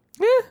next week.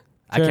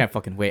 I sure. can't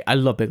fucking wait. I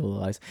love Big Little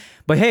Lies.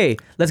 But hey,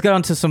 let's get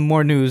on to some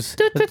more news.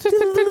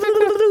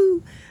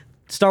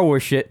 Star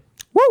Wars shit.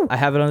 Woo! I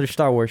have it under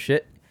Star Wars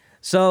shit.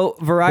 So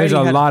Variety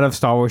There's a had- lot of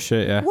Star Wars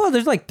shit. Yeah, Well,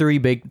 there's like 3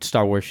 big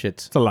Star Wars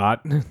shits. it's a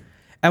lot.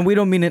 And we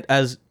don't mean it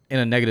as in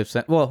a negative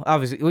sense. Well,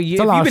 obviously, if a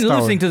you've lot of been Star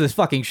listening Wars. to this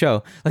fucking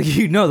show, like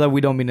you know that we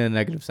don't mean it in a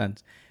negative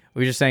sense.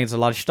 We're just saying it's a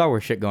lot of Star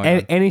Wars shit going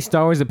on. Any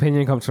Star Wars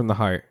opinion comes from the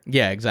heart.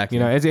 Yeah, exactly.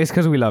 You know, it's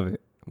because we love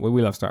it.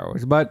 We love Star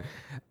Wars, but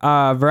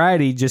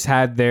Variety just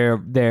had their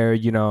They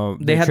had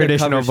their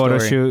traditional cover photo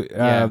story. shoot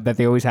Yeah. that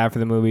they always have for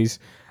the movies,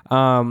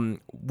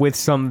 with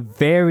some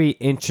very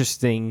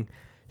interesting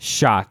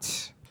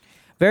shots.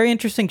 Very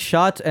interesting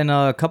shots and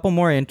a couple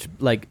more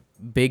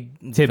big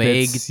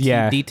Tidbits, vague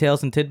yeah.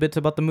 details and tidbits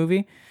about the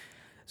movie.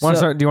 Do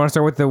you want to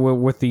start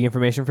with the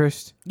information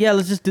first? Yeah,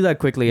 let's just do that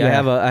quickly. I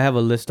Yeah. have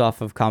a list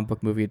off of comic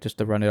book movie just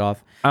to run it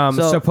off.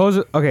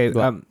 Okay.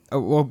 Go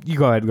Well, you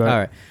go ahead. Go ahead. All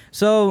right.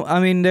 So, I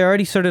mean, they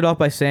already started off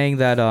by saying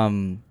that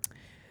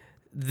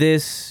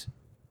this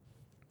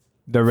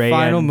The Rey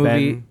final and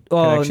movie Ben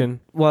connection.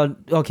 Well,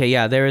 okay,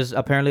 yeah, there is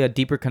apparently a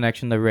deeper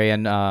connection to Rey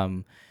and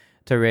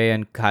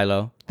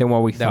Kylo Than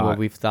what we than thought. what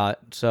we've thought.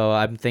 So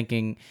I'm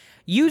thinking,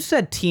 you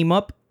said team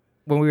up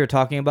when we were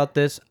talking about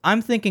this.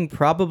 I'm thinking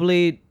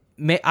probably.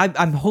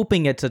 I'm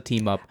hoping it's a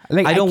team up.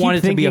 Like, I don't keep want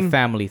it to be a thinking-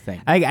 family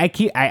thing.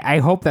 I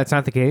hope that's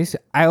not the case.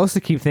 I also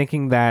keep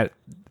thinking that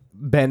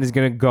Ben is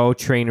gonna go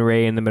train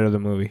Rey in the middle of the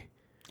movie.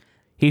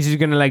 He's just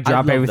gonna like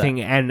drop love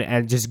everything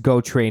and just go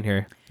train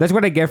her. That's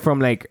what I get from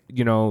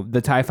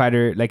the TIE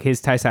fighter, like his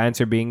TIE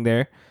Silencer being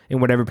there in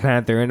whatever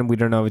planet they're in. We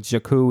don't know if it's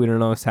Jakku, we don't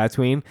know if it's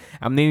Tatooine.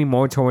 I'm leaning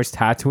more towards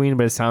Tatooine,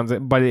 but it sounds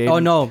Oh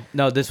no,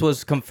 this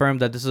was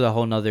confirmed that this is a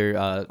whole nother.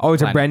 It's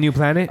planet. a brand new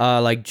planet.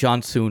 Like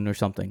John Soon or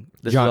something.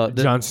 This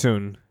is John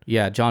Soon.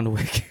 Yeah, John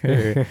Wick. John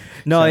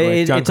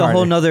Wick, John it's a whole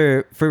Carter.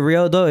 nother. For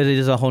real though, it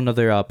is a whole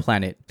nother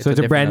planet. So it's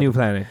a brand new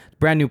planet.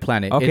 Brand new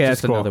planet. Okay, it's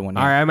that's just cool. another one.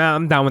 All Yeah. right,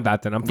 I'm down with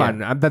that then. I'm fine.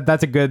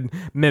 That's a good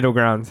middle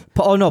ground.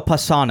 Oh no,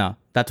 Pasana.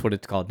 That's what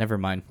it's called. Never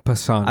mind.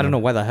 Pasana. I don't know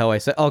why the hell I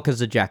said. Oh, because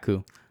the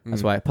Jakku.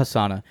 That's why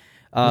Pasana,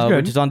 good.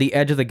 which is on the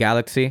edge of the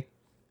galaxy.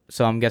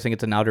 So I'm guessing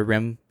it's an outer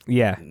rim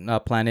Yeah.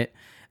 planet.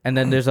 And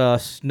then there's a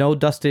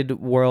snow-dusted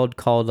world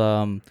called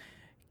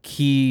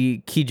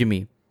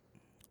Kijimi,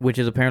 which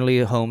is apparently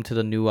home to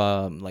the new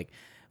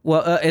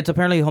it's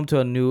apparently home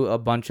to a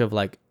bunch of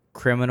like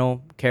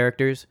criminal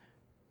characters.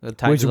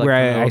 Which is where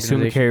I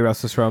assume Carrie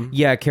Russell's from.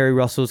 Yeah, Carrie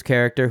Russell's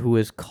character, who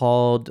is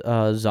called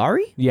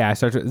Zari. Yeah, it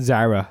starts with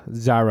Zara.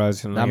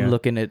 Zara's. I'm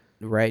looking at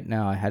right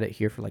now. I had it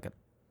here for like a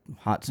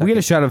hot second. We get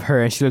a shot of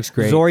her and she looks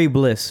great. Zori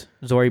Bliss.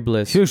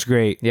 She looks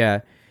great.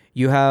 Yeah.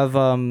 You have,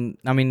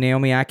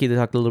 Naomi Aki, they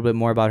talked a little bit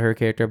more about her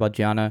character, about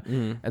Gianna.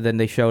 Mm. And then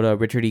they showed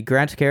Richard E.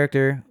 Grant's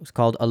character. It's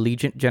called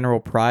Allegiant General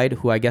Pride,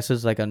 who I guess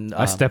is like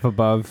A step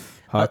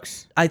above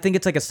Hux. I think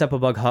it's like a step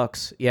above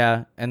Hux.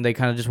 Yeah. And they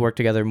kind of just work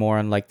together more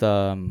on like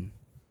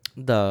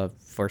the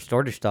First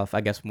Order stuff,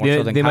 I guess, more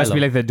so than They Kylo. must be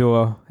like the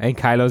duo, and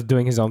Kylo's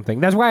doing his own thing.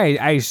 That's why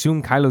I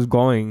assume Kylo's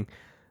going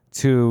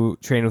to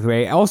train with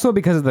Rey. Also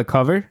because of the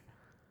cover.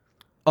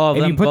 Oh,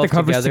 If them you put the both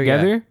covers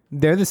together, yeah.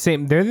 they're the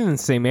same. They're in the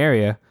same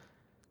area,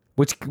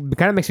 which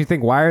kind of makes me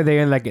think: why are they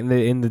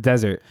in the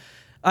desert?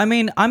 I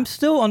mean, I'm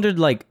still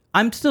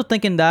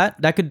thinking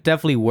that could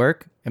definitely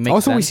work. It makes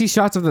Also, we sense. see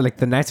shots of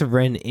the Knights of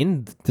Ren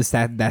in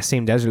that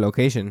same desert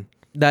location,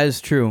 That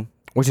is true.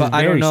 which But is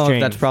I very don't know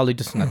strange. if that's probably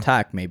just an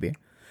attack, maybe,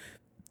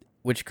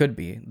 which could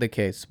be the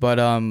case. But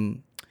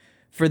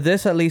for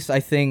this, at least, I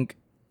think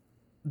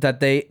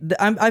that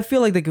I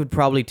feel like they could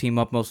probably team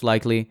up most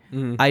likely.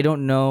 I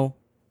don't know.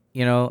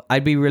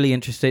 I'd be really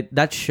interested.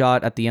 That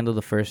shot at the end of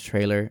the first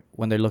trailer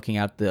when they're looking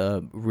at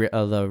the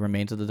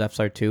remains of the Death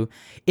Star 2,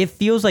 it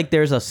feels like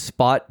there's a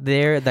spot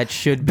there that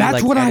should be. That's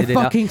like, what I edited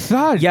out. fucking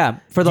thought. Yeah,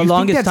 for the Do you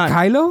longest think that's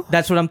time. Kylo?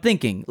 That's what I'm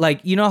thinking.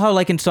 Like, you know how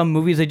like in some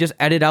movies they just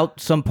edit out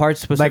some parts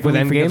specifically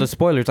Endgame? because of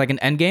spoilers, like in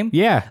Endgame?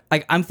 Yeah,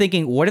 Like, I'm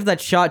thinking, what if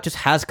that shot just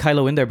has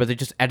Kylo in there, but they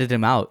just edit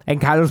him out? and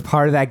Kylo's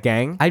part of that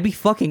gang. I'd be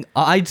so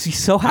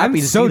happy I'm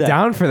to so see that.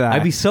 down for that.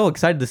 I'd be so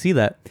excited to see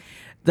that.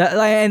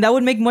 And that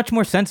would make much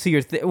more sense to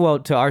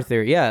to our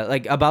theory, yeah,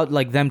 like about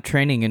like them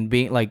training and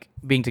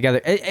being together.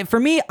 For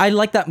me, I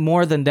like that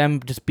more than them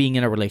just being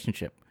in a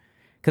relationship,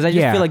 because I just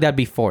Yeah. feel like that'd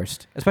be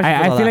forced. Especially for the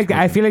last I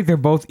movie. feel like they're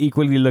both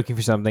equally looking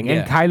for something,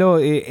 and Yeah.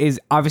 Kylo is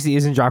obviously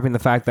isn't dropping the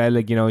fact that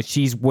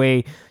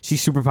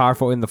she's super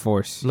powerful in the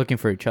Force. looking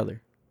for each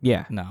other.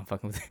 Yeah, No, I'm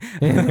fucking with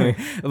you.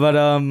 But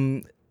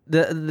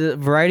the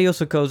Variety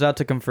also goes out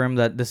to confirm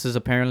that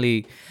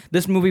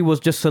this movie was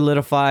just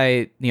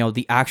solidify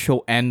the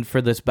actual end for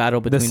this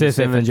battle between the Sith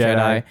and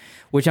Jedi,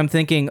 which I'm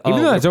thinking,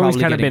 even though we're it's always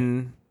probably kind of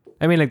getting- been.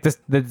 I mean, like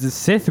the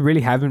Sith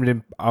really haven't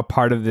been a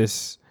part of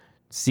this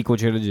sequel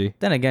trilogy.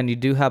 Then again, you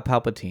do have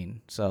Palpatine,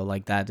 so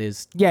like that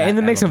is Yeah, in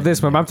the mix of element this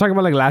in one, but I'm talking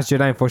about like Last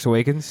Jedi and Force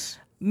Awakens.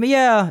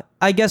 Yeah,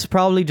 I guess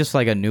probably just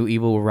like a new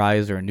evil will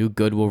rise or a new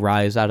good will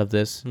rise out of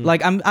this.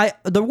 Like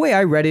the way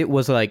I read it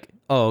was like,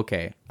 oh,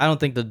 okay. I don't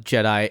think the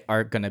Jedi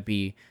are gonna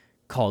be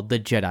called the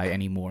Jedi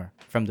anymore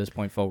from this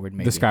point forward.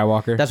 Maybe The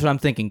Skywalker, That's what I'm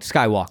thinking.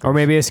 Skywalker, or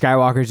maybe a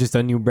Skywalker is just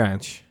a new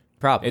branch,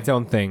 probably. its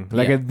own thing,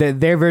 like Yeah.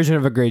 their version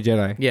of a great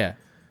Jedi. Yeah,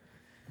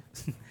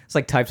 it's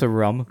like types of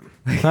rum,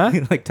 Huh?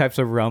 like types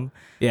of rum.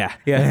 Yeah,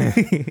 Yeah,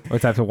 or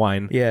types of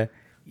wine. yeah.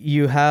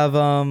 You have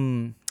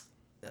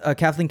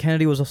Kathleen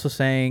Kennedy was also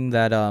saying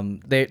that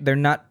they're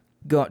not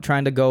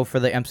trying to go for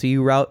the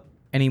MCU route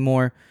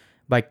anymore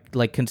by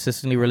like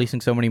consistently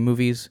releasing so many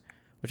movies,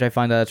 which I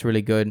find that's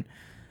really good.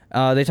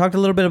 They talked a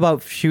little bit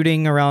about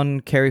shooting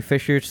around Carrie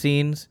Fisher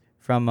scenes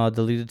from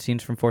deleted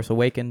scenes from Force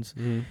Awakens,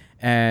 Mhm.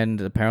 and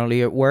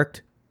apparently it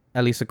worked,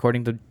 at least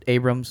according to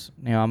Abrams.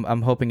 You know,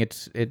 I'm hoping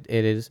it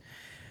is.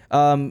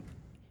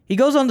 He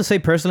goes on to say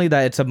personally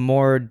that it's a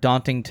more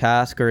daunting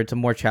task, or it's a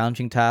more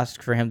challenging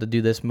task for him to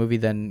do this movie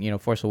than, you know,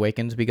 Force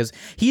Awakens, because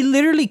he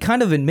literally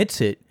kind of admits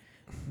it,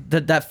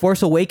 that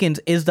Force Awakens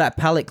is that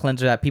palate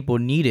cleanser that people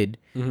needed.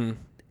 Mm-hmm.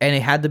 And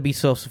it had to be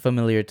so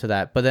familiar to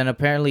that. But then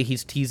apparently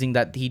he's teasing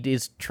that he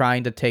is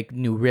trying to take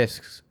new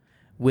risks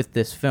with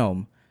this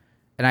film.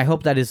 And I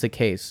hope that is the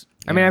case.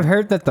 I mean, I've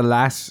heard that the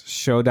last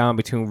showdown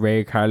between Rey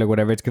and Kylo,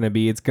 whatever it's gonna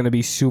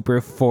be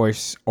super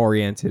Force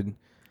oriented.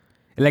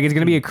 Like, it's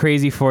gonna be a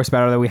crazy Force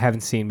battle that we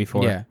haven't seen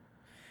before. Yeah.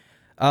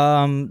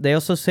 They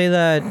also say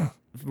that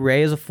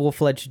Rey is a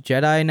full-fledged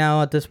Jedi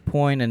now at this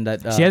point, and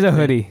that She has a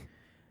hoodie.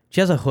 She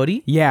has a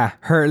hoodie? Yeah,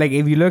 her, like,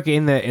 if you look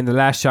in the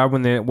last shot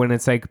when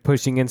it's like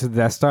pushing into the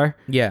Death Star,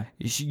 Yeah.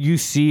 you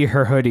see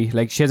her hoodie.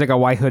 Like, she has like a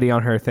white hoodie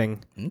on her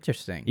thing.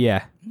 Interesting.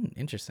 Yeah.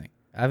 Interesting.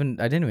 I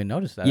didn't even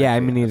notice that. Yeah, actually. I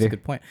mean, That's a neither.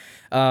 good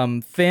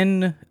point.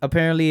 Finn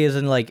apparently is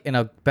in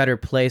a better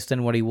place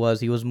than what he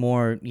was. He's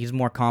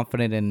more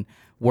confident in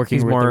working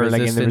He's with more, the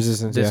like, resistance, in the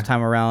Resistance, this yeah.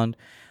 time around.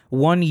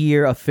 1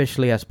 year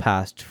officially has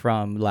passed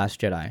from Last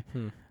Jedi.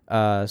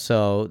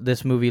 So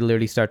this movie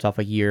literally starts off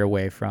a year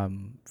away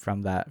from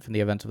the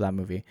events of that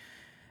movie.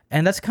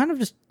 And that's kind of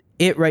just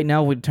it right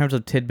now in terms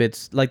of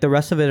tidbits. Like, the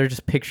rest of it are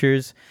just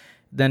pictures.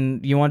 Then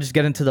you want to just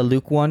get into the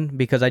Luke one,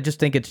 because I just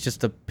think it's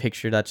just a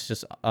picture that's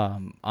just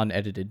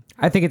unedited.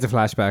 I think it's a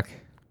flashback.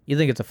 You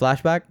think it's a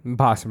flashback?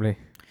 Possibly.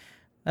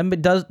 I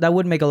mean, that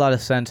would make a lot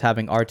of sense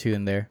having R2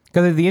 in there.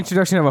 Because the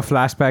introduction of a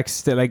flashback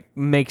still, like,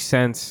 makes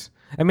sense.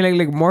 I mean,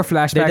 like more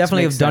flashbacks. They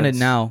definitely make have done it sense,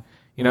 now,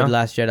 you know? with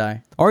Last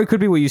Jedi. Or it could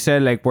be what you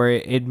said, like, where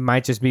it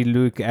might just be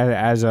Luke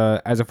as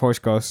a Force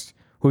ghost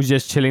who's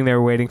just chilling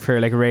there waiting for,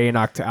 like, Rey in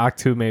Act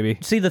 2, maybe.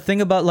 See, the thing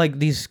about, like,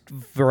 these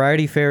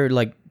Variety Fair,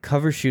 like,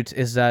 cover shoots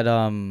is that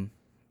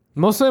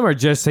Most of them are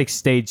just, like,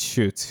 stage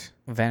shoots.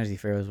 Vanity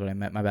Fair is what I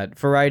meant. My bad.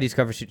 Variety's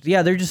cover shoots.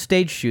 Yeah, they're just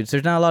stage shoots.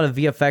 There's not a lot of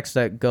VFX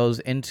that goes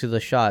into the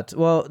shots.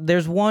 Well,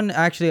 there's one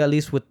actually, at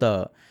least with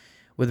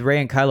Rey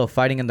and Kylo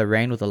fighting in the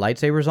rain with the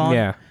lightsabers on.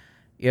 Yeah.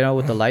 You know,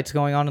 with the lights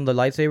going on in the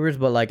lightsabers.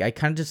 But, like, I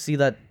kind of just see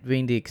that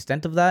being the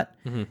extent of that.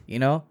 You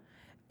know,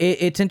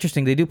 it's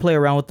interesting. They do play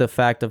around with the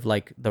fact of,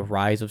 like, the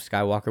rise of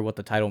Skywalker, what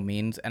the title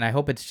means, and I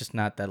hope it's just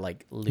not that,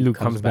 like, Luke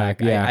comes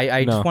back. Yeah,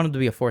 I no. just want him to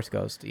be a Force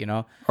ghost. You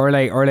know. Or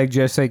like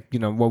just like, you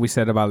know, what we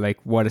said about, like,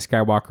 what a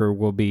Skywalker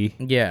will be.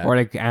 Yeah. Or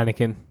like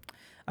Anakin.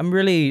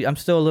 I'm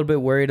still a little bit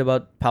worried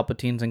about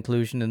Palpatine's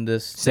inclusion in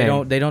this.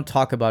 Same. They don't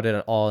talk about it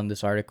at all in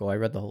this article. I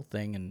read the whole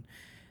thing, and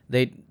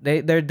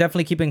they're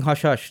definitely keeping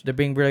hush hush. They're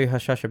being really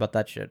hush hush about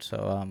that shit.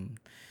 So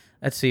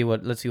let's see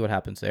what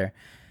happens there.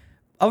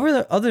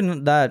 Other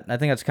than that, I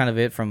think that's kind of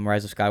it from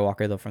Rise of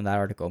Skywalker, though, from that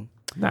article.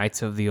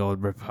 Knights of the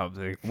Old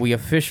Republic. We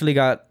officially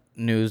got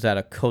news that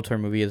a KOTOR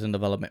movie is in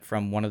development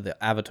from one of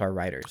the Avatar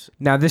writers.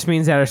 Now this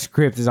means that a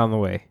script is on the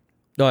way.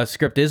 Oh, a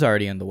script is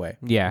already in the way.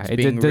 Yeah, It's it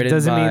being written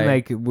doesn't mean by-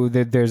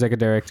 like there's like a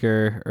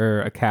director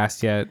or a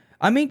cast yet.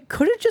 I mean,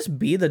 could it just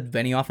be the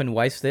Benioff and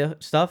Weiss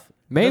stuff?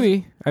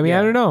 Maybe. I mean,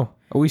 yeah. I don't know.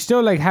 We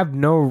still like have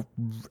no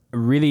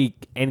really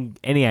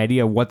any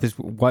idea what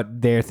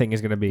their thing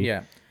is gonna be.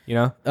 Yeah. You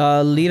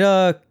know.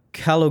 Lita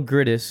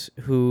Kalogridis,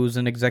 who's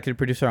an executive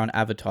producer on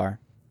Avatar,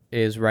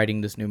 is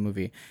writing this new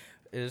movie.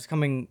 It's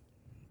coming,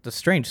 the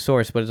strange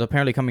source, but it's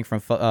apparently coming from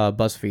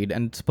BuzzFeed,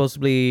 and it's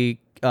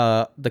supposedly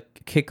the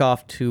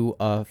kickoff to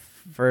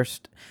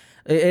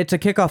it's a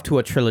kickoff to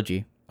a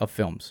trilogy of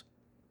films.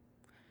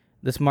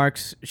 This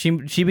marks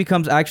she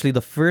becomes actually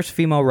the first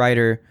female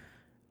writer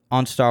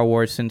on Star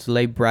Wars since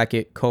Leigh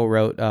Brackett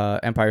co-wrote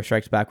Empire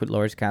Strikes Back with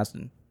Lawrence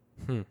Kasdan.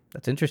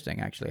 That's interesting,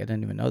 actually. I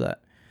didn't even know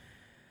that.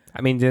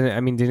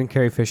 Didn't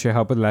Carrie Fisher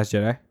help with Last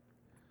Jedi?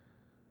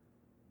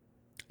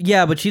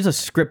 Yeah, but she's a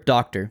script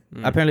doctor.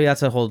 Apparently,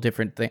 that's a whole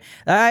different thing.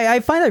 I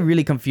find that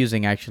really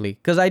confusing, actually,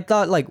 because I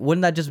thought, like,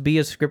 wouldn't that just be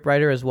a script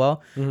writer as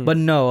well? But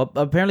no,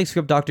 apparently,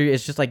 script doctor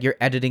is just like you're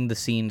editing the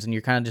scenes, and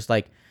you're kind of just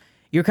like,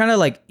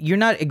 you're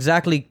not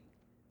exactly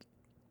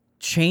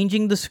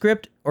changing the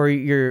script, or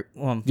you're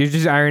You're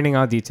just ironing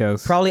out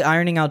details. probably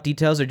ironing out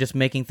details, or just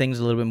making things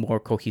a little bit more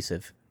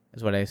cohesive,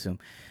 is what I assume.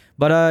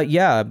 But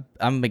yeah,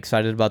 I'm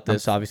excited about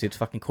this. Obviously, it's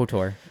fucking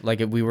KOTOR.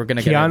 Like, if we were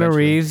gonna get it Keanu eventually.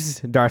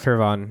 Reeves, Darth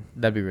Vaughn.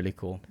 That'd be really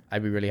cool.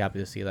 I'd be really happy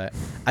to see that.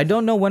 I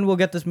don't know when we'll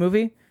get this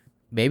movie.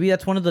 Maybe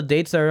that's one of the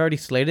dates that are already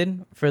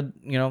slated for,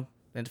 you know,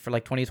 for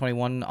like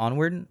 2021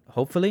 onward.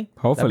 Hopefully.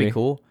 That'd be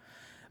cool.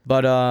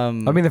 But I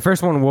mean, the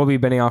first one will be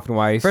Benioff and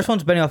Weiss. first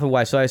one's Benioff and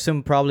Weiss, so I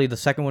assume probably the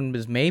second one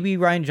is maybe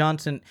Rian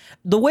Johnson.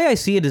 The way I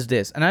see it is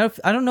this, and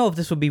I don't know if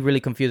this would be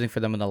really confusing for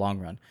them in the long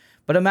run.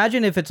 But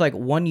imagine if it's like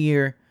 1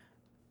 year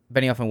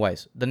Benioff and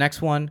Weiss, the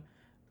next one,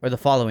 or the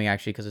following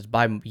actually, because it's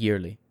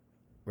bi-yearly,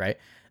 right?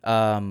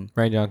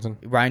 Rian Johnson.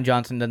 Rian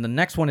Johnson. Then the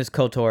next one is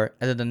KOTOR,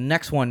 and then the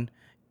next one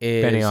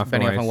is Benioff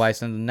and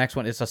Weiss, and the next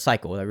one is a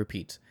cycle that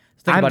repeats.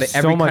 Think I'm about it. so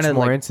Every much kind of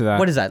more like, into that.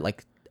 What is that,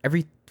 like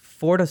every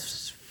 4 to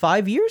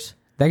 5 years?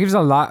 That gives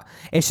a lot.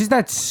 It's just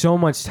that so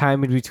much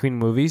time in between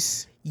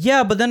movies.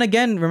 Yeah, but then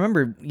again,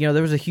 remember,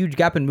 there was a huge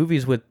gap in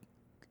movies with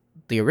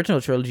the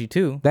original trilogy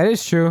too, That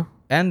is true.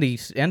 and the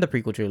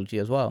prequel trilogy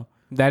as well.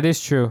 That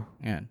is true.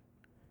 Yeah,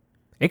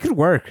 It could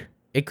work.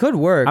 it could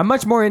work. I'm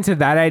much more into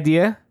that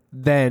idea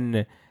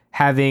than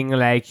having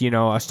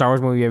a Star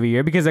Wars movie every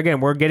year, because again,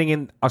 we're getting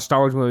in a Star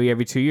Wars movie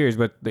every 2 years,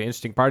 but the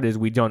interesting part is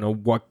we don't know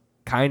what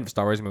kind of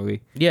Star Wars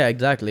movie. Yeah,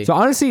 exactly. So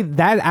honestly,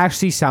 that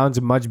actually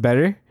sounds much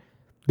better,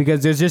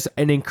 because there's just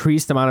an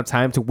increased amount of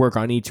time to work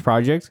on each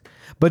project.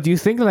 But do you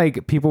think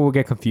people will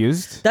get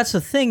confused? That's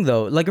the thing,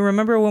 though. Like,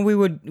 remember when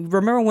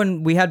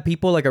we had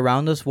people like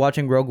around us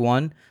watching Rogue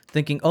One,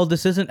 thinking, "Oh,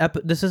 this isn't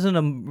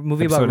a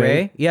movie about Episode Rey."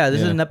 8? Yeah, this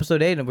is Yeah. an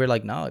episode 8, and we're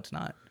like, "No, it's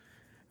not."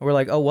 And we're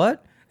like, "Oh,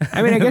 what?"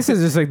 I mean, I guess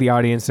it's just the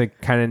audience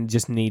kind of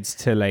just needs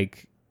to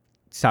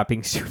stop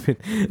being stupid.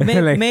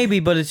 Maybe,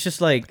 but it's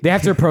just like They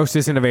have to approach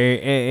this in a very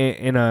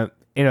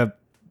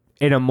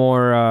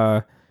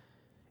more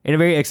in a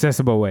very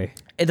accessible way.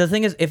 the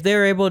thing is, if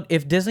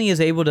Disney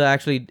is able to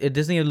actually, if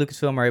Disney and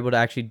Lucasfilm are able to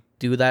actually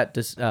do that,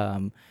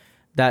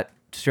 that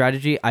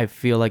strategy, I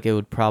feel like it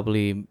would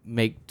probably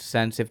make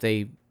sense if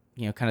they,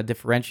 kind of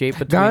differentiate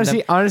between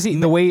them. Honestly,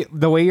 the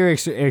way you're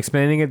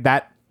explaining it,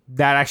 that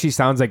actually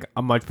sounds like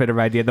a much better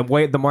idea. The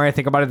more I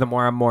think about it, the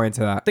more I'm more into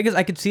that. Thing is,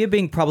 I could see it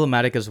being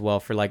problematic as well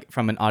for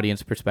from an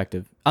audience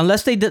perspective,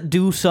 unless they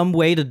do some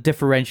way to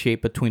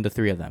differentiate between the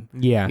three of them.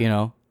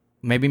 Yeah.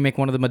 Maybe make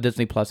one of them a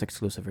Disney Plus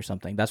exclusive or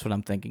something. That's what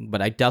I'm thinking.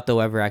 But I doubt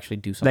they'll ever actually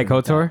do something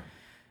Like KOTOR? that.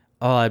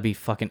 Oh,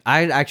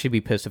 I'd actually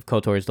be pissed if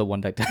KOTOR is the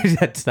one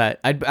that's that.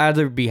 I'd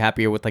rather be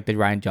happier with the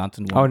Ryan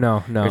Johnson one.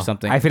 Oh no. Or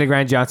something. I feel like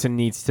Ryan Johnson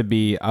needs to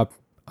be up.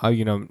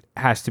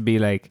 Has to be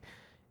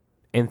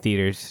in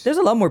theaters. There's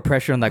a lot more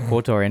pressure on that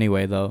KOTOR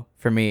anyway, though.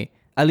 For me,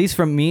 at least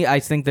from me, I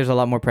think there's a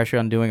lot more pressure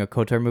on doing a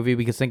KOTOR movie,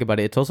 because think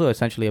about it, it's also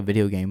essentially a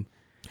video game.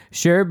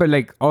 Sure, but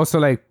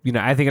also I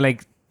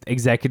think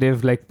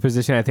executive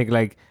position. I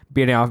think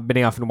bidding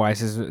off and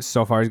Weiss is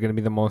so far is going to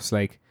be the most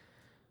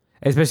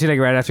especially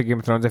right after Game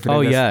of Thrones. I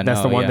feel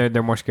that's the one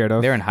they're more scared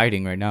of. They're in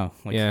hiding right now.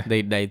 Yeah,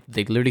 they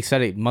literally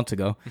said it months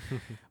ago.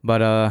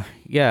 But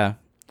yeah,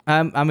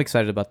 I'm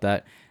excited about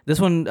that. This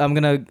one I'm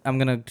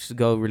gonna just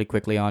go really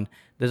quickly on.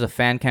 There's a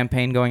fan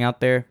campaign going out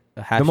there.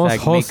 # most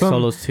Make wholesome-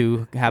 Solos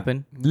 2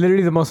 happen.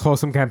 Literally the most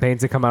wholesome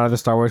campaigns to come out of the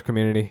Star Wars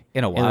community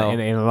In a while. in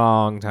a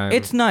long time.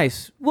 It's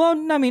nice. Well,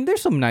 I mean,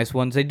 there's some nice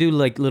ones. They do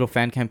little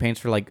fan campaigns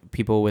for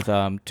people with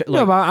no,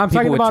 but I'm people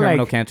talking with about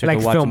terminal cancer to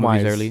watch the film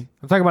movies wise. early.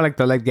 I'm talking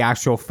about the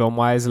actual film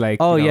wise,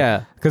 Oh,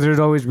 yeah. because there's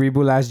always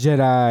Reboot Last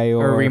Jedi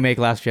Or remake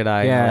Last Jedi and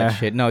all Yeah. that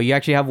shit. No, you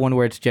actually have one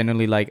where it's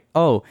genuinely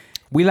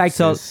We like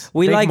so this.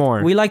 we Make like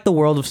more. we like the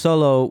world of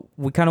Solo.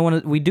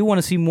 We do want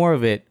to see more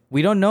of it.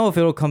 We don't know if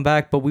it'll come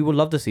back, but we would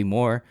love to see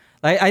more.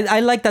 I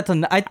like that.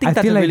 I think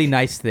that's feel a like- really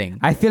nice thing.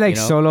 I feel like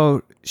you know?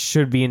 Solo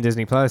should be in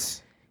Disney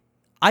Plus.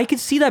 I could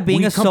see that being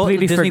We a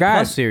completely Disney forgot.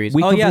 Plus series.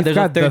 We Oh yeah, completely there's a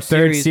forgot the third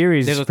third series.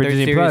 series There's a for third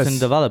Disney series Plus. in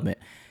development.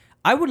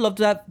 I would love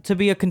that to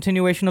be a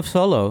continuation of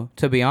Solo.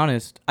 To be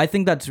honest, I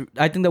think that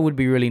would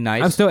be really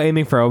nice. I'm still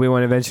aiming for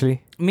Obi-Wan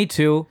eventually. Me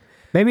too.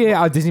 Maybe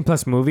a Disney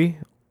Plus movie.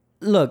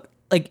 Look,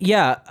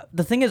 yeah.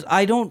 The thing is,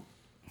 I don't.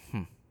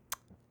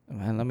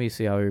 Man, let me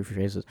see how I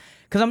rephrase this.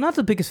 Because I'm not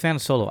the biggest fan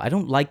of Solo. I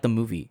don't like the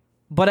movie,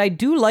 but I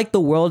do like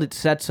the world it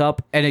sets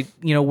up and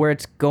where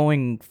it's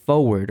going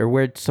forward or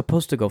where it's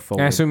supposed to go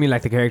forward. And I assume you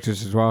like the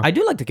characters as well. I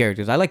do like the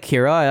characters. I like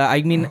Kira.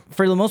 I mean,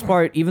 for the most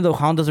part, even though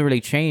Han doesn't really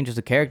change as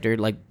a character,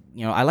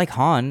 I like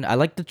Han. I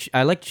like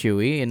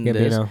Chewie in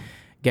this.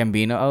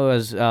 Gambino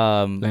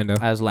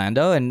as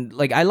Lando, and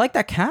I like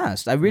that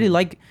cast. I really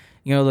like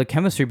the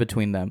chemistry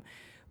between them.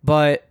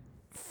 But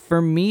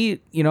for me,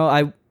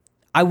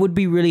 I would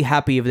be really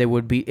happy if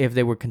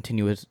they were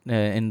continuous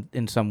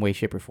in some way,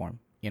 shape, or form.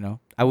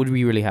 I would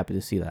be really happy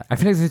to see that. I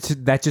feel like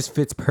that just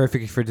fits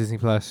perfectly for Disney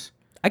Plus.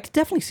 I could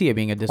definitely see it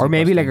being a Disney Or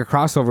maybe Plus a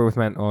crossover with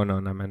Oh no,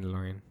 not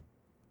Mandalorian.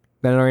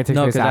 Mandalorian takes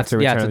no, place because after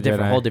it's Return a of the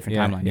different, Jedi. whole different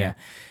timeline. Yeah.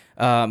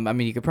 I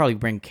mean, you could probably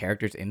bring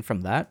characters in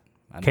from that.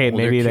 Okay,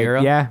 maybe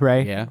Kira. yeah,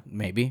 right. Yeah,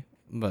 maybe.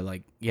 But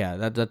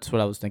that's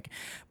what I was thinking.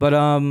 But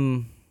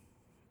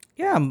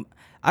yeah,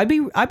 I'd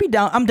be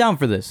down. I'm down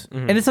for this,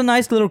 and it's a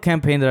nice little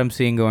campaign that I'm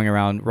seeing going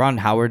around. Ron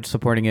Howard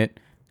supporting it.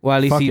 Well,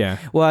 at least Fuck he yeah.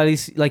 he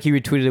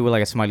retweeted it with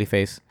a smiley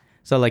face,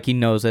 so he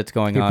knows that's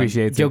going He on.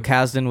 appreciates Joe it.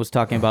 Kasdan was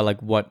talking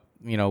about what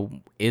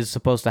is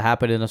supposed to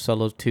happen in a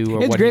Solo 2 or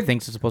It's what great. he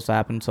thinks is supposed to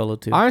happen in Solo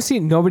 2. Honestly,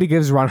 nobody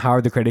gives Ron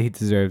Howard the credit he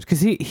deserves,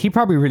 because he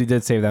probably really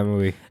did save that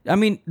movie. I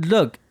mean,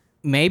 look,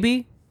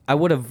 maybe I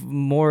would have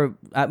more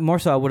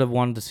so. I would have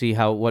wanted to see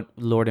what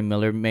Lord and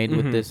Miller made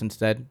with this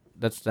instead.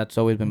 That's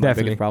always been my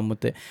Definitely. biggest problem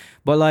with it.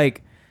 But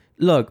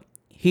look,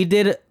 he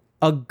did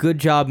a good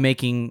job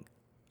making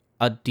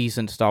a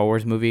decent Star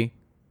Wars movie.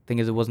 Thing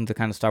is, it wasn't the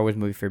kind of Star Wars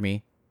movie for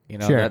me.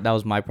 Sure. That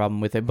was my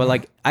problem with it.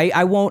 But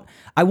I won't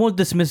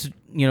dismiss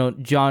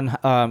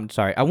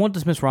I won't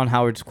dismiss Ron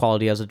Howard's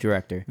quality as a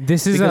director.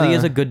 This is because he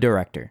is a good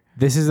director.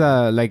 This is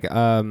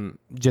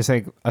just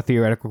a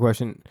theoretical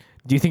question.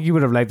 Do you think you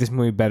would have liked this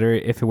movie better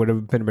if it would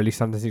have been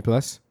released on Disney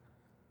Plus?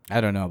 I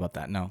don't know about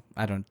that. No,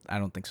 I don't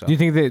think so. Do you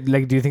think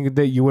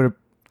that you would have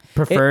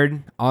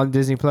preferred on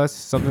Disney Plus,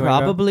 something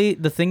Probably.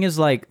 The thing is,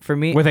 like, for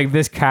me, like that. With like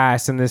this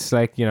cast and this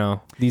like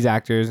these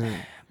actors. And,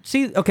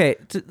 see, okay,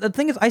 the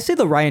thing is, I say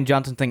the Ryan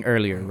Johnson thing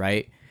earlier,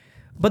 right?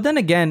 But then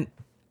again,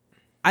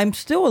 I'm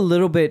still a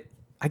little bit.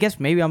 I guess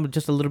maybe I'm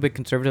just a little bit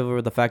conservative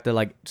over the fact that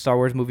like Star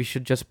Wars movies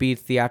should just be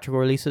theatrical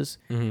releases.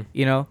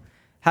 mm-hmm.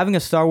 Having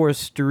a Star Wars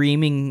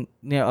streaming,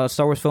 a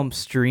Star Wars film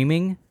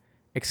streaming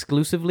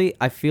exclusively,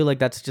 I feel like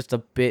that's just a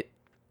bit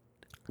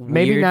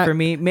Maybe weird not for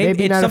me.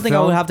 Maybe it's not a something I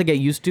would film. have to get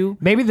used to.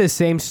 Maybe the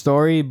same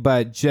story,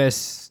 but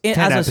just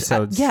 10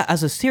 episodes.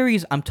 As a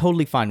series, I'm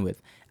totally fine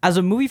with. As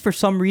a movie, for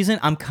some reason,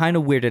 I'm kind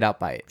of weirded out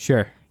by it.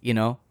 Sure.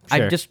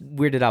 I'm just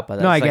weirded out by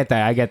that. No, It's I get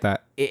that. I get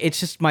that. It's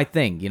just my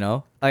thing,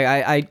 Like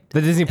I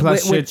The Disney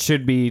Plus with-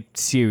 should be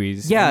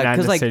series. Yeah, not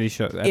 'cause, like,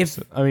 necessarily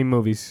if-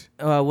 movies.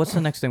 what's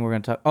the next thing we're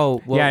gonna talk?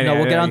 Oh, well, Yeah, no, yeah,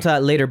 we'll get yeah. onto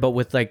that later. But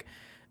with like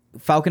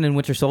Falcon and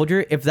Winter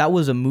Soldier, if that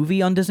was a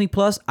movie on Disney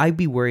Plus, I'd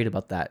be worried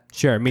about that.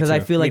 Sure, me too. Because I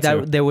feel like Me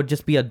too. that there would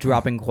just be a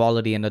drop in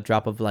quality and a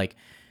drop of like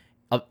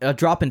a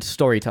drop in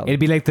storytelling. It'd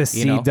be like the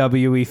you know?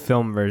 CWE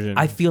film version.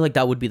 I feel like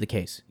that would be the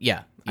case.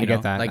 Yeah, I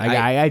get that. Like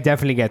I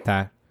definitely get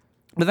that.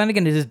 but then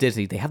again, it is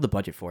Disney. They have the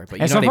budget for it. But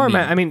you And know so what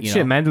far, I mean.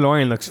 shit,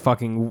 Mandalorian looks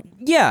fucking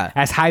Yeah.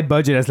 as high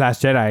budget as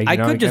Last Jedi. I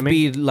could just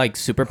be like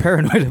super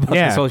paranoid about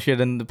Yeah. this whole shit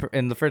in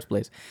the first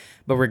place,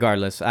 but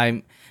regardless,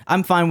 I'm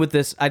fine with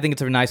this. I think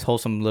it's a nice,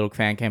 wholesome little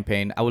fan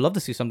campaign. I would love to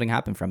see something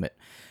happen from it.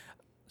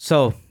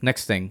 So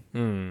next thing,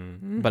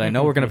 but I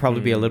know we're gonna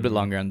probably be a little bit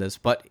longer on this.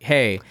 But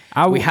hey,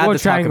 we had we'll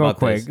to try talk and go about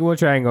quick. this. We'll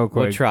try and go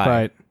quick. try.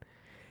 But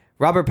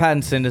Robert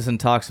Pattinson is in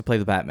talks to play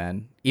the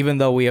Batman, even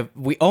though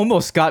we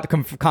almost got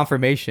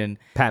confirmation.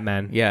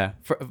 Patman. Yeah,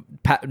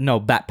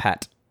 Bat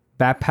Pat.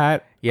 Bat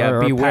Pat. Yeah, or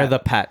beware Pat. the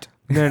Pat.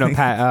 No,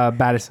 Pat.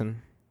 Battison.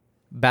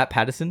 Bat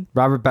Pattison.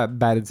 Robert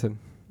Pattinson.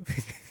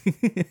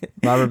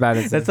 Robert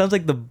Pattinson. That sounds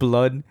like the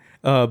blood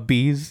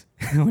bees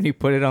when you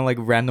put it on like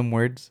random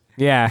words.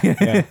 Yeah.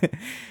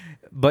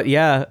 But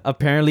yeah,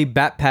 apparently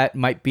Bat Pat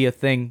might be a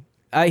thing.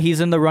 He's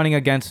in the running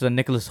against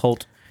Nicholas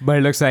Holt But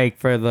it looks like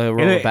for the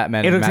role of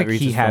Batman. It in looks Matt like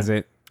Reeves' he has film.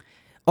 it.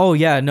 Oh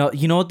yeah, no,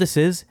 you know what this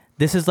is?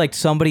 This is like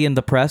somebody in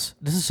the press.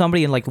 This is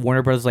somebody in like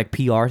Warner Brothers like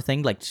PR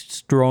thing, like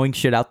throwing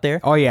shit out there.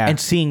 Oh, yeah. and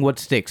seeing what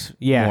sticks.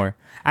 Yeah. more.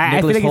 I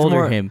Nicholas feel like Holt it's or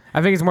more. him.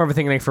 I think it's more of a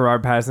thing like for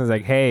Robert Pattinson. It's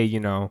like, hey,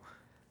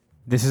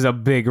 this is a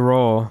big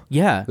role.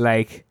 Yeah.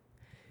 Like,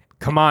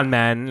 come on,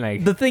 man.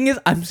 Like, The thing is,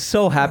 I'm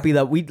so happy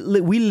that we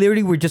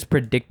literally were just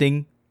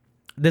predicting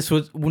this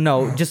was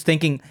just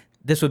thinking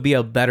this would be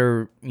a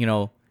better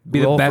Be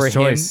the role best for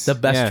choice. him, the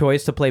best Yeah.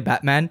 choice to play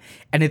Batman,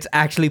 and it's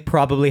actually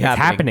probably it's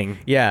happening. happening.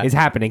 Yeah, It's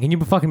happening. Can you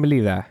fucking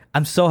believe that?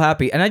 I'm so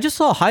happy, and I just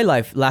saw High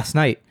Life last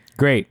night.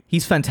 Great.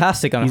 He's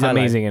fantastic on He's High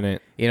amazing Life.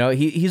 in it.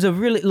 He's a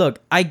really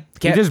I He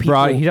get just people,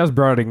 brought. He does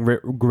brooding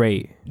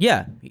great.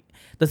 yeah.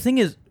 The thing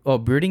is,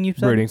 brooding. You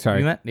said Brooding, sorry.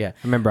 You meant? Yeah.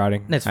 I meant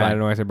brooding. That's I fine. don't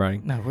know why I said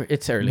brooding. No,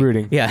 it's early.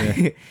 Brooding.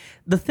 Yeah.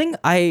 The thing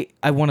I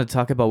want to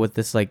talk about with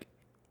this, like,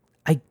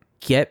 I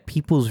get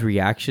people's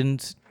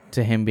reactions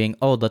to him being,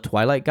 the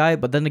Twilight guy,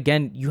 but then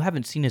again, you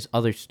haven't seen his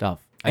other stuff.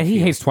 I And he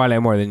feel. hates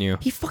Twilight more than you.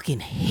 He fucking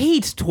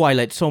hates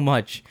Twilight so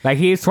much. Like,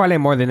 he hates Twilight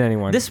more than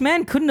anyone. This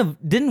man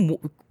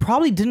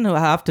probably didn't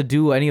have to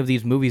do any of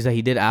these movies that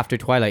he did after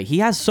Twilight. He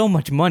has so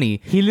much money.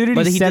 He literally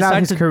but he set out decided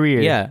his to-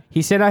 career. Yeah.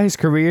 He set out his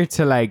career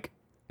to like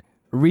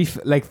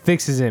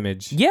fix his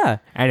image. Yeah.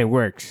 And it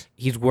works.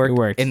 He's worked It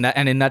works. in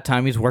that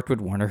time. He's worked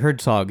with Werner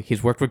Herzog.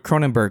 He's worked with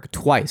Cronenberg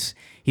twice.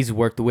 He's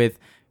worked with.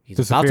 He's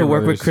The about to Safir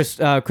work with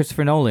brothers.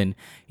 Christopher Nolan.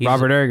 He's,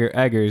 Robert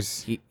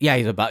Eggers.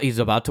 he's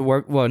about to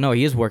work. Well, no,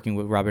 he is working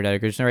with Robert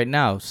Eggers right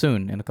now.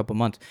 Soon, in a couple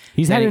months.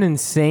 He's Then had an he-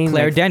 insane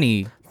Claire like,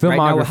 Denny filmography. right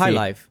now with High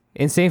Life.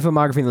 Insane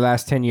filmography in the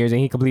last 10 years,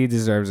 and he completely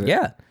deserves it.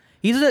 Yeah,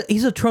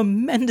 he's a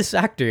tremendous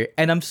actor,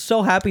 and I'm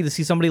so happy to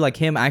see somebody like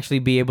him actually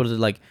be able to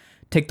like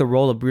take the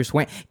role of Bruce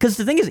Wayne. Because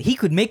the thing is, he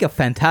could make a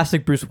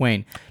fantastic Bruce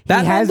Wayne. He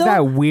has though,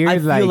 that weird I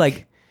feel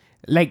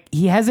like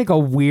he has like a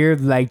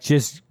weird like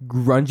just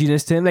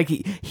grunginess to him. Like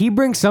he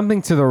brings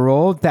something to the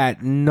role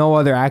that no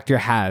other actor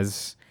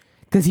has.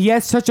 Because he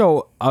has such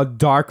a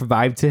dark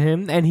vibe to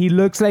him, and he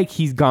looks like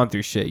he's gone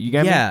through shit. You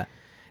get me? yeah.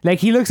 Like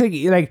he looks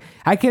like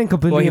I can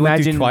completely Well, he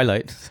went through imagine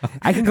Twilight. so-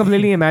 I can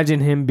completely imagine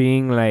him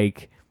being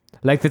like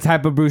the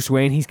type of Bruce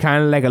Wayne. He's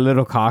kind of like a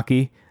little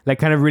cocky, like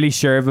kind of really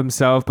sure of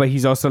himself, but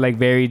he's also like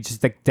very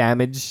just like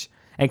damaged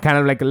and kind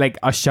of like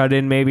a shut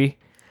in maybe.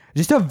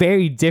 Just a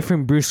very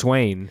different Bruce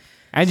Wayne.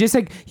 And just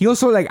like he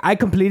also like I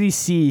completely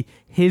see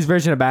his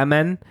version of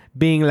Batman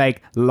being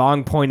like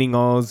long pointy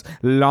nose,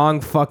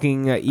 long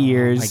fucking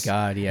ears. Oh my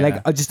God, yeah.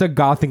 Like just a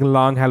gothic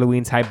long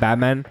Halloween type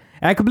Batman.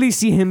 And I completely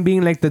see him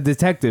being like the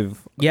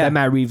detective that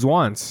Matt Reeves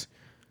wants.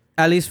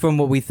 At least from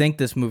what we think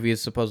this movie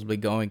is supposedly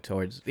going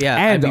towards. Yeah,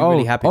 And I'd be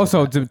really happy.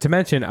 also with that. to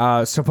mention,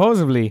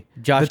 supposedly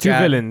Josh the two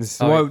Gad. villains.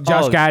 Oh, Well,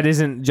 Josh oh, Gad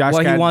isn't Josh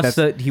well,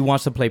 Gad. he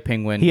wants to play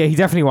Penguin. He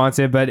definitely wants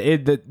it, but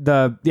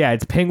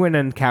it's Penguin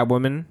and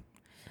Catwoman.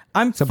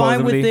 I'm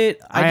fine with Supposedly.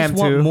 it. I just am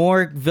want too.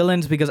 more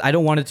villains because I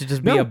don't want it to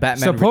just be a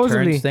Batman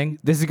Returns thing.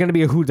 this is gonna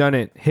be a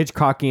whodunit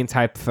Hitchcockian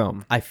type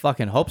film. I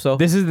fucking hope so.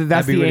 That's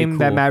That'd be the really aim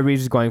that cool. Matt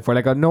Reeves is going for,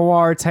 like a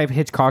noir type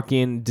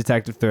Hitchcockian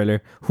detective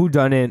thriller,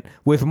 whodunit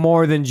with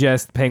more than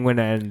just Penguin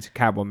and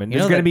Catwoman. You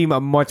There's know gonna be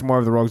much more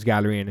of the Rogues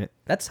Gallery in it.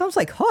 That sounds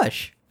like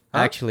Hush. Huh?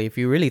 Actually, if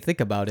you really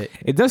think about it,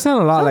 It does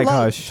sound a lot like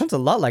Hush. Sounds a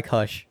lot like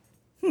Hush.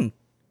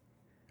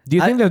 Do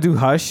you think they'll do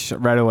Hush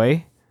right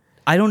away?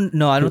 I don't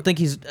know. I don't think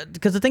he's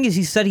because the thing is,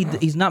 he said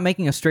he's not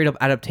making a straight up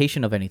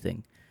adaptation of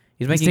anything.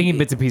 He's He's taking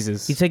bits and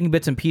pieces. He's taking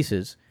bits and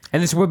pieces.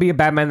 And this would be a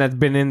Batman that's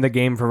been in the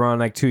game for around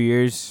like 2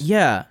 years.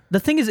 Yeah. The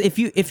thing is, if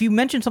you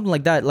mention something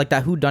like that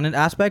whodunit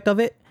aspect of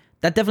it,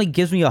 that definitely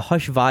gives me a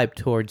Hush vibe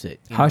towards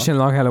it. you Hush know? and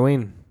Long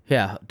Halloween.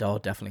 Yeah. Oh,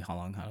 definitely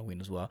Long Halloween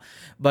as well.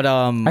 But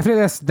I feel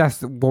like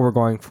that's what we're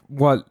going for,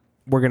 what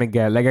we're gonna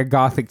get, like a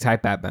gothic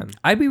type Batman.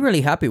 I'd be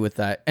really happy with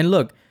that. And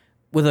look,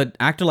 with an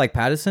actor like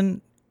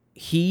Pattinson,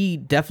 he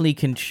definitely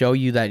can show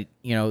you that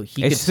he could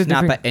It's a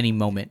snap different- at any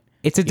moment.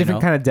 It's a different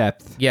know? kind of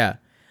depth. Yeah.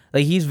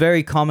 Like he's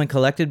very calm and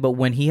collected, but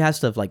when he has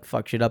to like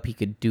fuck shit up, he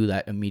could do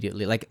that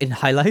immediately. Like in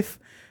High Life,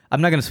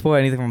 I'm not gonna spoil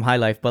anything from High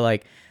Life, but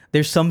like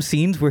there's some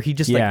scenes where he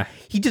just Yeah.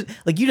 you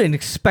didn't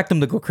expect him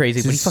to go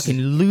crazy, but he Just- fucking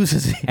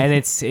loses it. And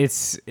it's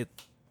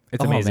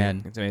Oh, amazing.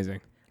 man. It's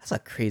amazing. That's a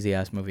crazy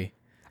ass movie.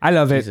 I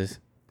love it. Jesus.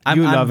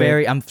 You love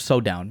it. I'm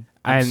so down.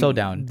 I'm And so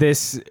down.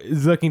 This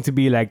is looking to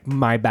be like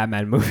my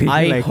Batman movie.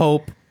 I like,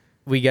 hope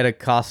we get a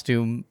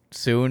costume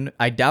soon.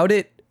 I doubt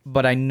it,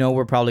 but I know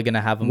we're probably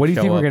gonna have him. what do you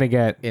show think we're up gonna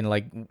get? in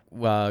like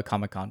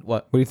Comic-Con?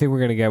 What? What do you think we're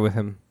gonna get with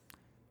him?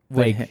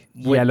 Like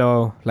What-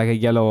 yellow, like a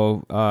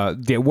yellow. What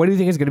do you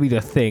think is gonna be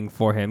the thing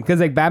for him? Because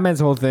like Batman's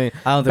whole thing,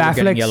 I don't think we're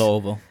getting Batfleck's- yellow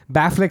oval.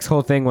 Batfleck's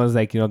whole thing was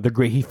like the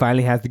great. He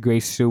finally has the gray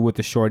suit with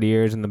the short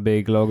ears and the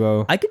big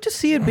logo. I could just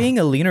see it being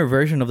a leaner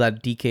version of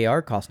that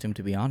DKR costume,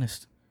 to be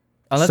honest.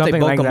 Unless they Something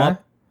bulk like him that?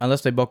 up.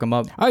 Unless they bulk him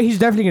up. Oh, he's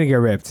definitely gonna get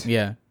ripped.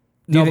 Yeah.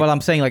 Do you No, thi- but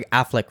I'm saying like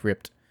Affleck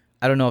ripped.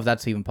 I don't know if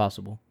that's even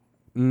possible.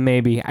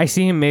 Maybe I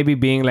see him maybe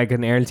being like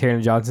an Aaron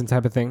Taylor Johnson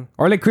type of thing,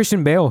 or like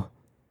Christian Bale.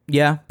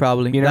 Yeah,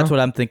 probably. You That's know?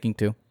 what I'm thinking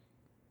too.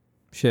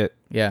 Shit,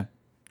 Yeah.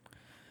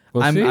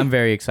 we'll see. I'm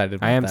very excited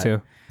about I am that.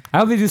 too. I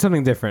hope they do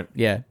something different,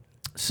 Yeah.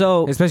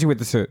 So especially with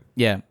the suit.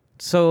 yeah.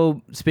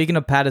 So speaking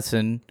of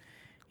Pattinson,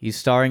 he's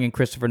starring in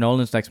Christopher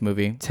Nolan's next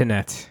movie,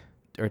 Tenet.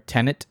 or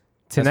Tenet.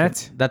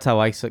 Tenet. That's how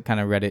I kind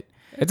of read it.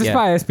 It's a Yeah.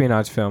 spy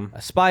espionage film.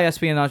 A spy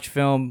espionage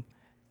film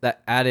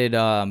that added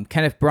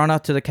Kenneth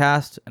Branagh to the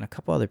cast and a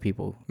couple other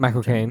people.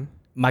 Michael Caine.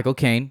 Michael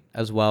Caine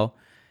as well.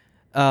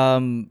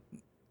 And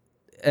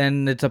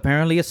it's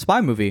apparently a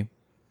spy movie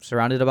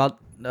surrounded about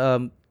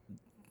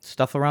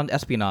stuff around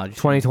espionage.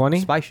 2020?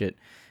 Spy shit.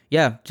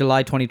 Yeah,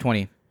 July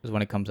 2020 is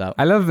when it comes out.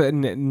 I love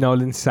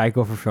Nolan's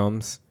cycle for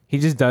films. He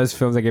just does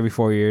films like every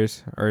 4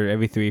 years or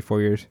every 3-4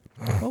 years.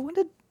 Well, when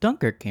did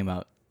Dunkirk came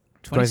out?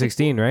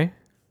 2016, right?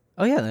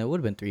 Oh, yeah, it would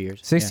have been 3 years.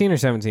 16 or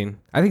 17?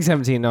 I think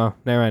 17. No,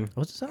 never mind. Yeah.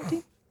 Was it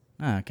 17?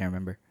 I can't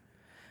remember.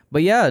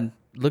 But yeah, it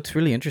looks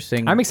really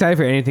interesting. I'm excited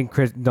for anything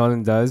Chris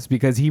Nolan does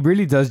because he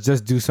really does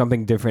just do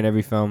something different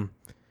every film,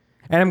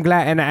 and I'm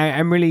glad. And I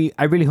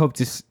really hope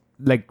to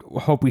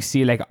hope we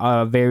see like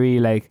a very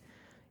like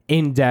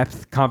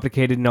in-depth,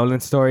 complicated Nolan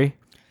story.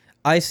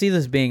 I see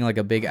this being like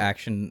a big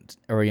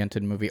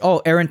action-oriented movie.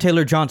 Oh, Aaron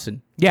Taylor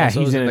Johnson. Yeah, Also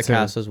he's is in the it too.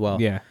 cast as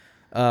well. Yeah,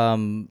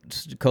 Co-starring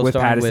with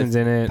Pattinson's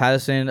in it.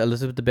 Pattinson,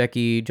 Elizabeth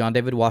Debicki, John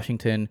David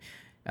Washington,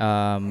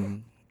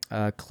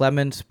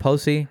 Clemens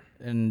Posey,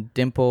 and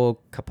Dimple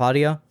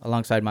Kapadia,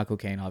 alongside Michael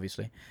Caine,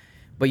 obviously.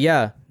 But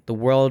yeah, the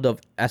world of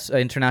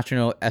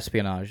international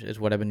espionage is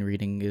what I've been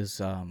reading is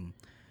going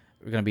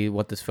to be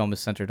what this film is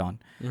centered on.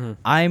 Mm-hmm.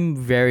 I'm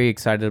very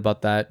excited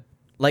about that.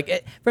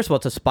 Like, first of all,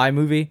 it's a spy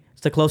movie.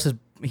 It's the closest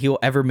he'll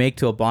ever make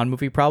to a Bond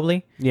movie,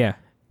 probably. Yeah.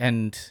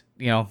 And,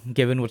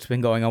 given what's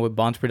been going on with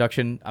Bond's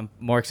production, I'm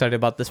more excited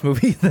about this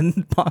movie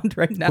than Bond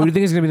right now. Who do you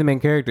think is gonna be the main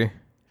character?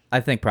 I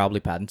think probably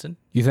Pattinson.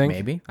 You think?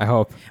 Maybe. I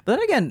hope. But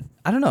then again,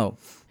 I don't know.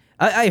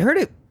 I heard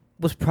it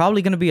was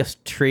probably going to be a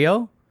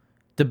trio,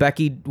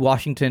 Debicki,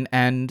 Washington,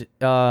 and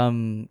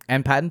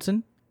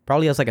Pattinson,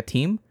 probably as like a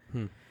team.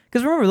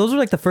 Because remember, those were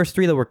like the first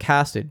three that were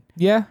casted.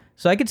 Yeah.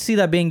 So I could see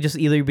that being just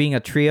either being a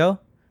trio,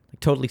 like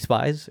Totally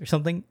Spies or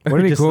something. or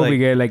Would it be just, cool if like- we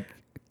get like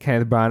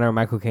Kenneth Branagh or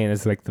Michael Caine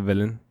as like the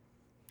villain?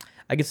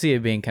 I could see it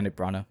being Kenneth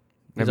Branagh.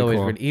 That'd be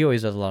cool. He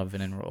always does a lot of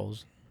villain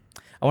roles.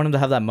 I want him to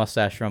have that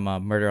mustache from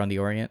Murder on the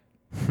Orient.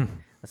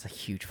 That's a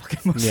huge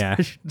fucking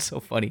mustache. Yeah. It's so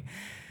funny.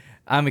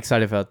 I'm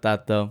excited about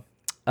that though.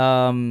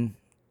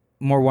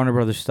 More Warner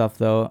Brothers stuff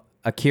though.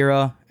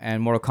 Akira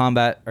and Mortal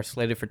Kombat are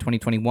slated for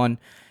 2021.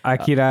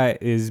 Akira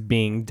is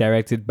being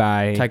directed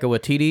by Taika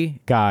Waititi,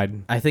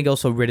 God. I think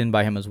also written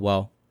by him as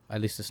well. At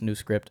least this new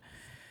script.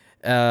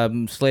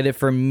 Slated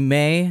for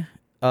May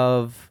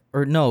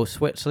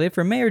slated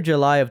for May or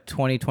July of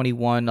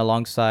 2021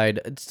 alongside,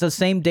 it's the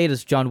same date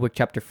as John Wick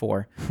Chapter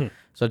 4.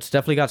 So it's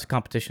definitely got some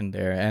competition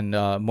there. And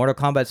Mortal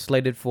Kombat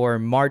slated for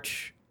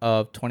March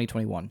of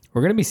 2021.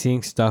 We're gonna be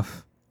seeing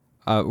stuff.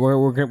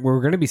 We're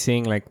gonna be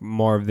seeing like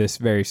more of this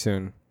very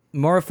soon.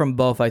 More from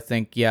both, I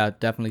think. Yeah,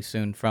 definitely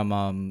soon.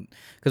 From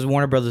because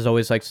Warner Brothers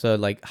always likes to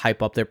like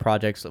hype up their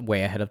projects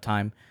way ahead of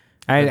time.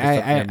 I Of the stuff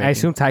they're I making.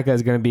 assume Taika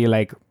is gonna be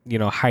like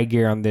high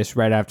gear on this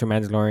right after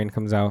Mandalorian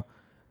comes out,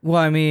 Well,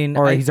 I mean,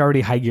 or he's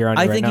already high gear on it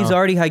I right think now. he's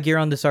already high gear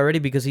on this already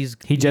because He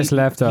just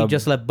left, He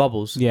just left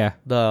Bubbles. Yeah.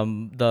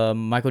 The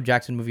Michael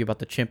Jackson movie about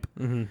the chimp.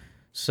 Hmm.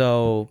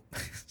 So,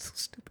 so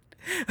stupid.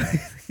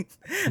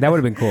 That would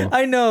have been cool.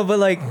 I know, but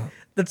like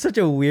that's such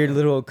a weird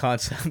little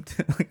concept.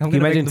 Like, I'm Can you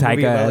gonna make imagine the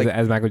movie Taika about, as, like,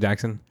 as Michael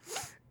Jackson?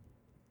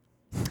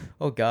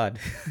 oh God,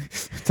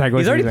 Taika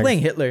he's already like, playing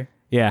Hitler.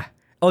 Yeah,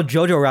 Oh,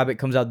 Jojo Rabbit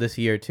comes out this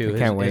year too. I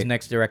can't His wait.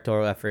 next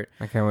directorial effort.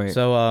 I can't wait.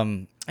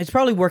 So it's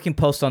probably working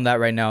post on that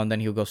right now, and then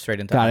he'll go straight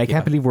into. God, I Akira.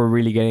 can't believe we're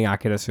really getting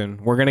Akira soon.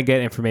 We're gonna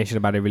get information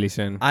about it really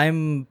soon.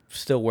 I'm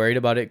still worried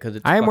about it because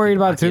it's. I am worried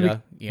fucking about it too.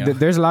 Akira, you know?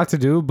 There's a lot to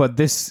do, but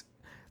there's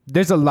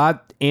a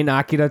lot in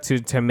Akira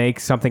to make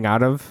something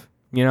out of.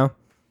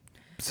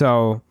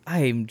 So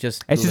I'm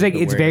just. it's a just little like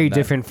bit it's worried very on that.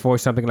 different for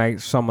something like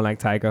someone like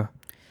Taika.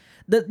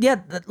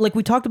 Like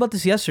we talked about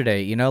this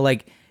yesterday.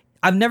 Like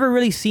I've never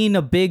really seen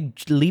a big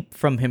leap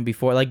from him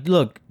before. Like,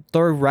 look,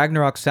 Thor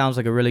Ragnarok sounds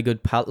like a really good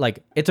like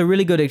it's a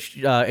really good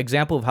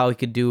example of how he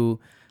could do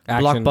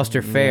Action,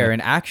 blockbuster fare yeah.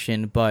 and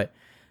action, but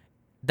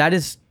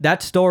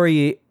that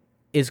story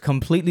is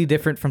completely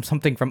different from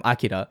something from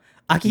Akira.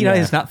 Akira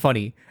Yeah. is not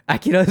funny.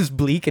 Akira is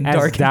bleak and As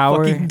dark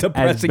dour, and fucking as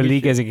depressing. as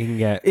bleak shit. as it can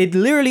get. It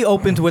literally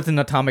opens with an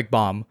atomic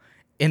bomb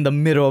in the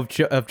middle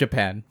of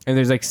Japan. And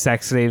there's like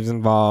sex slaves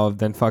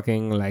involved and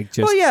fucking like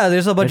just Oh yeah,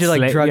 there's a bunch of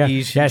like yeah,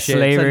 druggies, yeah, shit.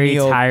 slavery,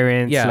 It's a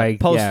tyrants, yeah, like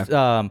post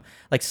yeah.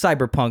 like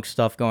cyberpunk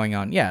stuff going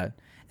on. Yeah,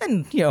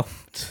 and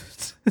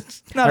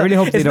it's not. I really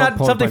hope they it's don't not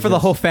pull something for the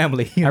punches. whole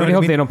family. You I know really what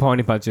hope mean? they don't pull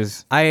any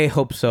punches. I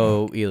hope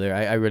so either.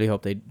 I really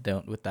hope they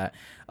don't with that.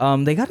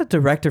 They got a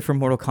director for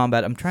Mortal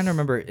Kombat. I'm trying to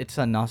remember. It's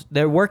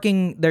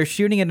they're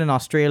shooting it in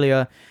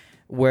Australia,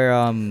 where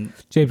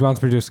James Bond's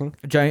producing.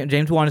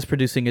 James Wan is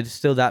producing it. It's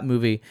still that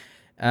movie,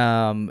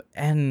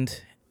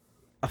 and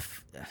I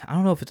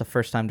don't know if it's a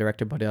first time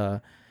director,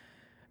 but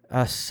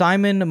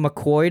Simon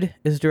McQuoid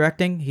is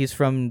directing. He's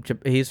from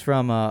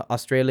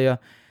Australia,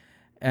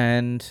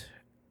 and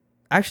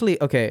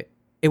actually, okay,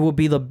 it will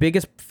be the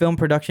biggest film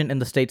production in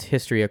the state's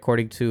history,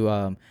 according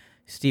to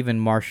Stephen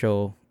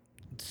Marshall,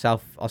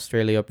 South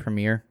Australia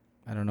premiere.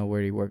 I don't know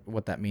where he worked,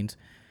 what that means,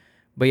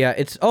 but yeah,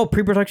 it's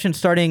pre-production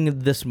starting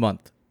this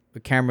month. The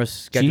camera's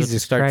scheduled to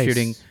Jesus start Christ.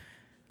 shooting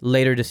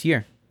later this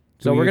year.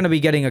 So Do we're you- gonna be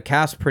getting a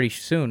cast pretty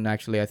soon.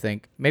 Actually, I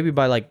think maybe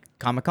by like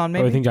Comic-Con, What do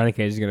you maybe. think Johnny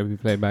Cage is gonna be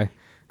played by?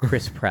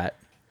 Chris Pratt.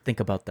 Think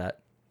about that.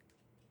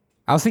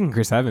 I was thinking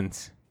Chris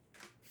Evans.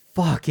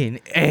 Fucking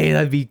A,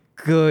 that'd be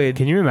good.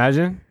 Can you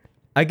imagine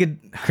I could.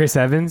 Chris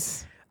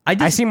Evans? I I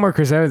just. see more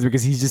Chris Evans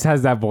because he just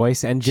has that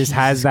voice and just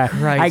has Jesus that.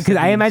 Christ, Because that'd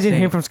I be imagine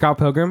insane. him from Scott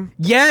Pilgrim.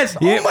 Yes.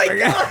 Yeah. Oh my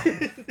god.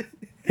 That'd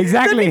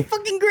Exactly. be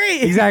fucking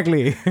great.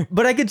 Exactly.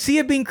 But I could see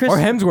it being Chris. Or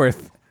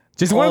Hemsworth.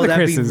 Just one Oh, of the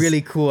that'd be Chris's.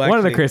 really cool, One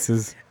of the actually.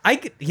 Chris's. I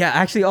could. Yeah,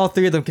 actually, all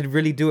three of them could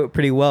really do it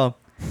pretty well.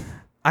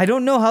 I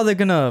don't know how they're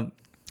gonna.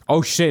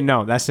 Oh shit!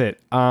 No, that's it.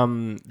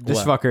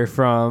 This What? fucker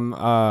from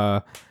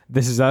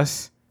This Is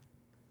Us.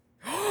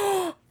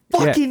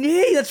 Fucking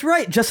A. That's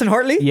right. Justin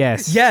Hartley.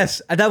 Yes.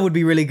 Yes, that would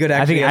be really good.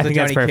 Actually, I as a think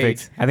that's Johnny perfect.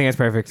 Cage. I think that's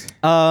perfect.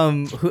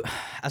 Who,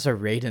 as a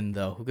Raiden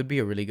though, who could be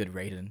a really good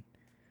Raiden?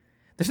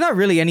 There's not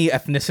really any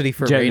ethnicity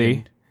for Jet Raiden.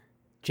 Li.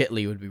 Jet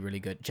Li would be really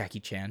good. Jackie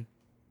Chan.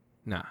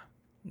 Nah.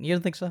 You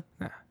don't think so?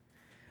 Nah.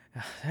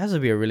 It has to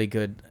be a really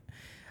good.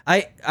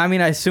 I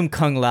mean, I assume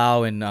Kung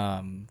Lao and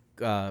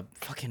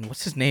fucking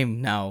what's his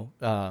name now?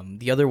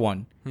 The other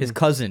one, his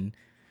cousin,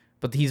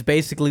 but he's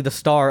basically the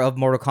star of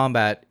Mortal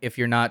Kombat. If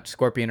you're not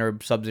Scorpion or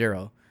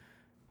Sub-Zero.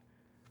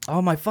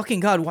 Oh my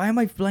fucking god! Why am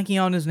I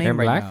blanking on his name Aaron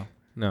right Black? now?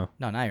 No.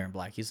 No, not Aaron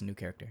Black. He's a new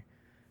character.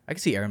 I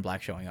could see Aaron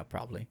Black showing up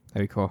probably.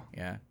 That'd be cool.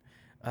 Yeah.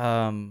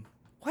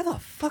 Why the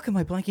fuck am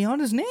I blanking on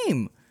his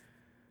name?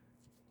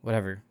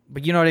 Whatever.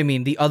 But you know what I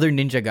mean. The other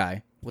ninja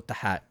guy with the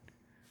hat.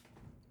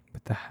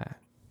 With the hat.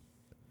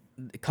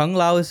 Kung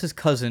Lao is his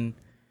cousin,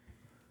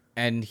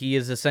 and he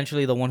is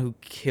essentially the one who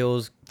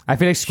kills. I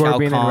feel like Shao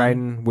Scorpion and Kahn.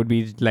 Raiden would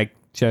be like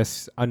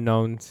just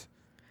unknowns.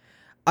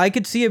 I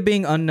could see it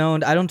being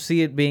unknown. I don't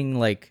see it being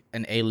like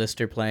an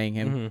A-lister playing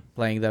him,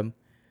 playing them.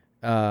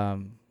 Let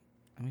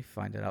me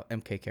find it out.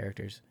 MK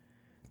characters.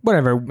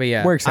 Whatever. But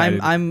yeah, We're excited.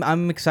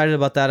 I'm excited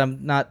about that.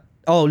 I'm not.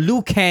 Oh,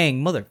 Liu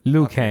Kang, mother.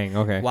 Liu Kang.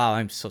 Okay. Wow,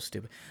 I'm so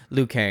stupid.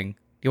 Liu Kang.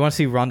 You want to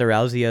see Ronda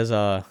Rousey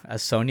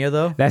as Sonya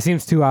though? That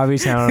seems too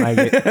obvious. I don't like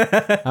it.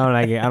 I don't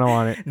like it. I don't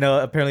want it. No,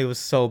 apparently it was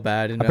so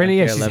bad. In Apparently,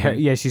 yeah,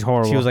 MK11. she's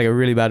horrible. She was like a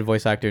really bad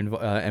voice actor in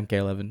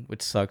MK11,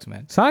 which sucks,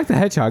 man. Sonic the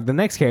Hedgehog, the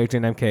next character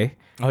in MK.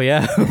 Oh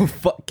yeah,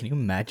 fuck! Can you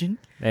imagine?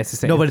 That's the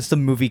same. No, but it's the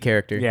movie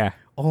character. yeah,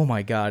 Oh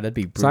my god, that'd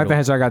be brutal. Sonic the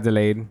Hedgehog got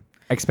delayed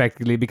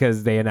expectedly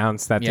because they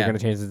announced that Yeah. they're gonna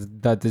change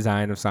the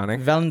design of Sonic.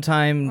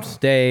 Valentine's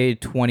Day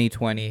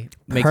 2020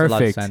 makes a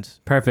lot of sense.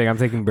 Perfect. I'm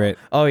taking Brit.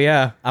 Oh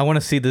yeah, I want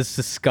to see this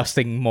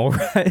disgusting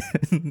moron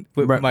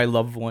with Right. my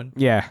loved one.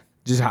 Yeah,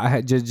 just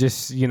like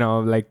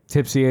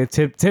tipsy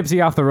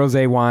off the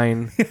rosé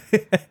wine,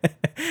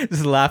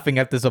 Just laughing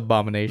at this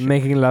abomination.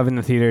 making love in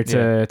the theater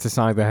to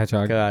Sonic the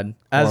Hedgehog. God,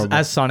 Horrible.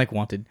 as Sonic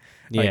wanted.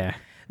 Like, Yeah.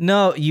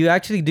 no, you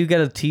actually do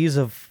get a tease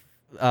of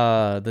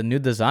the new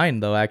design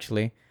though.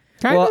 Actually,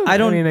 Kind well, of. I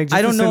don't. mean, like, just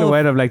I don't the know.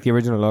 silhouette of like the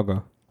original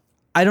logo.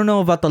 I don't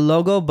know about the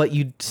logo, but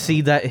you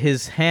see that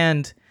his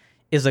hand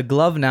is a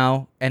glove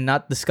now and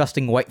not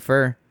disgusting white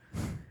fur.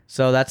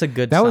 So that's a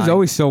good. That was sign.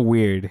 always so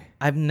weird.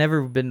 I've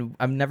never been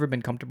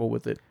comfortable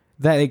with it.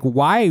 That like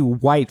why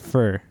white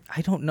fur?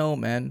 I don't know,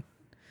 man.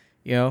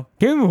 You know.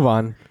 Can we move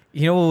on?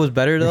 You know what was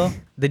better though?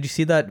 Did you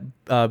see that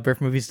Birth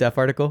Movies Death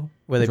article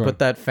where they Which put one?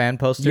 that fan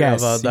poster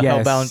Yes, of the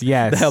yes, Hellbound,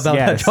 yes, the Hellbound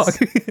yes.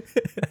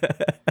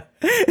 Hedgehog?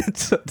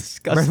 It's so Breath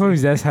disgusting.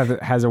 Movies Death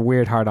has a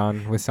weird hard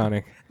on with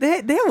Sonic. They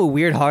have a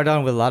weird hard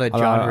on with a lot of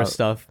genre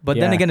stuff, but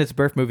then yeah. again, it's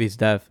Birth Movies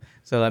Death,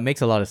 so that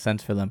makes a lot of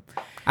sense for them.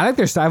 I like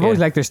their style. I've always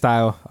Yeah. liked their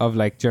style of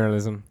like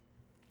journalism.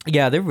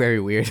 Yeah, they're very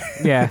weird.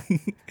 Yeah.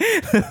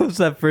 That was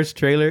that first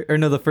trailer, or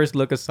no, the first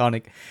look of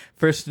Sonic.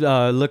 First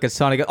look at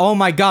Sonic. Oh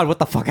my God, what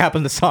the fuck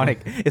happened to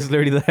Sonic? It's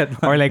literally the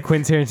headline. Or like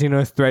Quentin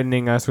Tarantino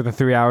threatening us with a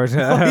 3 hours.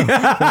 Once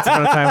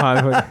upon a time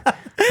Hollywood.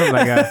 Something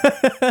like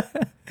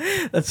that.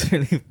 That's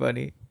really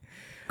funny.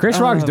 Chris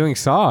Rock's doing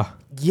Saw.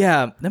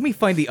 Yeah, let me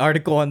find the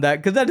article on that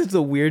because that is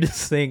the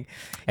weirdest thing.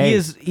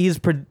 Hey.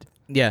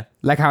 Yeah.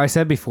 Like how I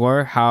said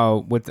before,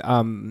 how with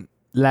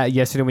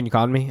yesterday when you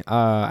called me,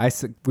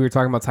 we were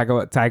talking about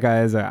Taika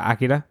as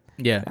Akira,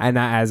 Yeah. and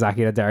not as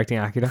Akira directing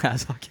Akira.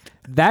 That's okay.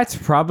 That's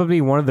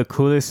probably one of the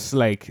coolest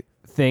like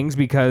things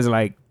because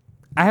like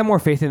I have more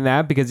faith in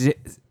that because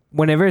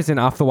whenever it's an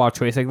off the wall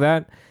choice like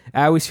that,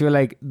 I always feel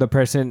like the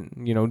person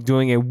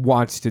doing it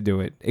wants to do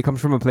it. It comes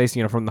from a place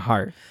from the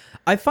heart.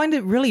 I find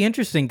it really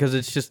interesting because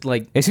it's just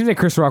like, It seems like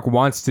Chris Rock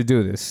wants to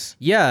do this.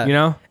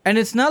 yeah. And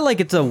it's not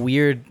like it's a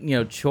weird,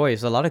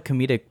 choice. A lot of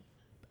comedic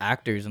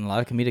actors and a lot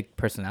of comedic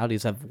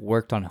personalities have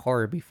worked on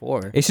horror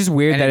before. It's just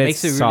weird and that it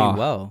it's makes it Saw. really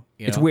well.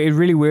 It's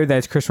really weird that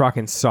it's Chris Rock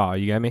and Saw.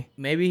 You get me?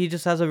 Maybe he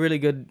just has a really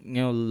good,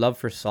 love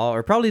for Saw,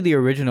 or probably the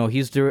original.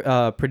 He's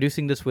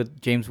producing this with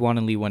James Wan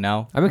and Lee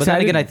Whannell. I'm But then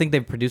excited. again, I think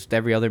they've produced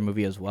every other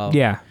movie as well.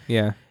 Yeah,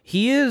 yeah.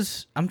 He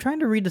is. I'm trying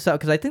to read this out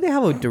because I think they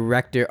have a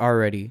director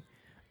already.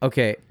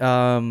 Okay.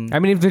 I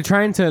mean, if they're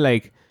trying to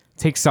like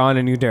take Saw in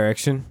a new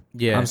direction,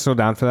 Yeah. I'm so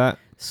down for that.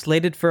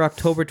 Slated for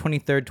October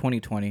 23rd,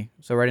 2020.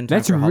 So right in time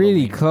That's for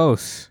really Halloween.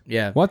 close.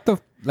 Yeah. What the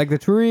like?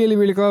 That's really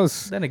really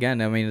close. Then again,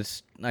 I mean,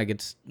 it's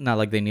not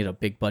like they need a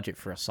big budget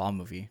for a Saw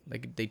movie.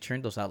 Like they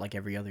churned those out like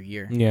every other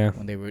year. Yeah.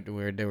 When they were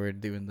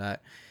doing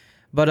that.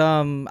 But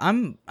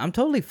I'm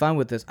totally fine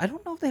with this. I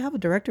don't know if they have a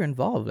director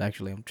involved.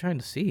 Actually, I'm trying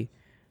to see.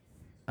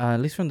 At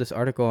least from this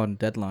article on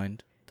Deadline,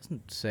 it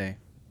doesn't say.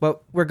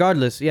 But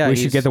regardless, yeah. We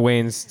should get the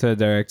Wayans to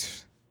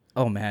direct.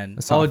 Oh man.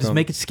 a Saw Just film.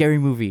 make it scary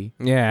movie.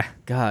 Yeah.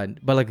 God,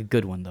 but like a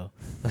good one though.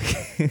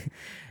 Like,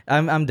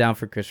 I'm down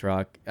for Chris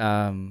Rock.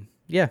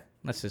 Yeah,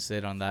 that's just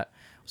it on that.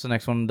 What's the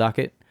next one on the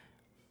docket?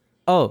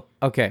 Oh,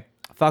 okay.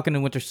 Falcon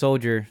and Winter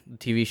Soldier, the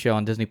TV show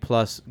on Disney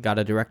Plus, got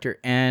a director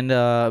and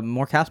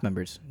more cast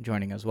members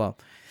joining as well.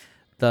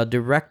 The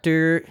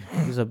director,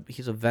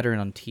 he's a veteran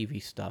on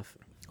TV stuff.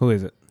 Who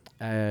is it?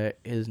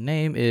 His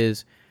name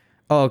is,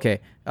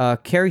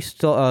 Kerry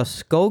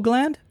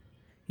Skogland.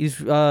 He's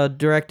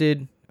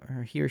directed,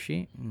 or he or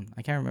she,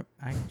 I can't remember.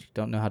 I actually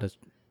don't know how to.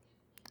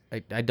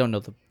 I don't know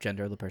the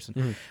gender of the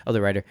person, of the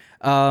writer.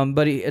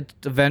 But it's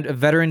a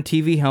veteran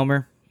TV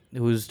helmer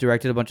who's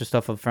directed a bunch of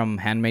stuff from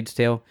Handmaid's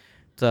Tale.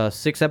 It's a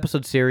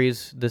 6-episode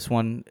series. This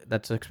one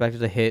that's expected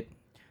to hit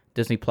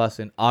Disney Plus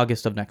in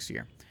August of next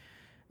year.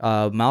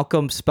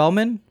 Malcolm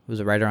Spellman, who's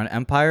a writer on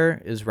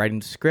Empire, is writing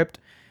the script.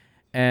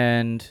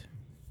 And,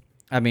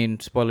 I mean,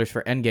 spoilers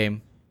for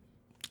Endgame.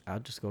 I'll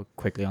just go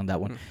quickly on that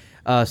one.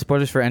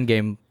 Spoilers for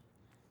Endgame.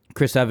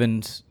 Chris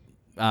Evans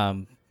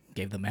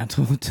gave the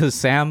mantle to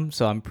Sam,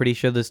 so I'm pretty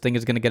sure this thing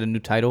is going to get a new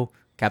title.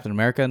 Captain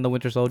America and the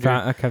Winter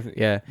Soldier.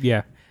 Yeah.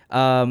 Yeah.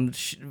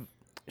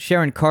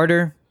 Sharon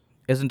Carter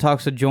is in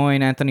talks to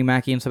join Anthony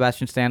Mackie and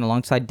Sebastian Stan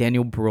alongside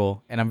Daniel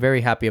Bruhl, and I'm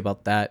very happy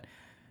about that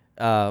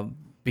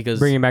because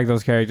Bringing back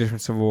those characters from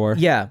Civil War.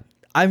 yeah,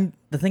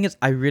 the thing is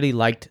I really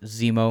liked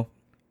Zemo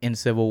in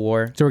Civil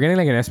War. So we're getting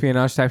like an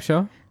espionage type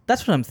show.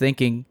 That's what I'm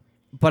thinking,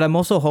 but I'm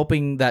also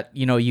hoping that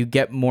you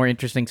get more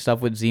interesting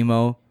stuff with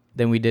Zemo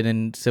than we did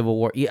in Civil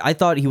War. I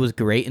thought he was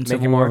great in Make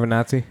Civil him War. more of a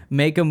Nazi.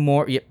 Make him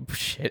more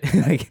shit.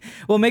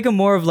 Make him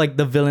more of like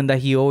the villain that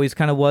he always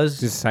kind of was.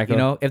 Just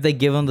psycho. If they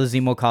give him the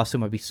Zemo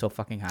costume, I'd be so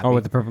fucking happy. Oh,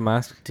 with the purple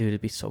mask. Dude, it'd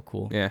be so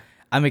cool. Yeah.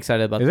 I'm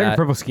excited about It's that. like a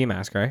purple ski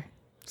mask, right?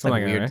 It's like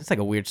Something weird. that, right? It's like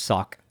a weird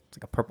sock. It's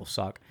like a purple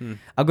sock.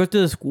 I'll go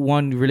through this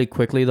one really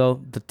quickly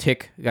though. The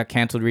Tick got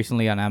canceled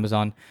recently on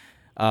Amazon.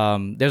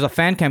 There's a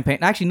fan campaign.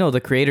 Actually, no,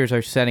 the creators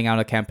are setting out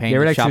a campaign They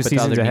were to like shop 2 it to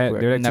seasons other ahead.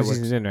 They were like 2 networks.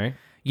 seasons in, right?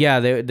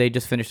 Yeah, they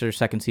just finished their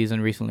 2nd season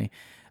recently.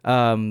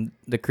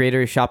 The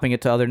creator is shopping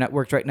it to other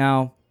networks right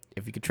now.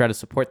 If you could try to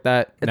support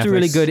that, it's a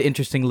really Netflix. good,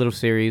 interesting little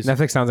series.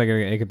 Netflix sounds like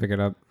it could pick it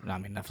up. I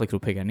mean, Netflix will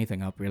pick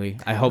anything up, really.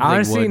 I hope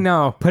Honestly, they would.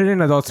 no. Put it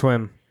in Adult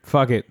Swim.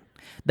 Fuck it.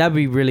 That'd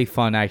be really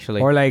fun,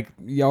 actually. or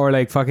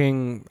like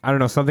fucking I don't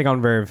know, something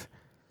on Verve,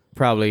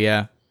 Probably,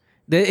 yeah.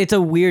 It's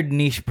a weird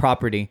niche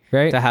property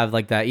right? to have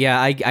like that.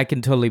 Yeah, I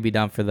can totally be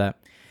down for that.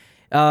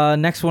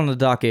 Next one on the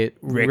docket,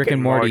 Rick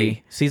and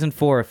Morty. Season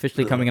 4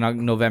 officially coming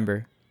in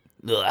November.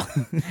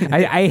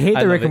 I hate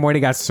that love Rick and it. Morty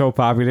got so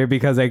popular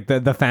because like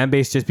the fan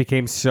base just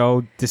became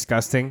so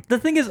disgusting. The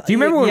thing is, Do you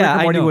remember when yeah, Rick and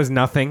I Morty know. was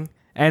nothing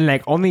and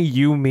like only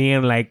you, me,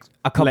 and like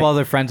A couple like,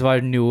 other friends of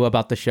ours knew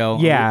about the show.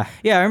 Yeah.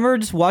 Yeah, I remember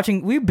just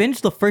watching. We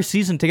binged the first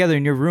season together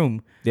in your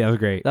room. yeah, it was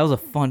great. That was a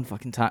fun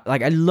fucking time.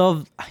 Like I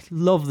love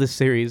this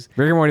series.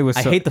 Rick and Morty was.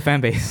 I So, hate the fan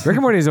base. Rick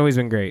and Morty has always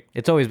been great.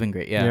 It's always been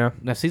great. Yeah. Yeah.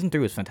 Now, season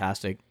 3 was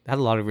fantastic. It had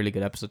a lot of really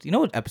good episodes. You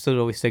know what episode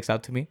always sticks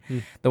out to me?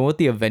 The one with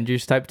the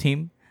Avengers type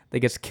team that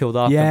gets killed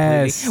off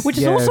Yes, completely, which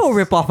is also a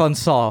yes. ripoff on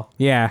Saw.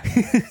 Yeah,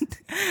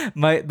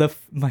 My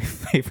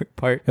favorite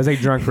part. it was like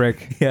drunk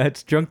Rick. Yeah,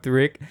 it's drunk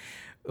Rick,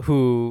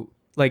 who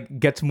like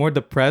gets more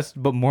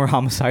depressed but more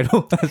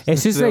homicidal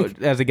It's just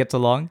like- as it gets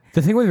along.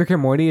 The thing with Rick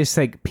and Morty is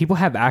like people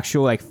have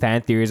actual like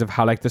fan theories of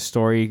how like the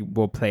story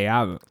will play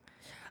out,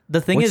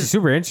 The thing which is, is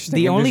super interesting.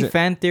 the And only there's a-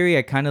 fan theory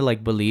I kind of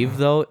like believe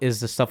though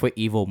is the stuff with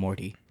evil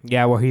Morty.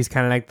 yeah, well, he's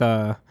kind of like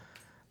the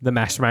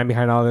mastermind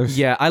behind all this.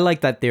 Yeah, I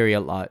like that theory a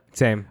lot.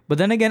 Same. But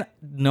then again,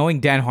 knowing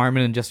Dan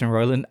Harmon and Justin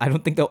Roiland, I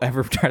don't think they'll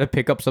ever try to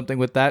pick up something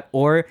with that,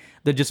 or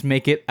they'll just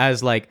make it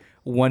as like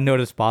one note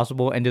as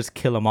possible and just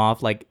kill him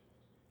off like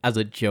as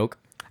a joke.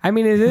 I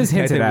mean, it is I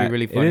hinted think it'd be at.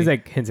 really It funny. is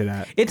like hinted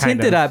at. It's kind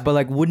hinted of. at, but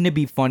like, wouldn't it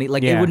be funny?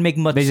 Like, it Yeah. would make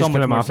They just so kill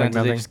much him more off like sense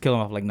if they nothing. just kill him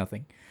off like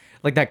nothing.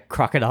 Like that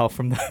crocodile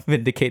from the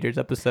Vindicators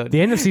episode.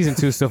 The end of season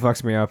 2 still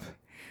fucks me up.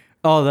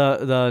 Oh,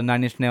 the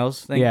Nine Inch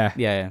Nails thing. Yeah.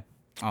 yeah.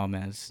 Oh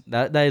man,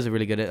 that is a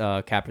really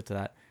good capper to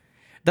that.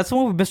 That's the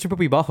one with Mr.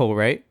 Poopy Butthole,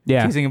 right?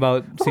 Yeah. Teasing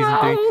about season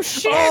 3. Oh,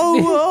 shit.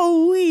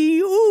 Oh, wee,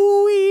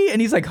 ooh, wee.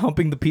 And he's like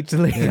humping the pizza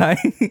lady guy.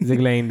 He's like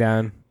laying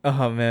down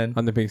Oh man,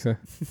 on the pizza.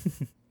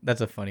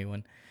 that's a funny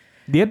one.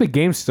 The Epic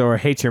Game Store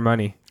hates your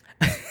money.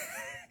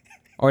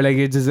 Or like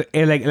it just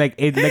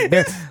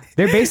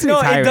they're basically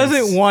No, tyrants. it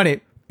doesn't want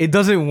it. It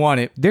doesn't want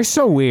it. They're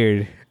so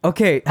weird.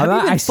 Okay, have lot-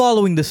 you been I s-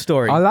 following the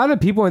story? A lot of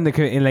people in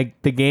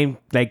like the game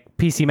like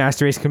PC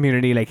Master Race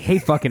community like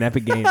hate fucking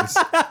Epic Games.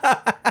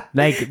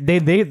 Like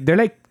they're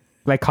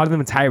like calling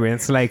them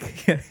tyrants. Like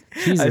I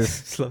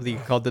Jesus. just love that you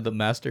called it the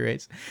master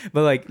race.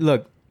 But like,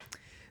 look.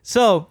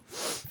 So,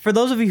 for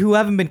those of you who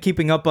haven't been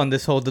keeping up on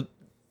this whole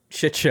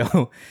shit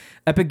show,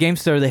 Epic Game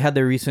Store, they had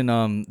their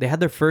recent they had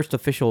their first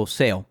official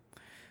sale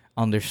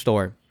on their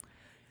store.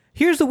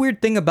 Here's the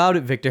weird thing about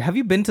it, Victor. Have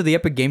you been to the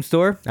Epic Game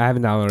Store? I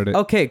haven't downloaded it.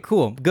 Okay,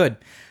 cool. Good.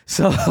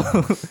 So,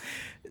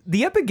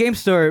 the Epic Game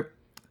Store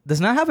does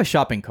not have a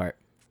shopping cart.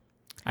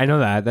 I know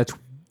that. That's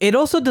It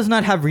also does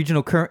not have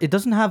regional it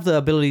doesn't have the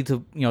ability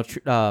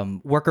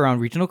to, work around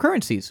regional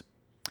currencies.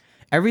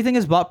 Everything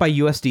is bought by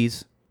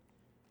USDs.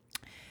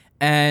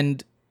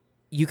 And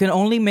you can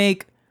only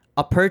make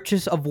a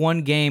purchase of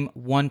one game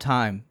one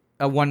time.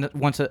 One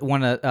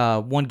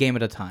game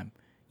at a time.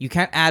 You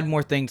can't add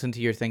more things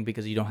into your thing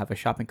because you don't have a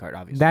shopping cart,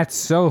 obviously. that's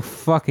so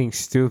fucking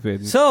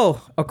stupid.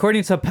 So,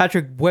 according to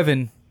Patrick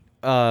Wevin,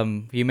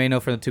 you may know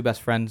from the Two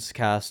Best Friends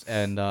cast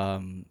and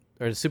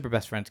or the Super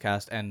Best Friends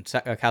cast and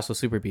Castle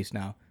Super Beast.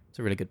 Now it's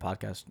a really good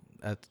podcast.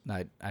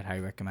 I'd highly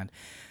recommend.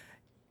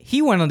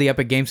 He went on the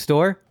Epic Game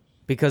Store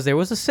because there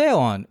was a sale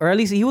on, or at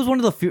least he was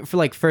one of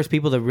the first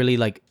people to really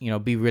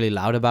be really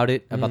loud about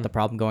it, about the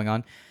problem going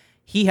on.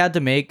 He had to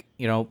make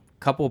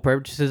couple of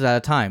purchases at a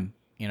time.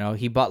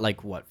 He bought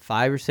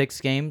 5 or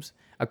 6 games.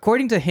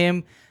 According to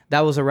him,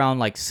 that was around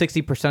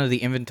 60% of the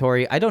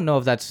inventory. I don't know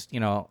if that's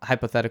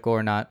hypothetical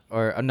or not,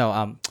 or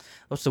no.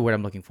 What's the word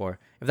I'm looking for?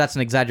 If that's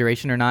an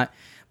exaggeration or not.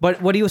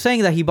 But what he was saying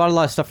is that he bought a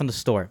lot of stuff from the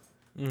store.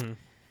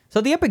 So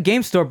the Epic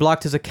Game Store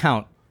blocked his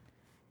account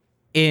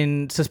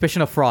in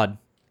suspicion of fraud,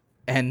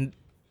 and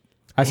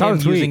I saw him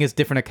the tweet. using his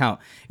different account.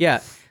 Yeah,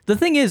 the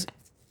thing is,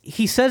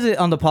 he says it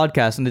on the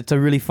podcast, and it's a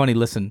really funny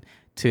listen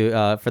to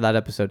for that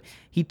episode.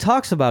 He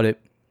talks about it,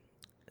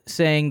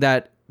 saying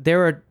that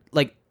there are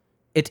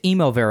it's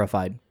email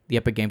verified, the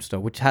Epic Game Store,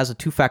 which has a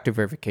 2-factor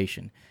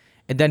verification.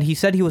 And then he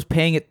said he was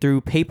paying it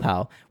through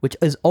PayPal, which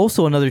is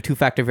also another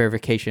 2-factor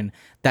verification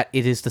that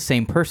it is the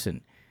same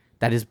person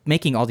that is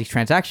making all these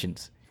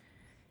transactions.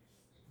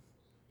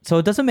 So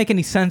it doesn't make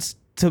any sense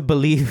to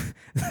believe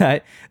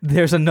that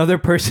there's another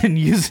person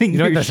using You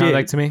know your what that shit. sounds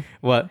like to me?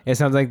 What? It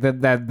sounds like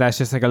that's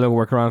just like a little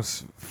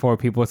workaround for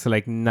people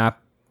to not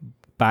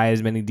buy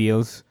as many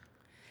deals,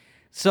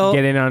 So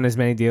get in on as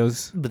many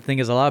deals. the thing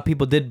is, a lot of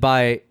people did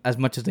buy as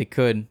much as they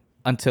could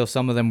until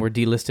some of them were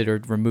delisted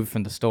or removed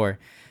from the store.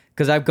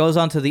 Because that goes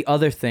on to the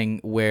other thing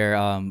where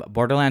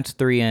Borderlands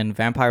 3 and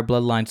Vampire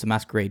Bloodlines: The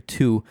Masquerade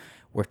 2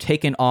 were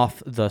taken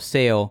off the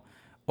sale.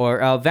 Or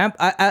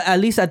at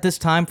least at this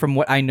time, from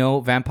what I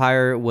know,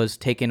 Vampire was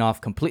taken off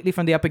completely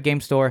from the Epic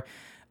Game Store.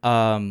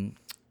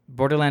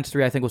 Borderlands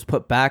 3, I think, was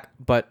put back,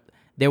 but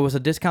there was a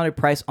discounted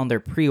price on their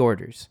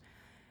pre-orders.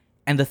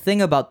 And the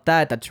thing about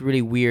that's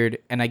really weird,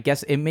 and I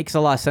guess it makes a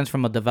lot of sense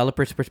from a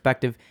developer's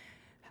perspective.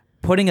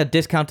 putting a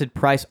discounted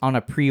price on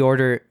a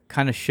pre-order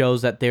kind of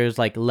shows that there's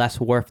like less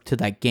worth to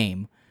that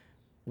game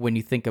when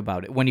you think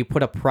about it. When you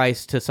put a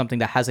price to something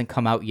that hasn't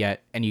come out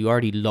yet and you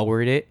already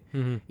lowered it,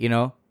 you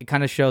know, it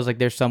kind of shows like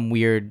there's some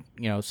weird,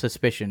 you know,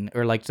 suspicion,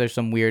 or like there's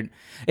some weird,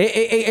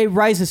 it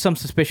raises some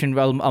suspicion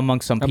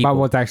among some people about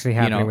what's actually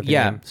happening, you know? with the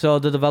Yeah. game. So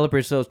the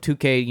developers, so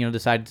 2K, you know,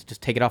 decided to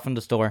just take it off from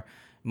the store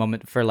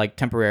moment for like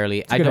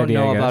temporarily. a I good don't idea,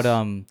 know I about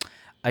guess.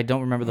 I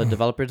don't remember the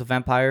developers of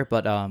Vampire,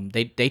 but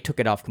they took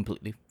it off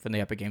completely from the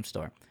Epic Games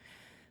Store.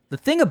 The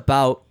thing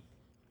about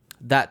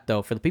that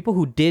though, for the people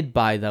who did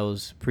buy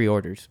those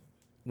pre-orders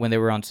when they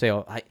were on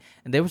sale,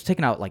 and they was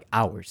taken out like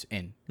hours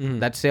in.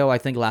 That sale I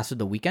think lasted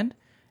the weekend.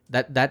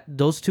 That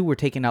those two were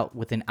taken out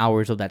within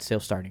hours of that sale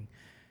starting.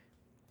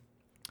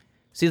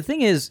 See, the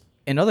thing is,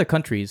 in other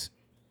countries,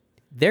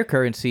 their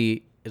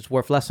currency is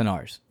worth less than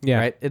ours. Yeah.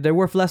 Right? They're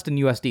worth less than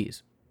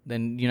USDs,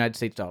 than United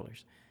States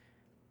dollars.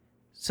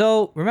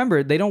 So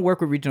remember, they don't work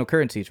with regional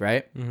currencies,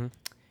 right?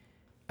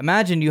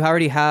 Imagine you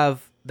already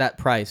have that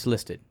price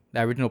listed,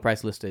 that original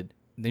price listed.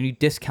 Then you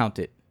discount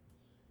it.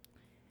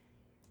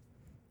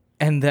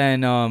 And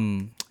then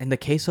in the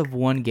case of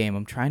one game,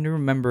 I'm trying to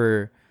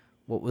remember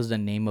what was the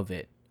name of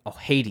it. Oh,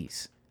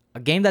 Hades. A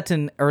game that's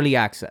in early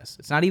access.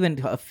 It's not even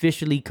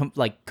officially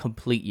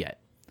complete yet.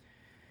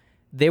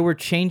 They were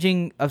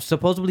changing,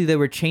 supposedly they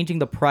were changing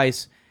the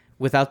price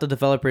without the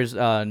developers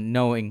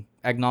knowing,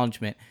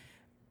 acknowledgement,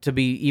 to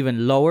be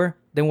even lower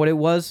than what it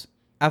was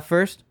at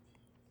first,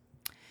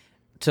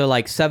 to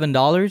like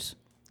 $7.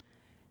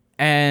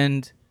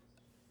 And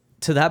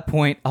to that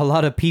point, a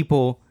lot of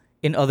people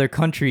in other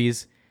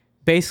countries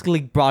basically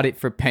bought it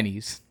for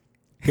pennies.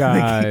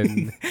 God.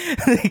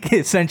 Like,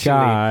 essentially.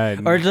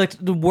 God. Or like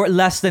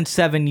less than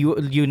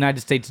United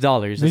States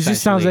dollars. This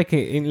just sounds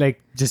essentially.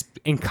 like just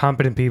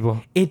incompetent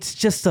people It's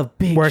just a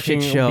big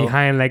working shit show.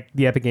 behind like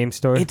the Epic Games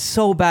Store. It's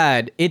so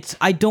bad.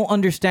 I don't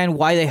understand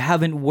why they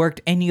haven't worked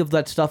any of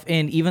that stuff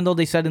in, even though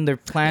they said in their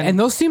plan. and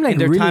those seem like in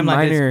their really timeline,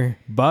 minor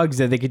bugs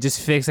that they could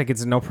just fix. Like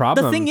it's no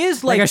problem. The thing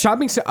is, like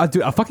like- a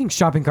dude, a fucking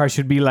shopping cart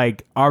should be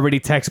like already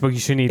textbook. You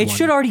should need it one.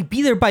 should already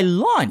be there by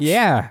launch.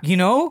 Yeah. You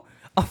know?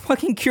 A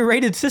fucking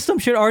curated system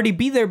should already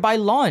be there by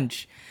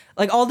launch.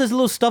 Like all this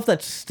little stuff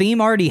that Steam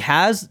already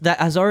has, that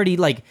has already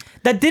like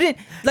that didn't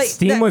like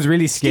Steam was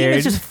really scared. Steam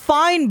is just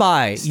fine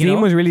by.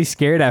 Steam was really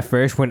scared at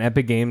first when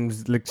Epic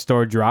Games like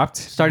store dropped.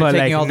 started but,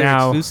 taking like, all their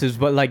now, exclusives,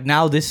 but like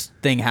now this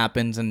thing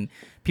happens and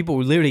people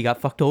literally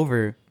got fucked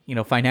over, you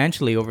know,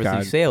 financially over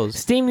God. these sales.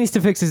 Steam needs to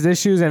fix its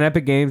issues, and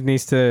Epic Games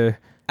needs to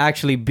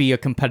Actually, be a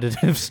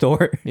competitive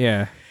store.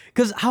 yeah.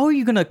 Because how are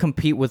you gonna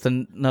compete with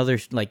another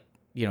like,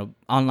 you know,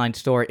 online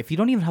store if you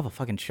don't even have a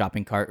fucking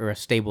shopping cart or a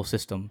stable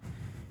system?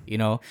 You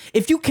know,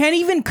 if you can't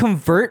even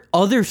convert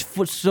other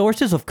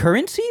sources of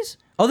currencies,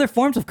 other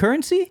forms of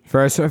currency,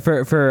 For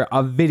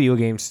a video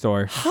game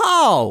store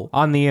how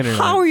on the internet.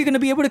 how are you gonna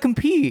be able to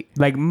compete?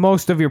 Like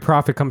most of your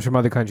profit comes from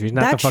other countries,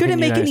 not the That fucking shouldn't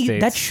make United any.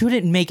 States. That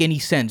shouldn't make any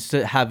sense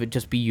to have it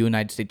just be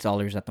United States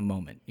dollars at the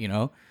moment. You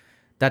know,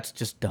 that's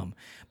just dumb.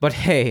 But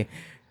hey,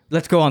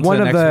 let's go on to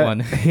the next one.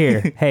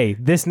 Here, hey,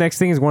 this next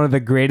thing is one of the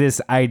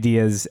greatest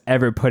ideas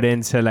ever put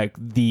into like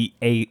the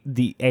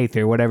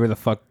aether, whatever the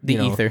fuck The you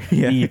know, ether, the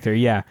yeah. ether,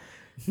 yeah.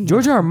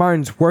 George R. R.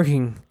 Martin's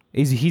working.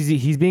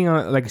 He's being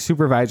like a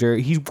supervisor.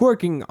 He's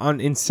working on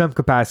in some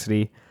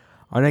capacity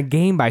on a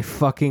game by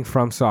fucking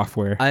From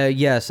Software,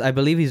 Yes, I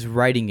believe he's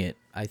writing it.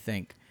 I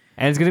think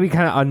and it's gonna be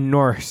kind of a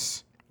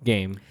Norse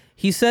game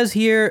he says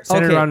here.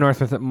 centered Okay, around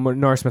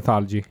Norse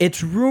mythology.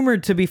 it's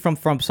rumored to be from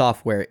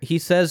Software. He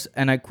says,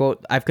 and I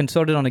quote, "I've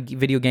consulted on a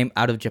video game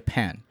out of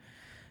Japan."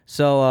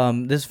 So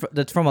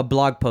that's from a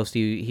blog post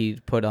he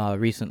put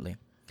recently.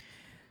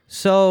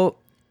 So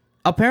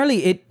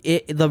apparently,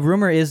 the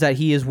rumor is that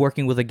he is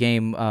working with a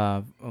game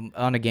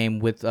on a game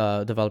with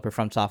developer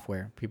From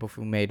Software, people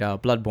who made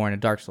Bloodborne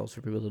and Dark Souls, for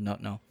people who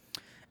don't know.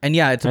 And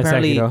yeah, it's And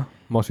apparently, Sekiro,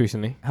 most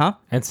recently, huh?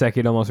 and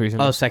Sekiro most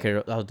recently. Oh,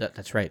 Sekiro. Oh,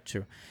 that's right.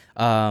 True.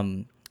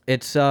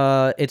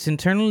 It's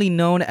internally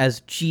known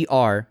as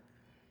GR.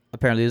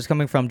 Apparently, this is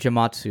coming from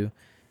Jamatsu,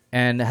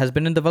 and has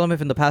been in development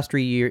for the past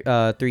 3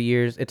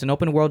 years. It's an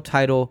open world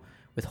title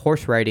with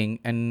horse riding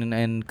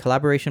and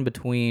collaboration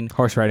between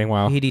Horse riding,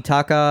 wow.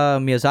 Hidetaka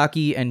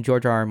Miyazaki and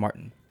George R. R.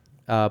 Martin.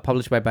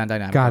 Published by Bandai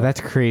Namco. God, that's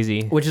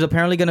crazy. which is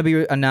apparently going to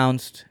be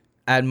announced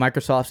at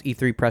Microsoft's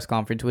E3 press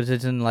conference, which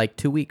is in like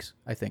 2 weeks,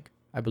 I think.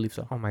 I believe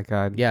so. Oh my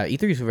God. Yeah,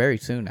 E3 is very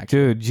soon,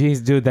 actually.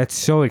 Dude, that's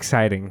so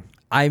exciting.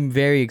 I'm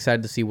very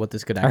excited to see what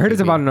this could actually I heard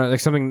it's be. about like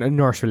something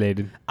Norse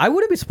related. I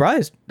wouldn't be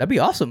surprised. That'd be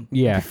awesome.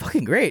 Yeah. That'd be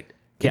fucking great.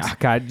 Yeah,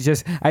 God,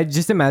 I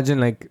just imagine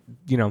like,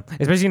 you know,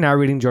 especially now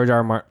reading George R.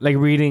 R. Martin, like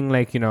reading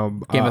like, you know,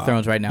 Game of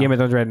Thrones right now. Game of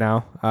Thrones right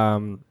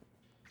now.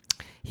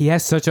 He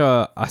has such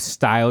a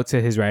style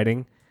to his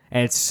writing,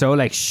 and it's so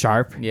like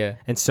sharp Yeah.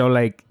 and so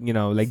like, you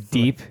know, like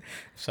deep.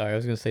 Sorry, I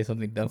was gonna say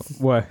something dumb.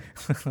 What?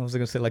 I was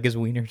gonna say like his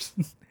wieners,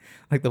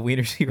 like the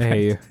wieners he I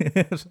hate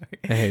writes. Sorry.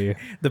 I hate you.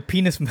 The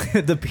penis,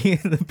 the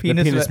penis,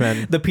 penis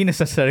man. the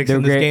penis aesthetics They're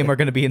in this great. game are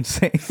gonna be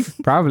insane.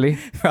 Probably.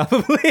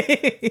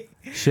 Probably.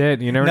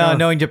 Shit, you never No, know.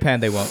 knowing Japan,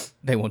 they won't.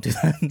 They won't do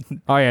that.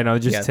 Oh yeah, no,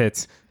 just Yeah.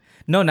 tits.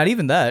 No, not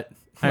even that.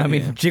 I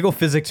mean, yeah. jiggle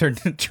physics are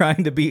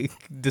trying to be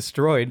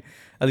destroyed,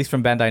 at least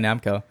from Bandai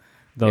Namco.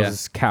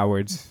 Those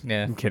cowards.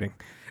 Yeah. I'm kidding.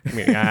 I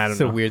mean, I don't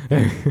So know. weird.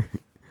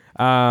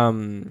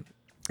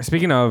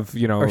 Speaking of,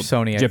 Or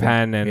Sony, I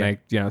Japan think. and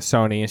Yeah. like,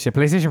 Sony and shit,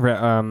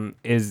 PlayStation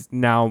is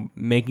now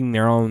making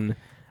their own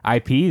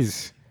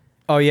IPs.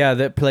 Oh yeah,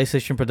 the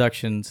PlayStation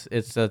Productions.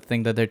 It's a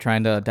thing that they're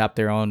trying to adapt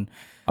their own.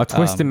 A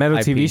Twisted Metal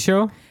IP. TV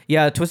show.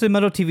 Yeah, Twisted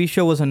Metal TV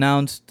show was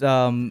announced,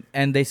 and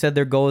they said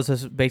their goal is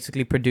to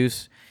basically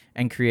produce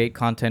and create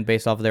content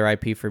based off of their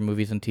IP for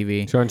movies and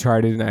TV. So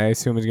Uncharted, I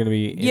assume, is going to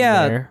be in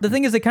Yeah, there. the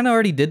thing is, they kind of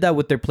already did that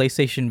with their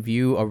PlayStation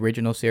View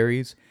original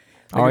series.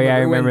 Oh, yeah, I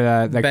remember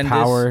when that. Like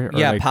Power. Or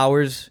Yeah, like,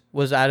 Powers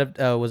was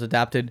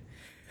adapted.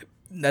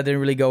 That didn't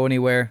really go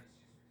anywhere.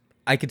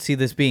 I could see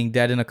this being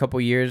dead in a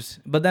couple years,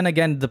 but then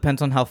again,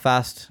 depends on how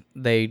fast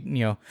they,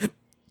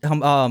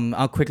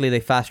 how quickly they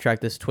fast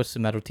track this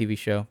Twisted Metal TV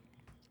show,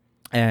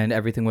 and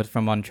everything was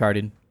from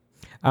Uncharted.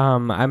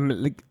 I'm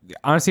like,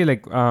 honestly,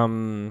 like,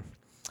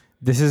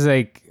 this is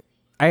like,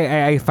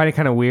 I find it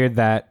kind of weird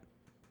that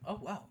Oh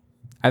wow!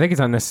 I think it's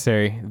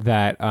unnecessary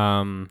that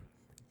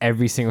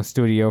every single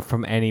studio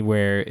from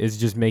anywhere is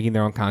just making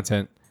their own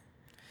content.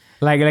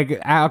 Okay,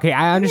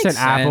 I understand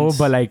makes Apple, sense.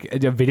 but like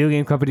the video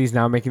game companies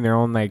now making their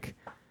own like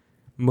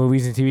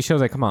movies and TV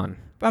shows. Like, come on.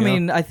 I you know?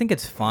 mean, I think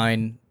it's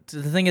fine.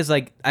 The thing is,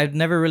 like, I've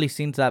never really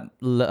seen that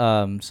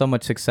so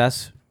much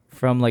success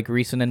from like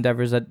recent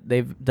endeavors that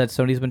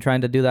Sony's been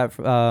trying to do that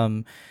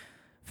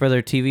for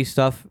their TV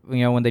stuff.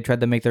 When they tried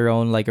to make their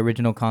own like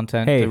original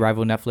content Hey, to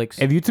rival Netflix.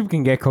 If YouTube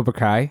can get Cobra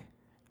Kai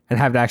and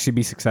have it actually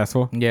be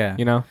successful, Yeah,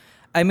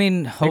 I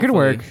mean, it hopefully, could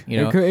work.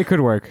 It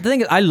could work. The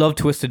thing is, I love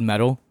Twisted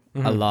Metal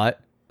Mm-hmm. a lot,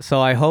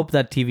 so I hope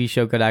that TV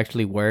show could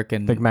actually work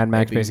and Like Mad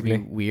Max, maybe be basically.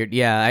 weird.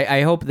 Yeah,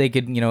 I hope they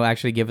could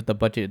actually give it the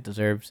budget it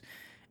deserves,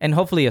 and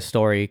hopefully a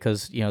story,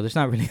 because there's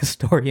not really a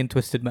story in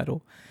Twisted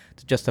Metal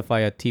to justify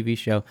a TV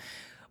show.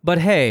 But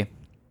hey,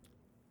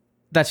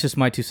 that's just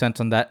my 2 cents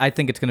on that. I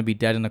think it's gonna be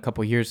dead in a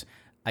couple years.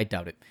 I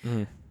doubt it.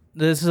 Mm-hmm.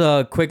 This is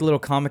a quick little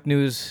comic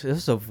news. This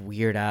is a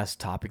weird ass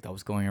topic that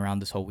was going around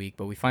this whole week,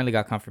 but we finally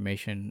got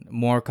confirmation,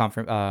 more clarity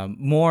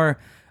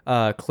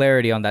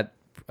on that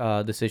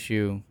this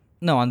issue.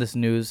 No, on this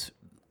news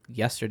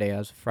yesterday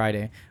as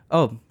Friday.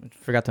 Oh, I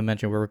forgot to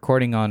mention we're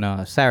recording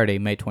on Saturday,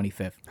 May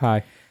 25th.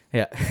 Hi.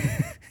 Yeah.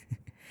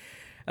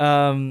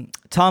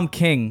 Tom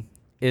King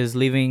is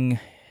leaving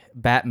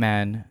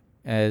Batman,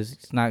 as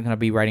he's not going to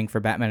be writing for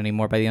Batman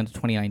anymore by the end of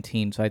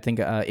 2019. So I think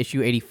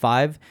issue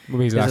 85 Will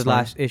be his is last his one.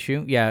 last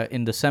issue. Yeah,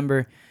 in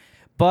December.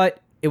 But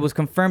it was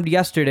confirmed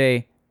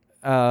yesterday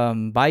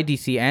by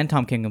DC and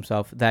Tom King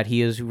himself that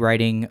he is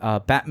writing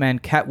Batman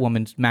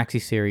Catwoman's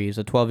maxi series,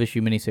 a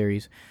 12-issue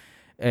miniseries,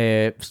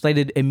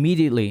 slated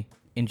immediately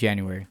in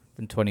January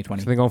in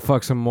 2020. So they gonna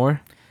fuck some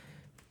more?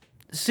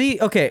 See,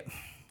 okay,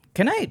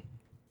 can I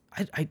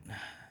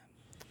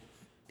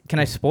can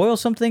I spoil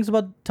some things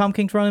about Tom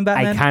King's run in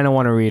Batman? I kind of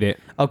want to read it.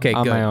 Okay,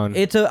 on good. my own.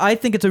 I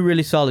think it's a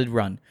really solid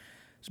run,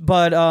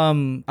 but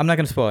I'm not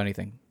gonna spoil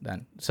anything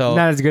then. So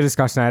Not as good as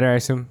Scott Snyder, I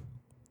assume.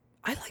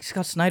 I like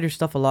Scott Snyder's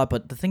stuff a lot,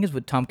 but the thing is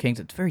with Tom King's,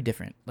 it's very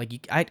different.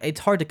 Like it's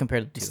hard to compare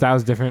the two.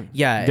 Style's different.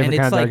 Yeah, Different and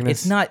kind it's of like darkness.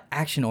 it's not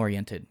action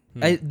oriented.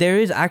 There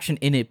is action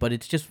in it, but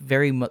it's just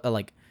very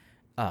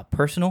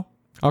personal.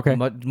 Okay.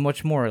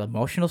 Much more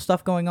emotional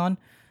stuff going on.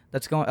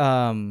 That's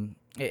going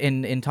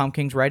in Tom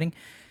King's writing.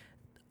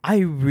 I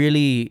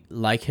really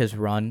like his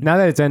run. Now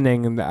that it's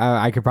ending,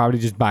 I could probably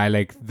just buy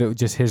like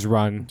just his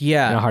run.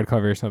 Yeah. In a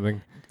hardcover or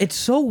something. It's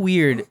so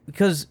weird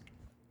because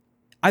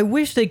I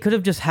wish they could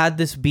have just had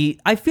this be.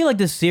 I feel like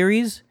this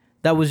series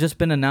that was just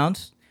been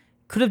announced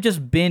could have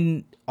just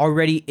been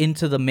already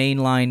into the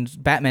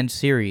mainline Batman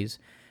series.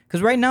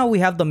 Because right now we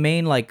have the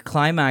main like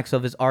climax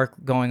of his arc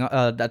going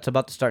that's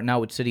about to start now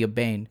with City of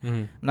Bane.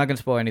 I'm not gonna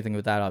spoil anything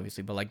with that,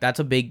 obviously, but like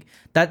that's a big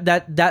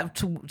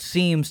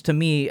seems to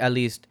me at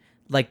least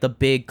like the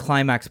big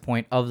climax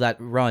point of that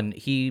run.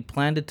 He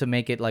planned it to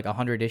make it like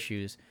 100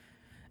 issues,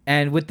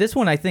 and with this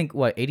one, I think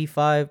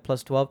 85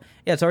 plus 12.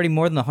 Yeah, it's already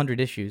more than 100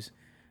 issues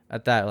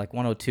at that, like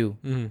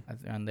 102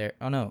 on there.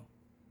 Oh no,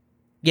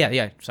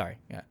 yeah, sorry,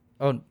 yeah.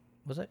 Oh,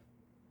 was it?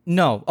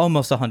 No,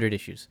 almost 100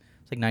 issues.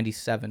 It's like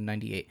 97,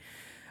 98.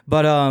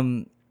 But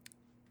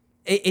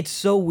it's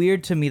so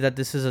weird to me that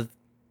this is a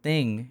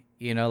thing,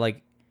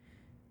 like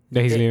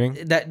That he's leaving.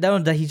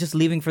 that he's just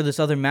leaving for this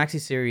other maxi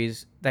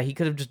series that he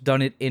could have just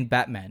done it in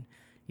Batman,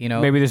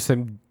 Maybe there's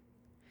some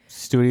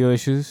studio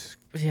issues.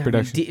 Yeah,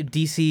 Production.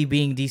 DC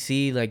being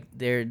DC, like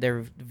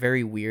they're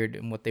very weird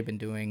in what they've been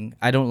doing.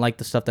 I don't like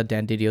the stuff that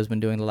Dan Didio's been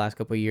doing the last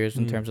couple of years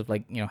in terms of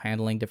like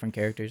handling different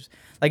characters.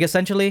 Like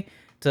essentially,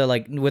 to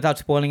like without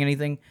spoiling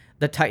anything,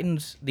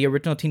 the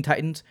original Teen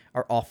Titans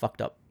are all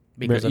fucked up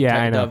because of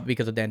I know.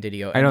 because of Dan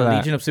Didio. I And know the that.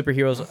 Legion of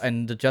Superheroes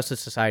and the Justice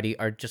Society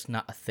are just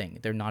not a thing.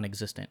 They're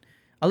non-existent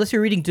unless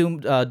you're reading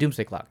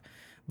Doomsday Clock.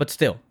 But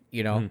still,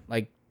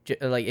 like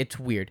it's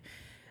weird.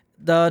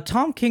 The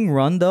Tom King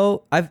run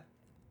though,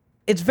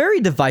 it's very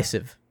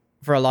divisive.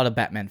 for a lot of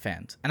Batman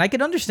fans. And I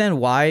can understand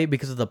why,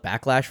 because of the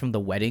backlash from the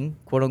wedding,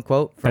 quote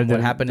unquote, from what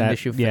happened in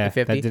issue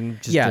 50. That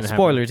didn't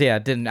Spoilers. Yeah,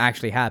 it didn't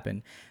actually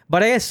happen.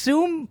 But I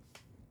assume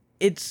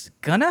it's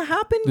gonna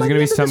happen. There's gonna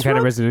be some kind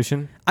of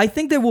resolution. I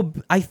think there will.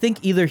 I think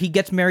either he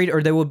gets married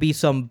or there will be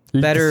some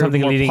better,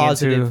 something more leading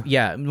positive,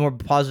 into, more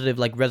positive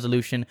like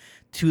resolution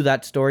to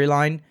that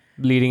storyline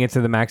leading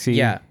into the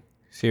Maxi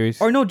series,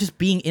 or no, just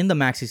being in the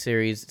Maxi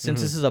series,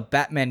 since this is a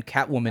Batman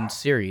Catwoman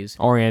series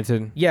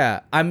oriented. Yeah,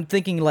 I'm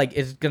thinking like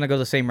it's gonna go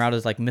the same route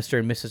as like Mr.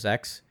 and Mrs.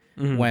 X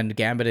when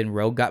Gambit and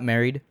Rogue got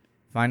married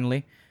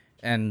finally,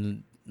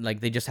 and like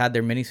they just had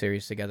their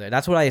miniseries together.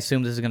 That's what I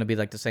assume this is gonna be,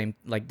 like the same,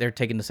 like they're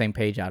taking the same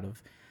page out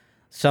of.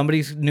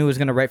 Somebody new is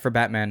gonna write for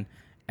Batman,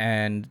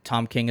 and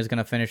Tom King is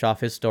gonna finish off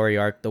his story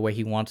arc the way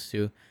he wants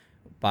to,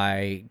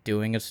 by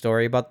doing a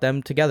story about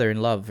them together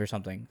in love or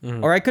something.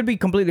 Or I could be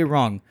completely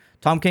wrong.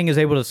 Tom King is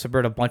able to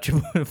subvert a bunch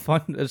of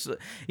fun.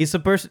 He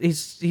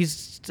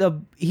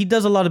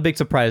does a lot of big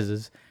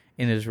surprises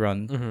in his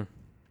run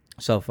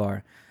so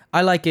far.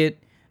 I like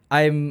it.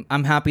 I'm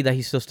happy that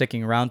he's still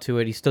sticking around to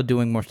it. He's still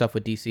doing more stuff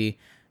with DC.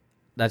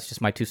 That's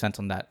just my 2 cents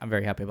on that. I'm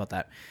very happy about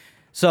that.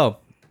 So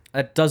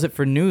that does it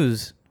for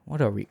news.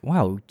 What are we?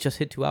 Wow, we just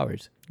hit 2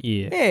 hours.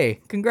 Yeah.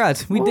 Hey,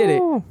 congrats. We did it.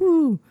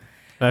 Woo.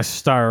 Let's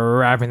start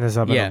wrapping this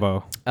up in a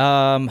bow.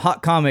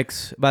 Hot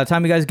comics. By the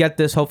time you guys get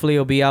this, hopefully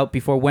it'll be out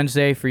before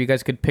Wednesday for you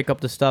guys could pick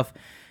up the stuff.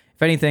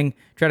 If anything,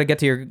 try to get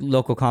to your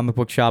local comic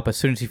book shop as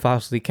soon as you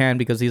possibly can,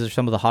 because these are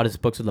some of the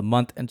hottest books of the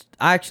month. And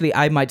actually,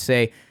 I might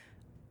say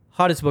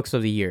hottest books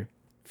of the year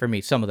for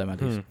me. Some of them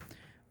at least.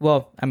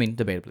 Well, I mean,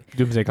 debatably.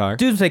 Doomsday Clock.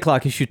 Doomsday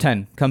Clock issue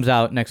 10 comes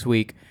out next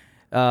week.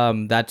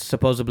 That's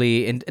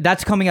supposedly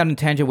that's coming out in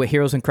tangent with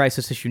Heroes in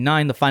Crisis issue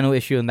 9, the final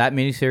issue in that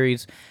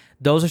miniseries.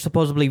 Those are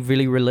supposedly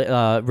really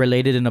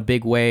related in a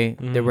big way.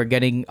 That we're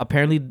getting,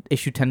 apparently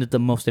issue 10 is the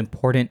most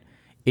important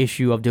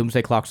issue of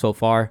Doomsday Clock so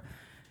far.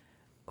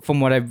 From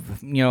what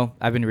I've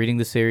been reading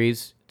the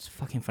series, it's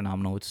fucking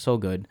phenomenal. It's so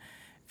good.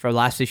 For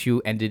last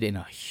issue ended in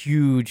a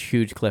huge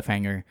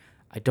cliffhanger.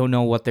 I don't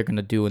know what they're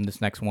gonna do in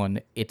this next one.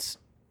 It's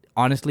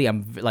honestly,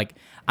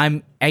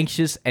 I'm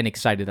anxious and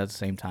excited at the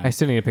same time. I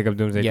still need to pick up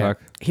Doomsday Clock.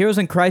 Heroes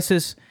in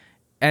Crisis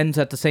ends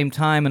at the same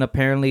time, and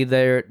apparently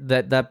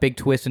that big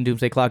twist in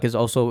Doomsday Clock is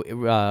also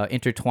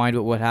intertwined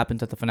with what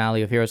happens at the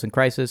finale of Heroes in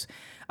Crisis.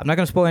 I'm not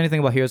going to spoil anything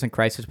about Heroes in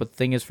Crisis, but the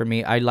thing is, for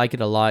me, I like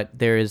it a lot.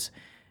 There is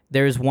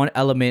one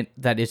element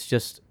that is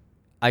just,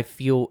 I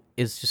feel,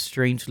 is just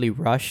strangely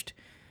rushed,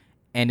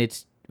 and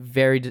it's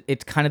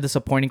kind of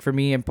disappointing for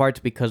me in parts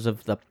because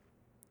of the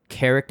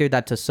character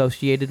that's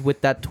associated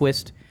with that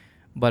twist,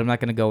 but I'm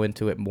not going to go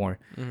into it more.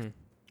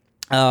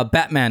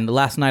 Batman, The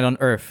Last Night on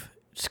Earth.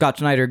 Scott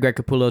Snyder, Greg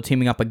Capullo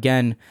teaming up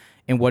again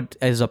in what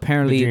is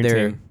apparently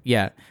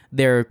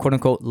their quote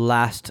unquote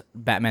last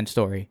Batman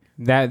story.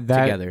 That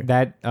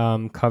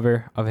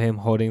cover of him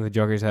holding the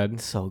Joker's head,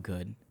 so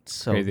good,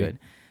 good.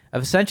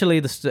 Essentially,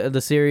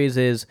 the series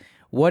is,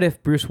 what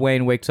if Bruce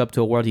Wayne wakes up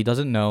to a world he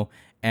doesn't know,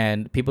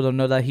 and people don't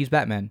know that he's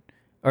Batman,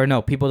 or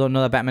no, people don't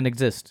know that Batman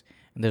exists,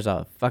 and there's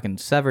a fucking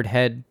severed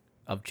head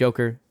of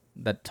Joker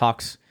that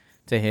talks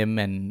to him,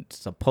 and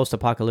it's a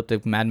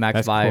post-apocalyptic Mad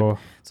Max vibe. Cool.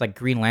 It's like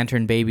Green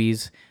Lantern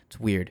babies. It's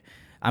weird.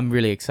 I'm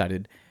really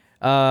excited.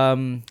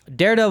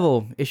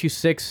 Daredevil issue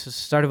 6,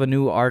 start of a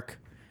new arc.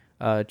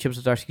 Chip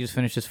Zdarsky just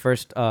finished his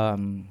first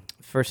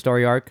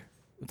story arc,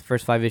 the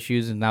first 5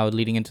 issues, and now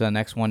leading into the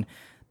next one.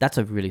 That's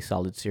a really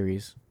solid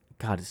series.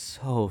 God, it's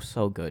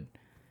so good.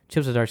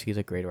 Chip Zdarsky is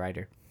a great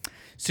writer.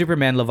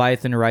 Superman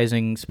Leviathan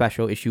Rising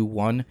special issue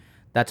 1.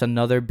 That's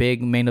another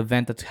big main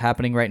event that's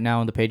happening right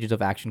now in the pages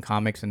of Action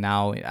Comics, and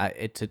now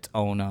it's its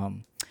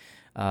own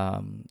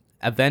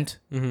event,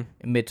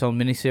 its own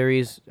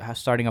miniseries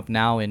starting up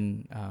now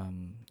in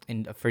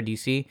for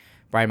DC.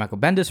 Brian Michael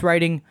Bendis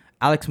writing.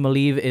 Alex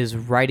Maleev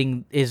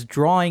is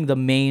drawing the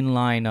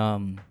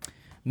mainline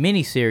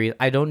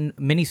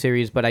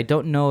miniseries, but I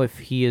don't know if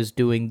he is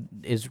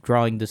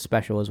drawing this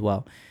special as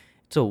well.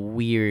 It's a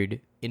weird,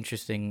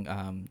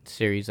 interesting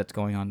series that's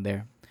going on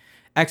there.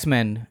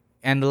 X-Men.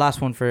 And the last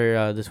one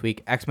for this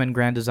week, X-Men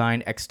Grand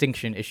Design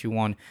Extinction issue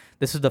 1.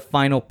 This is the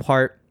final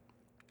part.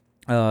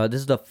 This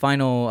is the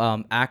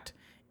final act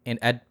in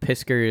Ed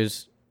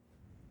Pisker's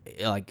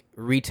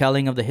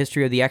retelling of the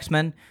history of the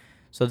X-Men.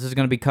 So this is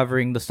going to be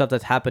covering the stuff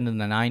that's happened in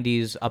the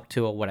 90s up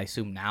to what I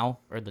assume now,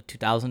 or the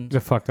 2000s. The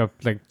fucked up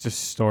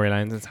just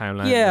storylines and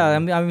timelines. Yeah,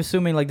 I'm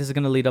assuming this is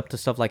going to lead up to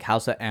stuff like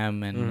House of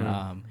M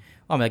and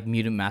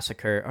Mutant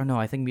Massacre. Or no,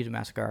 I think Mutant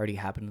Massacre already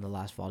happened in the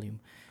last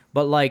volume.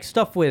 But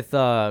stuff with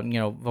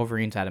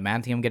Wolverine's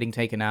adamantium getting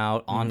taken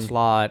out,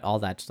 Onslaught, all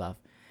that stuff.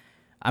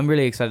 I'm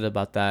really excited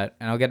about that,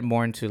 and I'll get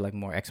more into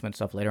more X-Men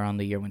stuff later on in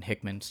the year when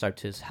Hickman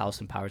starts his House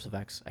and Powers of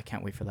X. I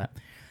can't wait for that.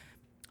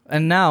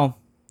 And now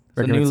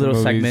the new little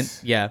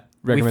segment. Yeah,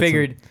 we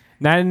figured.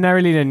 Not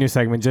really a new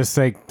segment. Just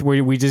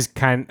we just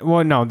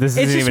this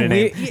isn't even a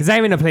name. It's not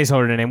even a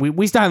placeholder name.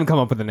 We still haven't come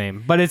up with a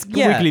name, but it's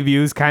weekly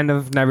views, kind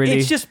of. Not really.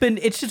 It's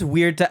just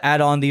weird to add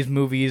on these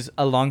movies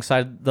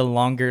alongside the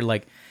longer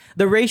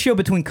the ratio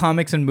between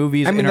comics and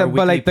movies. I mean,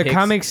 but the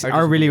comics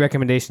are really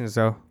recommendations,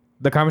 though.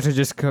 The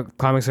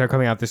comics are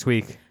coming out this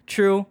week.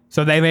 True,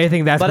 So they may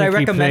think that's but I weekly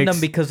recommend picks.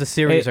 them because the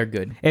series are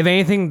good. If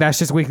anything, that's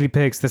just weekly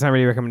picks. That's not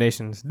really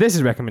recommendations. This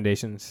is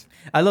recommendations.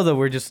 I love that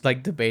we're just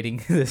like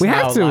debating this. We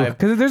now have to, live.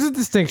 because there's a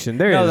distinction.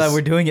 There No, is. that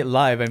we're doing it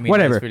live. I mean,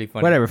 Whatever. that's really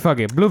funny. Whatever.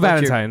 Fuck it. Blue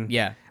What's your- Valentine.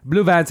 Yeah.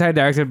 Blue Valentine,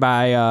 directed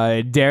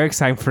by Derek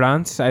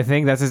Saint-France. I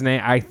think that's his name.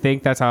 I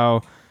think that's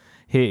how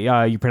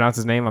you pronounce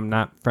his name. I'm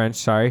not French.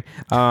 Sorry.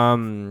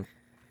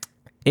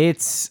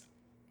 It's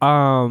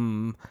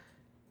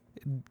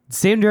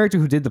same director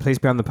who did The Place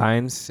Beyond the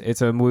Pines.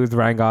 It's a movie with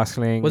Ryan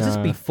Gosling. Was this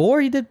before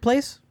he did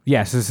Place?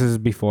 Yes, this is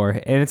before,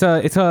 and it's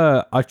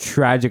a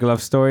tragic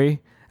love story.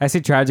 I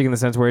say tragic in the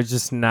sense where it's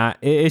just not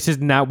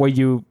what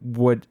you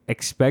would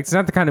expect. It's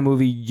not the kind of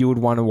movie you would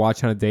want to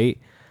watch on a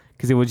date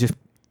because it would just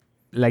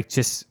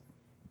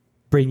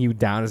bring you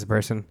down as a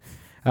person.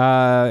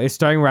 It's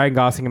starring Ryan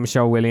Gosling and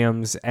Michelle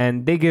Williams,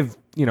 and they give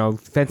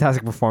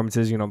fantastic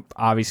performances.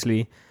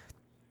 Obviously,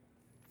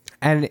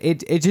 and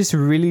it just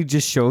really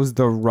just shows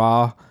the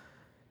raw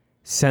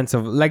sense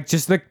of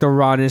the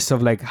rawness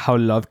of how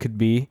love could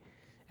be,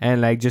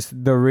 and just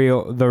the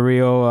real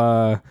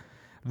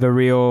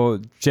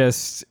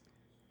just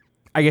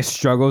I guess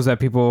struggles that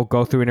people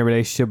go through in a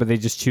relationship, but they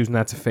just choose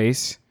not to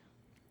face.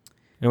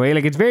 In a way,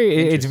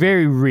 it's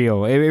very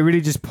real. It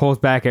really just pulls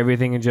back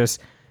everything and just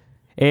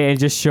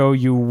show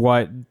you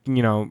what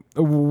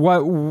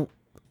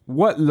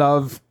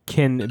love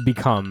can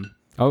become.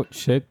 Oh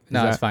shit!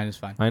 No, it's fine. It's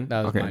fine. Fine?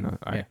 That was Okay, fine. no, all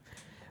Yeah. right.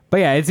 But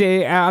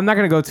yeah, I'm not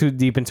gonna go too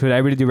deep into it. I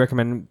really do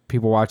recommend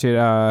people watch it.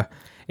 What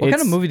kind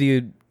of movie do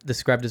you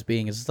describe this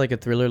being? Is this like a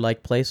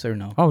thriller-like place or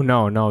no? Oh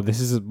no! This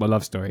is a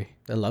love story.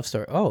 A love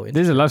story. Oh,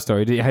 This is a love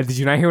story. Did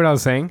you not hear what I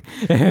was saying?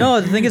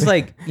 no. The thing is,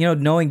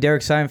 knowing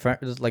Derek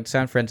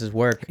Saint-France's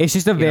work. It's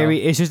just a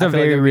very I feel like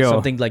very there'd be real.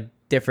 something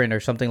different or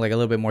something a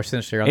little bit more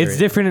sinister. Under It's it.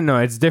 different. No,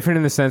 it's different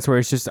in the sense where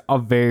it's just a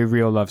very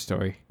real love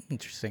story,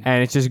 Interesting.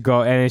 and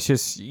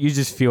you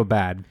just feel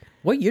bad.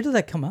 What year did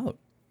that come out?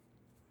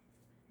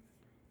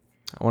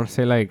 I want to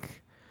say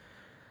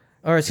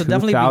All right, so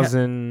definitely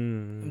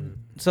 2000.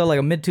 so like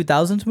a mid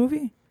 2000s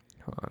movie.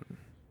 Hold on.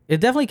 It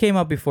definitely came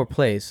out before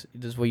Place.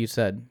 Is what you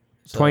said.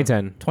 So,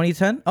 2010.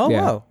 2010. Oh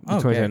Yeah, wow.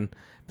 Okay. 2010.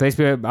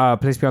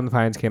 Place Beyond the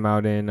Pines came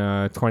out in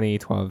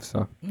 2012.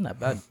 So Not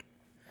bad.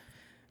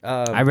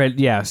 I read.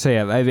 Yeah. So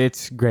yeah,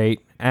 it's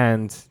great.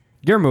 And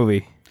your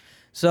movie.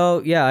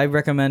 So yeah, I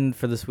recommend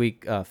for this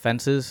week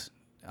Fences.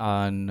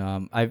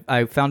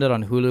 I found it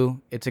on Hulu.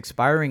 It's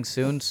expiring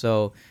soon,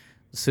 so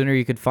the sooner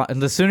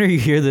you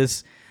hear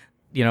this,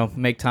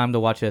 make time to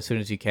watch it as soon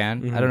as you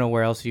can. Mm-hmm. I don't know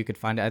where else you could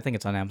find it. I think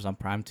it's on Amazon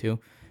Prime too.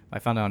 I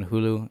found it on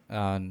Hulu.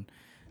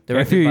 In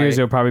a few years,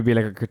 it'll probably be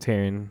like a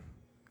Criterion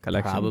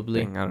collection.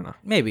 Probably. Thing. I don't know.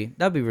 Maybe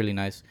that'd be really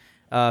nice.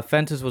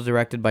 Fences was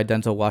directed by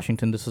Denzel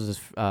Washington. This was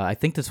I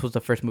think this was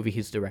the first movie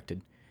he's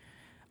directed.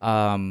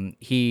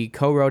 He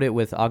co-wrote it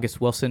with August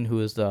Wilson,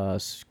 who is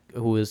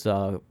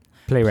the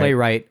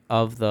playwright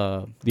of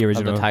the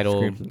original of the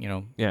title,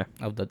 screenplay. Yeah.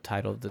 of the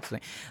title of the thing.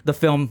 The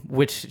film,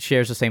 which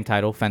shares the same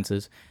title,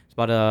 Fences. It's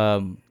about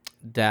a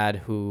dad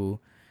who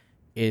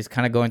is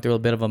kind of going through a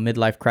bit of a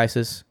midlife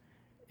crisis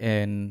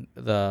in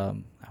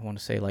I want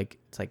to say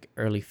it's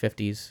early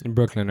 50s, In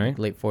Brooklyn, right?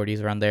 late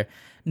 40s, around there.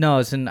 No,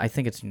 I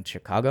think it's in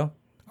Chicago.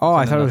 Oh,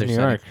 I in thought it was another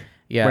New York. setting.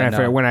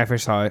 Yeah, When I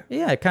first saw it.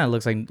 yeah, it kind of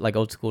looks like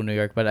old school New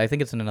York, but I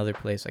think it's in another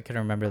place. I can't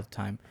remember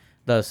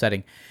the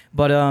setting.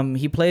 But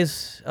he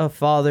plays a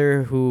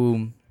father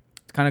who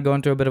is kind of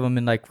going through a bit of a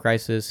midlife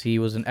crisis. He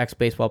was an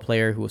ex-baseball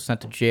player who was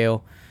sent to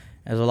jail.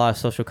 There's a lot of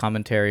social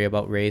commentary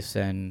about race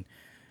and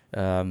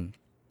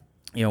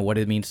what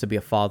it means to be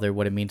a father,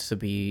 what it means to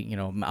be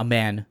a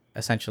man.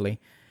 Essentially,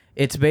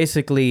 it's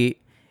basically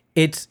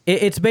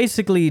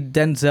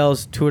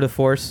Denzel's tour de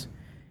force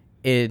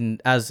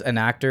as an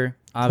actor.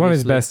 It's one of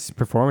his best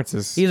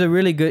performances. He's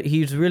really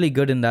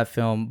good in that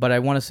film. But I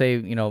want to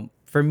say,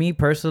 for me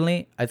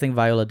personally, I think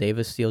Viola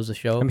Davis steals the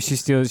show. I mean,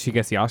 she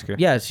gets the Oscar.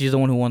 Yeah, she's the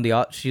one who won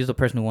she's the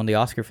person who won the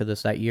Oscar for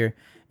that year,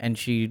 and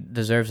she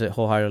deserves it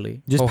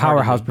wholeheartedly. Just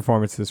powerhouse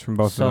performances from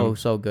both of them.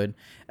 So good.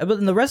 But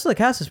then the rest of the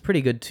cast is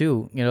pretty good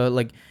too.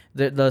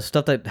 The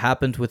stuff that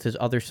happens with his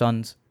other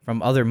sons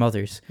from other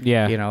mothers.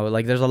 Yeah.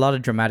 There's a lot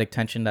of dramatic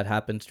tension that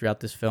happens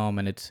throughout this film,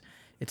 and it's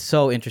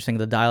so interesting.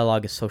 The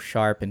dialogue is so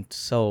sharp and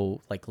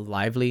so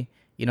lively.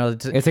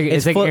 It's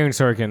like Aaron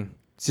Sorkin.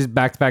 It's just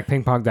back-to-back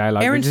ping-pong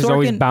dialogue. They just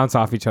always bounce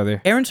off each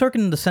other. Aaron Sorkin,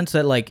 in the sense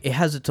that it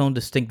has its own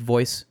distinct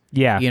voice.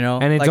 Yeah,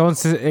 and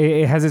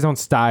it has its own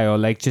style,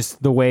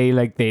 just the way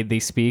they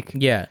speak.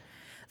 Yeah, the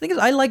thing is,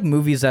 I like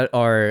movies that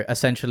are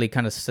essentially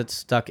kind of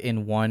stuck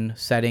in one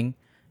setting.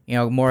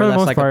 More or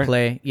less like a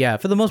play. Yeah,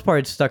 for the most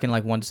part, it's stuck in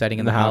one setting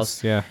in the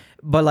house. Yeah,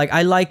 but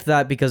I like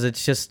that because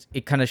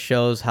it kind of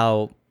shows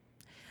how.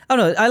 I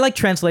don't know. I like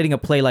translating a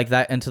play like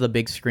that into the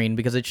big screen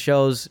because it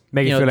shows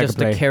just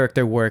the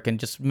character work and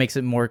just makes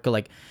it more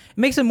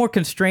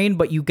constrained,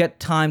 but you get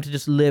time to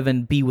just live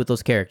and be with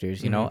those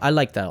characters. I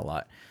like that a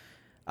lot.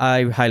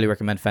 I highly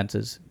recommend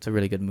Fences. It's a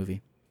really good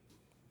movie.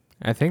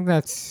 I think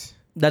that's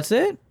it. I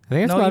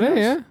think that's about it.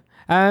 Yeah.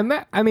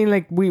 I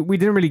mean, we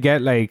didn't really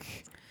get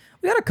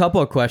We got a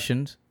couple of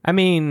questions. I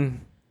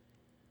mean,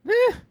 We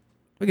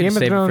can Game of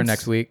save it for Thrones.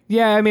 next week.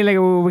 yeah. I mean, like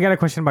we got a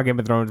question about Game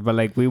of Thrones, but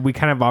like we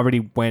kind of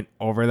already went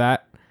over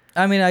that,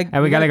 I mean,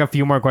 and we got like a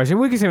few more questions.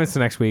 We can save it to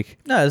next week.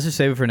 no. Let's just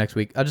save it for next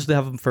week. I'll just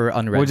have them for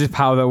unread. We'll just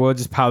pile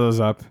those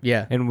up,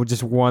 yeah, and we'll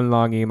just one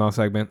long email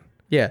segment.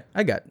 yeah.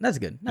 That's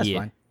good. That's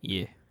fine.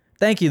 Yeah.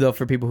 Thank you though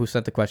for people who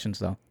sent the questions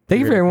though. Thank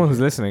you for Really everyone who's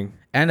listening.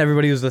 and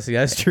everybody who's listening.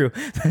 That's true.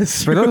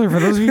 That's For true.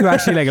 those of you who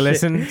actually like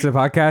listen to the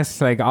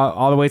podcast like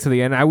all the way to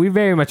the end, we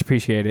very much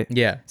appreciate it.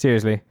 Yeah,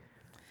 Seriously,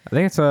 I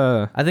think it's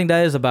I think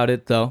that is about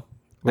it though. I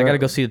Well- gotta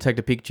go see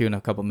Detective Pikachu in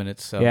a couple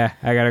minutes. So yeah.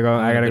 I gotta go.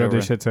 I I'm gotta gonna go do get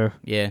over shit too.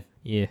 yeah,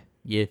 Yeah.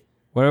 yeah.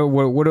 What? You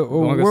wanna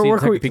go see where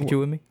Detective can we- Pikachu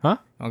with me? Huh?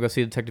 You wanna go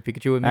see Detective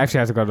Pikachu with me? I actually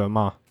have to go to the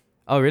mall.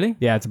 Oh really?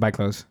 Yeah, to buy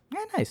clothes.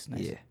 Yeah, nice.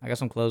 Yeah. I got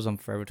some clothes on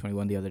Forever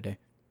 21 the other day.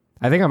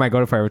 I think I might go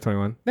to Forever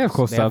 21. They have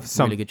cool They have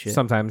stuff. really good shit.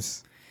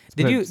 Sometimes.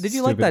 Did you It's like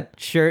stupid. that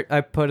shirt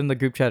I put in the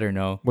group chat or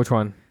no? Which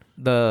one?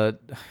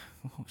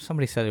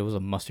 Somebody said it was a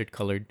mustard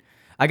colored.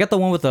 I got the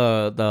one with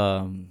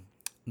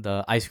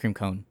the ice cream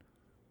cone.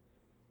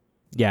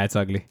 Yeah, it's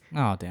ugly.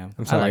 Oh damn!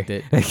 I'm sorry. I liked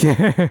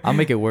it. I'll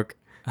make it work.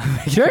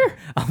 Sure.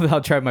 I'll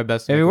try my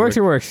best. To If make it works,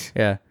 it works.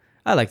 yeah,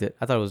 I liked it.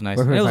 I thought it was nice.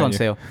 Where It can we was find on you?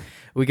 sale.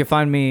 We could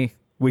find me.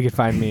 We could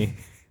find me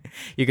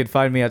You could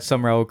find me at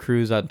Summer Owl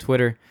Cruise on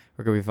Twitter.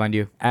 Where can we find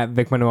you? at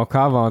Vic Manuel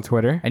Cava on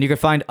Twitter, And you can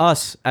find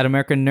us at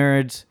American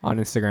Nerds on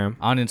Instagram,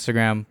 on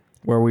Instagram.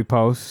 where we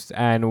post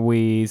and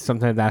we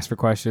sometimes ask for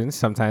questions.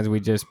 Sometimes we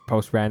just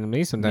post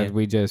randomly. Sometimes Yeah.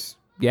 we just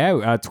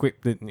tweet.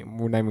 We're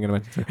not even gonna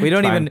mention. We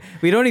don't It's fine.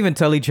 we don't even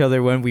tell each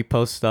other when we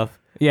post stuff.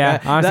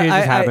 Yeah, honestly, it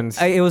just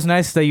happens. It was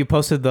nice that you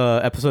posted the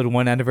episode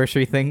 1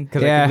 anniversary thing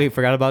because I Yeah. completely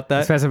forgot about that.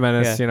 Expensive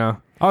Menace, Yeah. you know.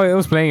 Oh, it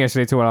was playing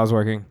yesterday too while I was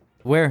working.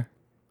 Where?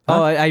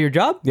 Huh? Oh, at your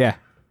job? Yeah.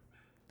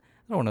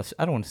 I don't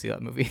want to see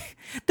that movie.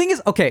 Thing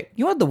is, okay,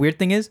 you know what the weird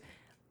thing is?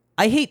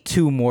 I hate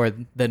 2 more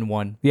than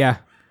 1. Yeah.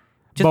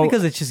 Just But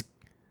because it's just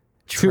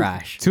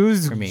trash.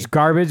 Two's for me.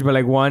 garbage, but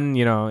like 1,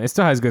 you know, it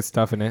still has good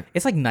stuff in it.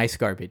 It's like nice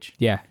garbage.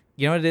 Yeah.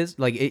 You know what it is?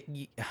 Like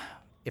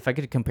if I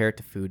could compare it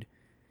to food.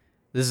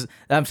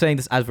 I'm saying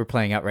this as we're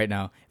playing out right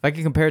now. If I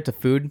could compare it to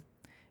food,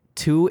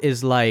 2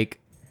 is like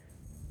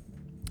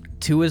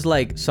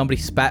somebody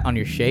spat on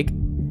your shake,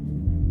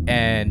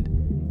 and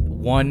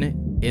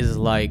 1 is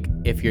like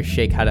if your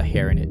shake had a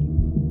hair in it.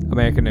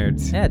 American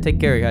Nerds. Yeah, take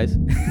care, guys.